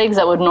pair of legs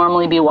that would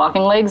normally be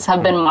walking legs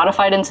have been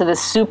modified into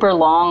this super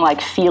long like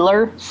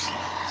feeler.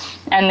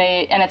 And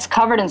it's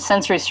covered in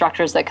sensory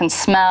structures that can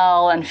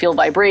smell and feel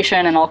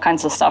vibration and all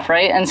kinds of stuff,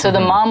 right? And so the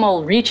mom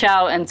will reach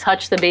out and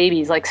touch the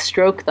babies, like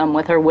stroke them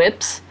with her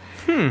whips,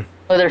 with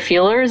her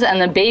feelers, and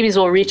the babies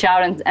will reach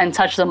out and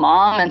touch the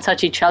mom and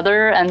touch each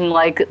other, and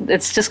like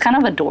it's just kind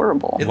of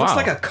adorable. It looks Wow.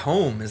 like a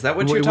comb. Is that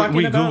what you're We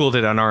talking about? Googled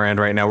it on our end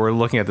right now. We're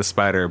looking at the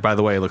spider. By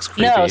the way, it looks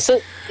creepy. No, so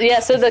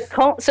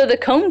the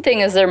comb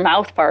thing is their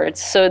mouth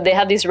parts. So they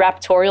have these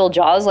raptorial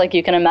jaws, like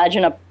you can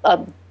imagine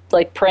a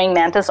like praying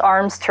mantis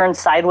arms turned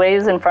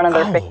sideways in front of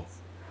their face. Oh,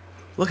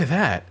 look at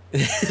that.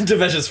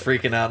 Devesh is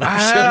freaking out. I'm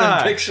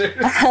Ah. showing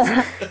them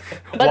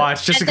pictures.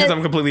 Watch, just because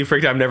I'm completely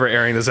freaked out, I'm never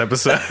airing this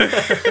episode.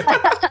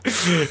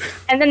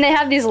 And then they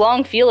have these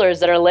long feelers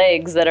that are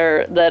legs that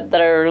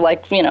are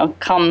like,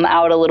 come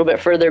out a little bit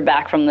further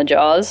back from the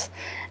jaws.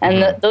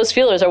 And those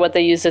feelers are what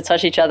they use to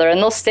touch each other. And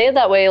they'll stay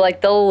that way.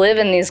 Like they'll live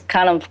in these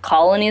kind of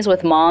colonies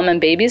with mom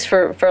and babies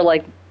for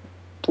like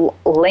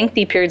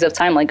lengthy periods of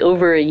time, like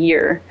over a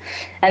year.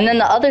 And then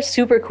the other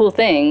super cool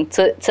thing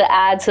to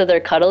add to their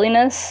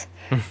cuddliness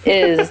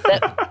is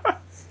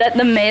that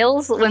the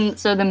males,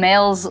 the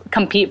males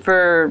compete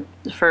for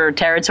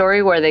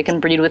territory where they can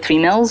breed with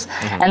females.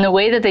 And the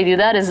way that they do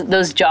that is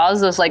those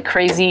jaws, those like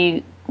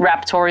crazy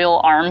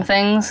raptorial arm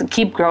things,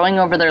 keep growing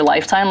over their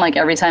lifetime. Like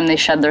every time they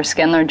shed their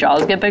skin, their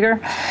jaws get bigger.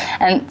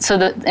 And so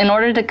in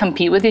order to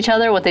compete with each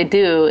other, what they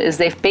do is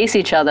they face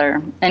each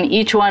other, and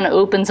each one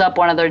opens up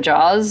one of their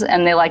jaws,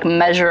 and they like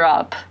measure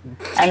up,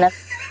 and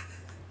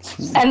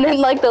then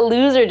like the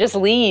loser just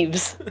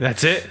leaves.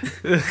 That's it.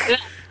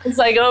 It's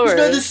like over. It's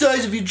not the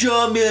size of your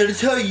jaw, man.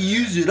 It's how you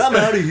use it. I'm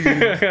out of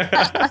here.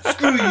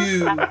 Screw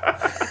you.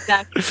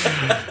 Exactly.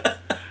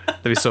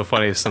 That'd be so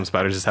funny if some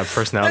spiders just have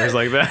personalities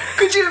like that.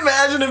 Could you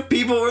imagine if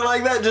people were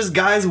like that? Just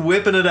guys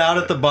whipping it out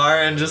at the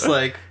bar and just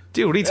like...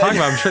 Dude, what are you talking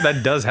about? I'm sure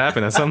that does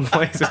happen at some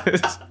places.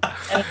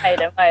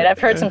 It might. I've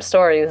heard some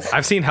stories.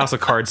 I've seen House of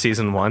Cards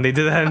season 1. They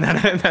did that,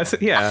 and that's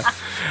yeah.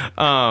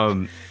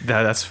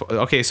 That's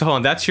okay. So hold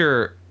on, that's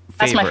your favorite.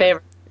 That's my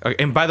favorite. Okay,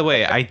 and by the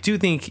way, I do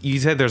think you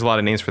said there's a lot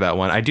of names for that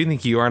one. I do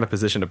think you are in a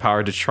position of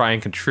power to try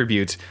and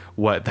contribute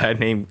what that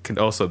name can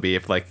also be,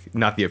 if like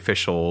not the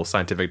official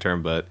scientific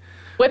term, but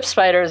Whip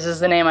spiders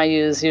is the name I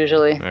use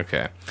usually.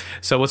 okay.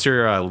 So what's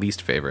your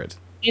least favorite?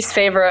 Least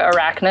favorite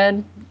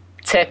arachnid?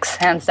 Ticks,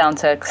 hands down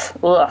ticks.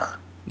 Ugh.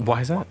 Why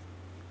is that?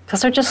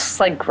 Because they're just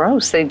like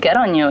gross. They get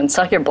on you and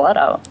suck your blood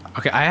out.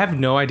 Okay, I have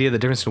no idea the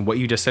difference in what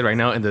you just said right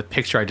now and the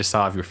picture I just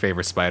saw of your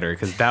favorite spider,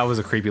 because that was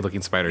a creepy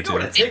looking spider too.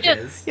 What a tick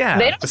is. Yeah,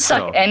 They don't but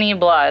suck still. any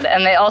blood,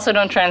 and they also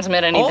don't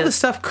transmit any. All this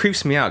stuff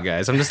creeps me out,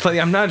 guys. I'm just like,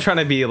 I'm not trying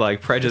to be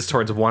like prejudiced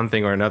towards one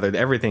thing or another.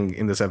 Everything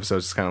in this episode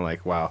is just kind of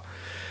like, wow.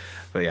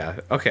 But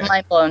yeah, okay.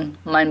 Mind blown.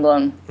 Mind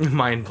blown.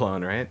 Mind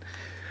blown, right?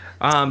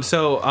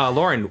 So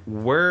Lauren,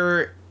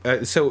 where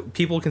so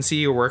people can see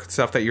your work,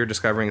 stuff that you're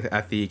discovering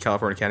at the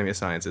California Academy of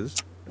Sciences.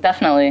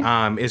 Definitely.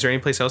 Is there any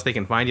place else they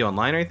can find you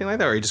online or anything like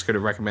that, or are you just going to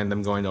recommend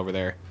them going over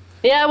there?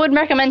 Yeah, I would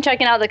recommend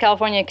checking out the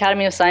California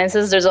Academy of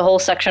Sciences. There's a whole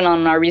section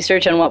on our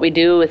research and what we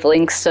do with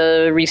links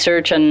to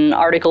research and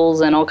articles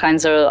and all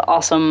kinds of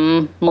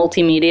awesome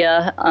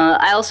multimedia.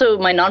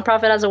 My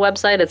nonprofit has a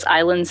website. It's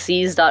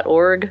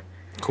islandseas.org.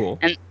 Cool.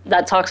 And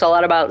that talks a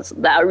lot about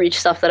the outreach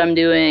stuff that I'm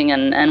doing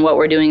and what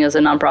we're doing as a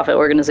nonprofit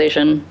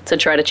organization to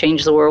try to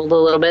change the world a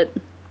little bit.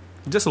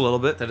 Just a little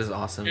bit. That is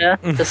awesome. Yeah,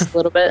 just a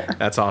little bit.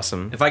 That's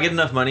awesome. If I get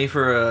enough money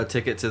for a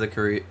ticket to the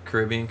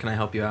Caribbean, can I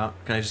help you out?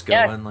 Can I just go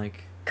Yeah. and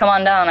like... Come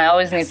on down. I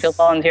always need field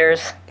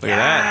volunteers. Look at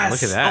that.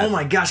 Look at that. Oh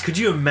my gosh, could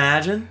you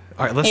imagine?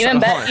 All right, let's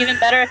Even hold on.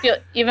 better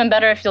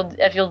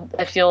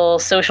if you'll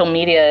social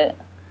media it.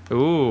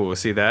 Ooh,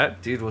 see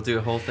that? Dude, we'll do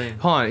a whole thing.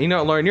 Hold on,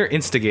 Lauren, you're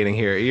instigating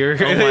here.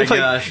 You're Oh my like,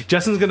 gosh.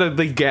 Justin's gonna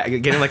be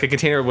getting like a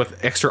container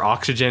with extra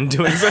oxygen,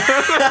 doing something.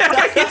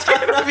 He's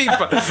gonna be.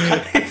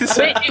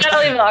 Wait, you gotta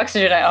leave the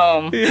oxygen at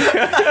home.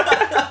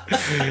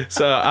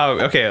 So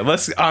okay,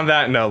 let's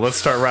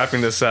start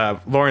wrapping this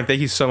up. Lauren, thank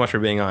you so much for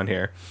being on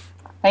here.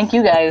 Thank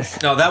you guys.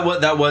 No,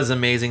 that was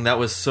amazing. That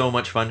was so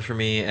much fun for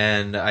me,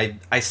 and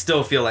I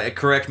still feel like,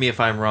 correct me if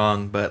I'm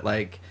wrong, but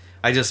like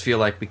I just feel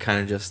like we kind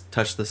of just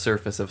touched the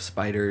surface of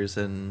spiders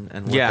and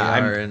what they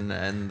are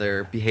and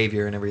their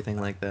behavior and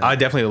everything like that. I'd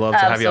definitely love to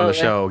have you on the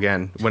Absolutely. show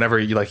again whenever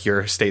you like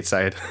you're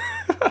stateside.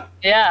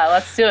 Yeah,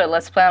 let's do it.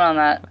 Let's plan on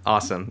that.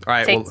 Awesome. All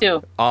right. Take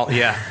two. All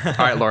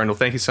right, Lauren. Well,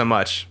 thank you so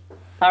much.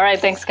 All right,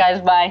 thanks, guys.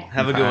 Bye.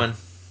 Have a good one.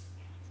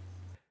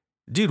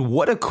 Dude,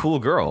 what a cool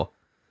girl.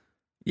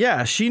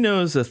 Yeah, she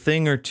knows a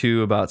thing or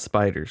two about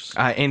spiders.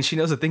 And she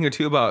knows a thing or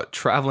two about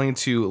traveling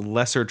to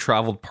lesser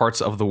traveled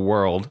parts of the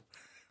world.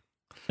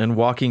 And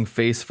walking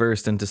face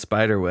first into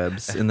spider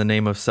webs in the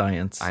name of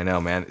science. I know,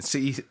 man.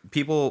 See,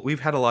 we've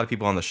had a lot of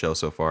people on the show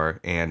so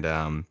far,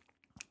 and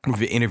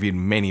we've interviewed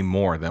many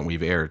more than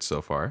we've aired so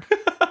far.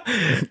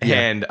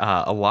 And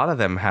a lot of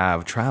them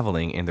have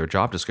traveling in their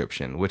job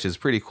description, which is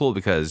pretty cool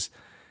because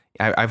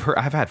I've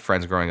had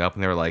friends growing up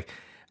and they were like,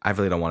 I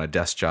really don't want a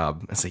desk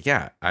job. It's like,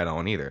 yeah, I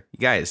don't either. You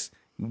guys,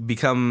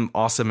 become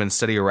awesome and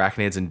study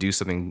arachnids and do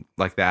something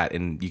like that,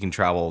 and you can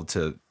travel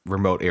to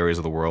remote areas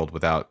of the world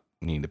without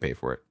needing to pay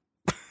for it.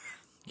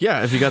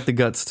 Yeah, if you got the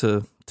guts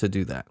to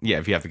do that. Yeah,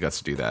 if you have the guts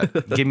to do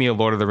that. Give me a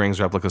Lord of the Rings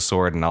replica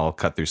sword and I'll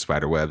cut through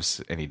spider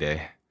webs any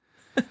day.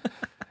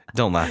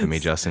 Don't laugh at me,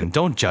 Justin.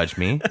 Don't judge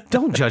me.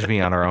 Don't judge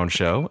me on our own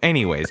show.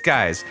 Anyways,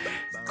 guys,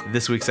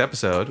 this week's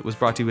episode was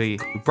brought to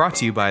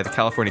you by the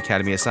California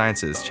Academy of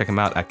Sciences. Check them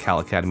out at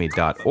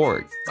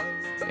calacademy.org.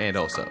 And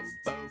also,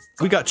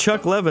 We got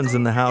Chuck Levins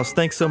in the house.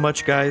 Thanks so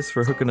much, guys,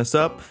 for hooking us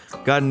up.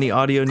 Got any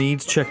audio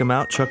needs? Check them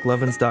out,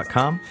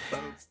 chucklevins.com.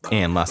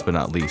 and last but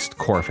not least,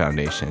 Core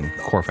Foundation.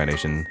 Core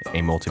Foundation,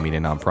 a multimedia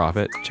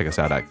nonprofit. Check us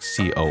out at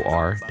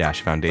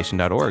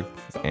cor-foundation.org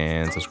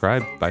and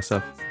subscribe, buy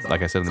stuff,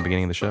 like I said in the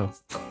beginning of the show.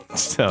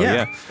 So,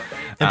 yeah.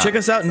 And check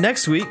us out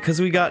next week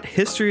because we got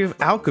History of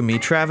Alchemy,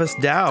 Travis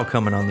Dow,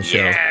 coming on the show.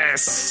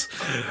 Yes!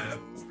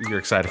 You're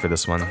excited for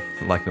this one,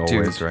 like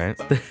always, Dude. right?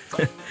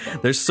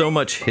 There's so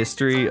much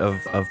history of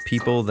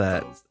people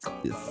that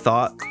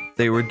thought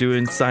they were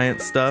doing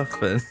science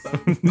stuff, and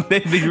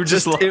You were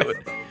just like...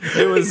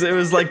 it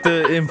was like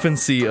the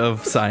infancy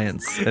of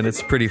science, and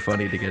it's pretty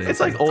funny to get into. It's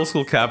like old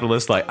school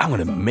capitalists, like, I'm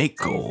going to make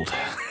gold.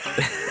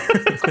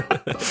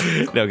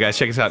 No, guys,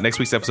 check us out. Next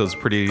week's episode is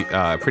pretty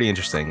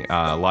interesting.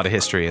 A lot of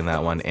history in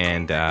that one.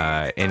 And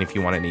if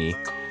you want any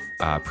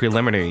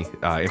preliminary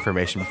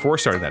information before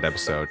starting that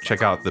episode,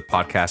 check out the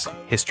podcast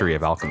History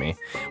of Alchemy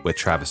with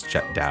Travis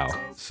Dow.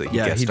 So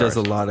he does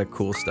a lot of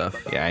cool stuff.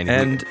 Yeah,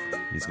 and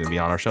he's going to be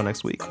on our show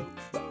next week.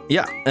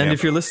 yeah, and Yep.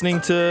 if you're listening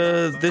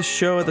to this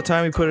show at the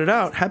time we put it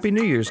out, Happy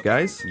New Year's,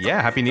 guys.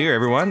 Yeah, Happy New Year,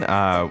 everyone.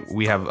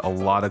 We have a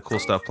lot of cool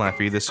stuff planned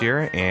for you this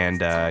year,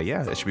 and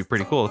yeah, it should be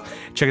pretty cool.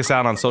 Check us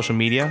out on social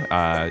media,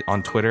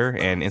 on Twitter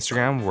and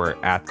Instagram, we're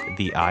at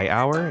The I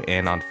Hour,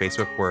 and on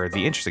Facebook, we're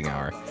The Interesting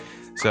Hour.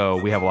 So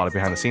we have a lot of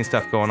behind the scenes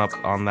stuff going up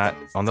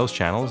on those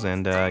channels,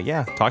 and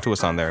yeah, talk to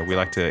us on there. We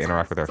like to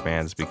interact with our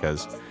fans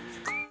because,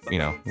 you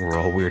know, we're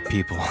all weird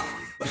people.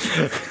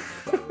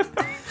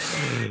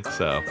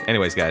 So,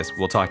 anyways, guys,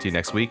 we'll talk to you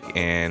next week,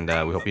 and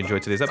we hope you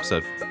enjoyed today's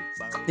episode.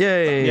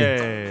 Yay.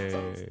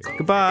 Yay!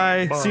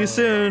 Goodbye. See you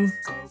soon.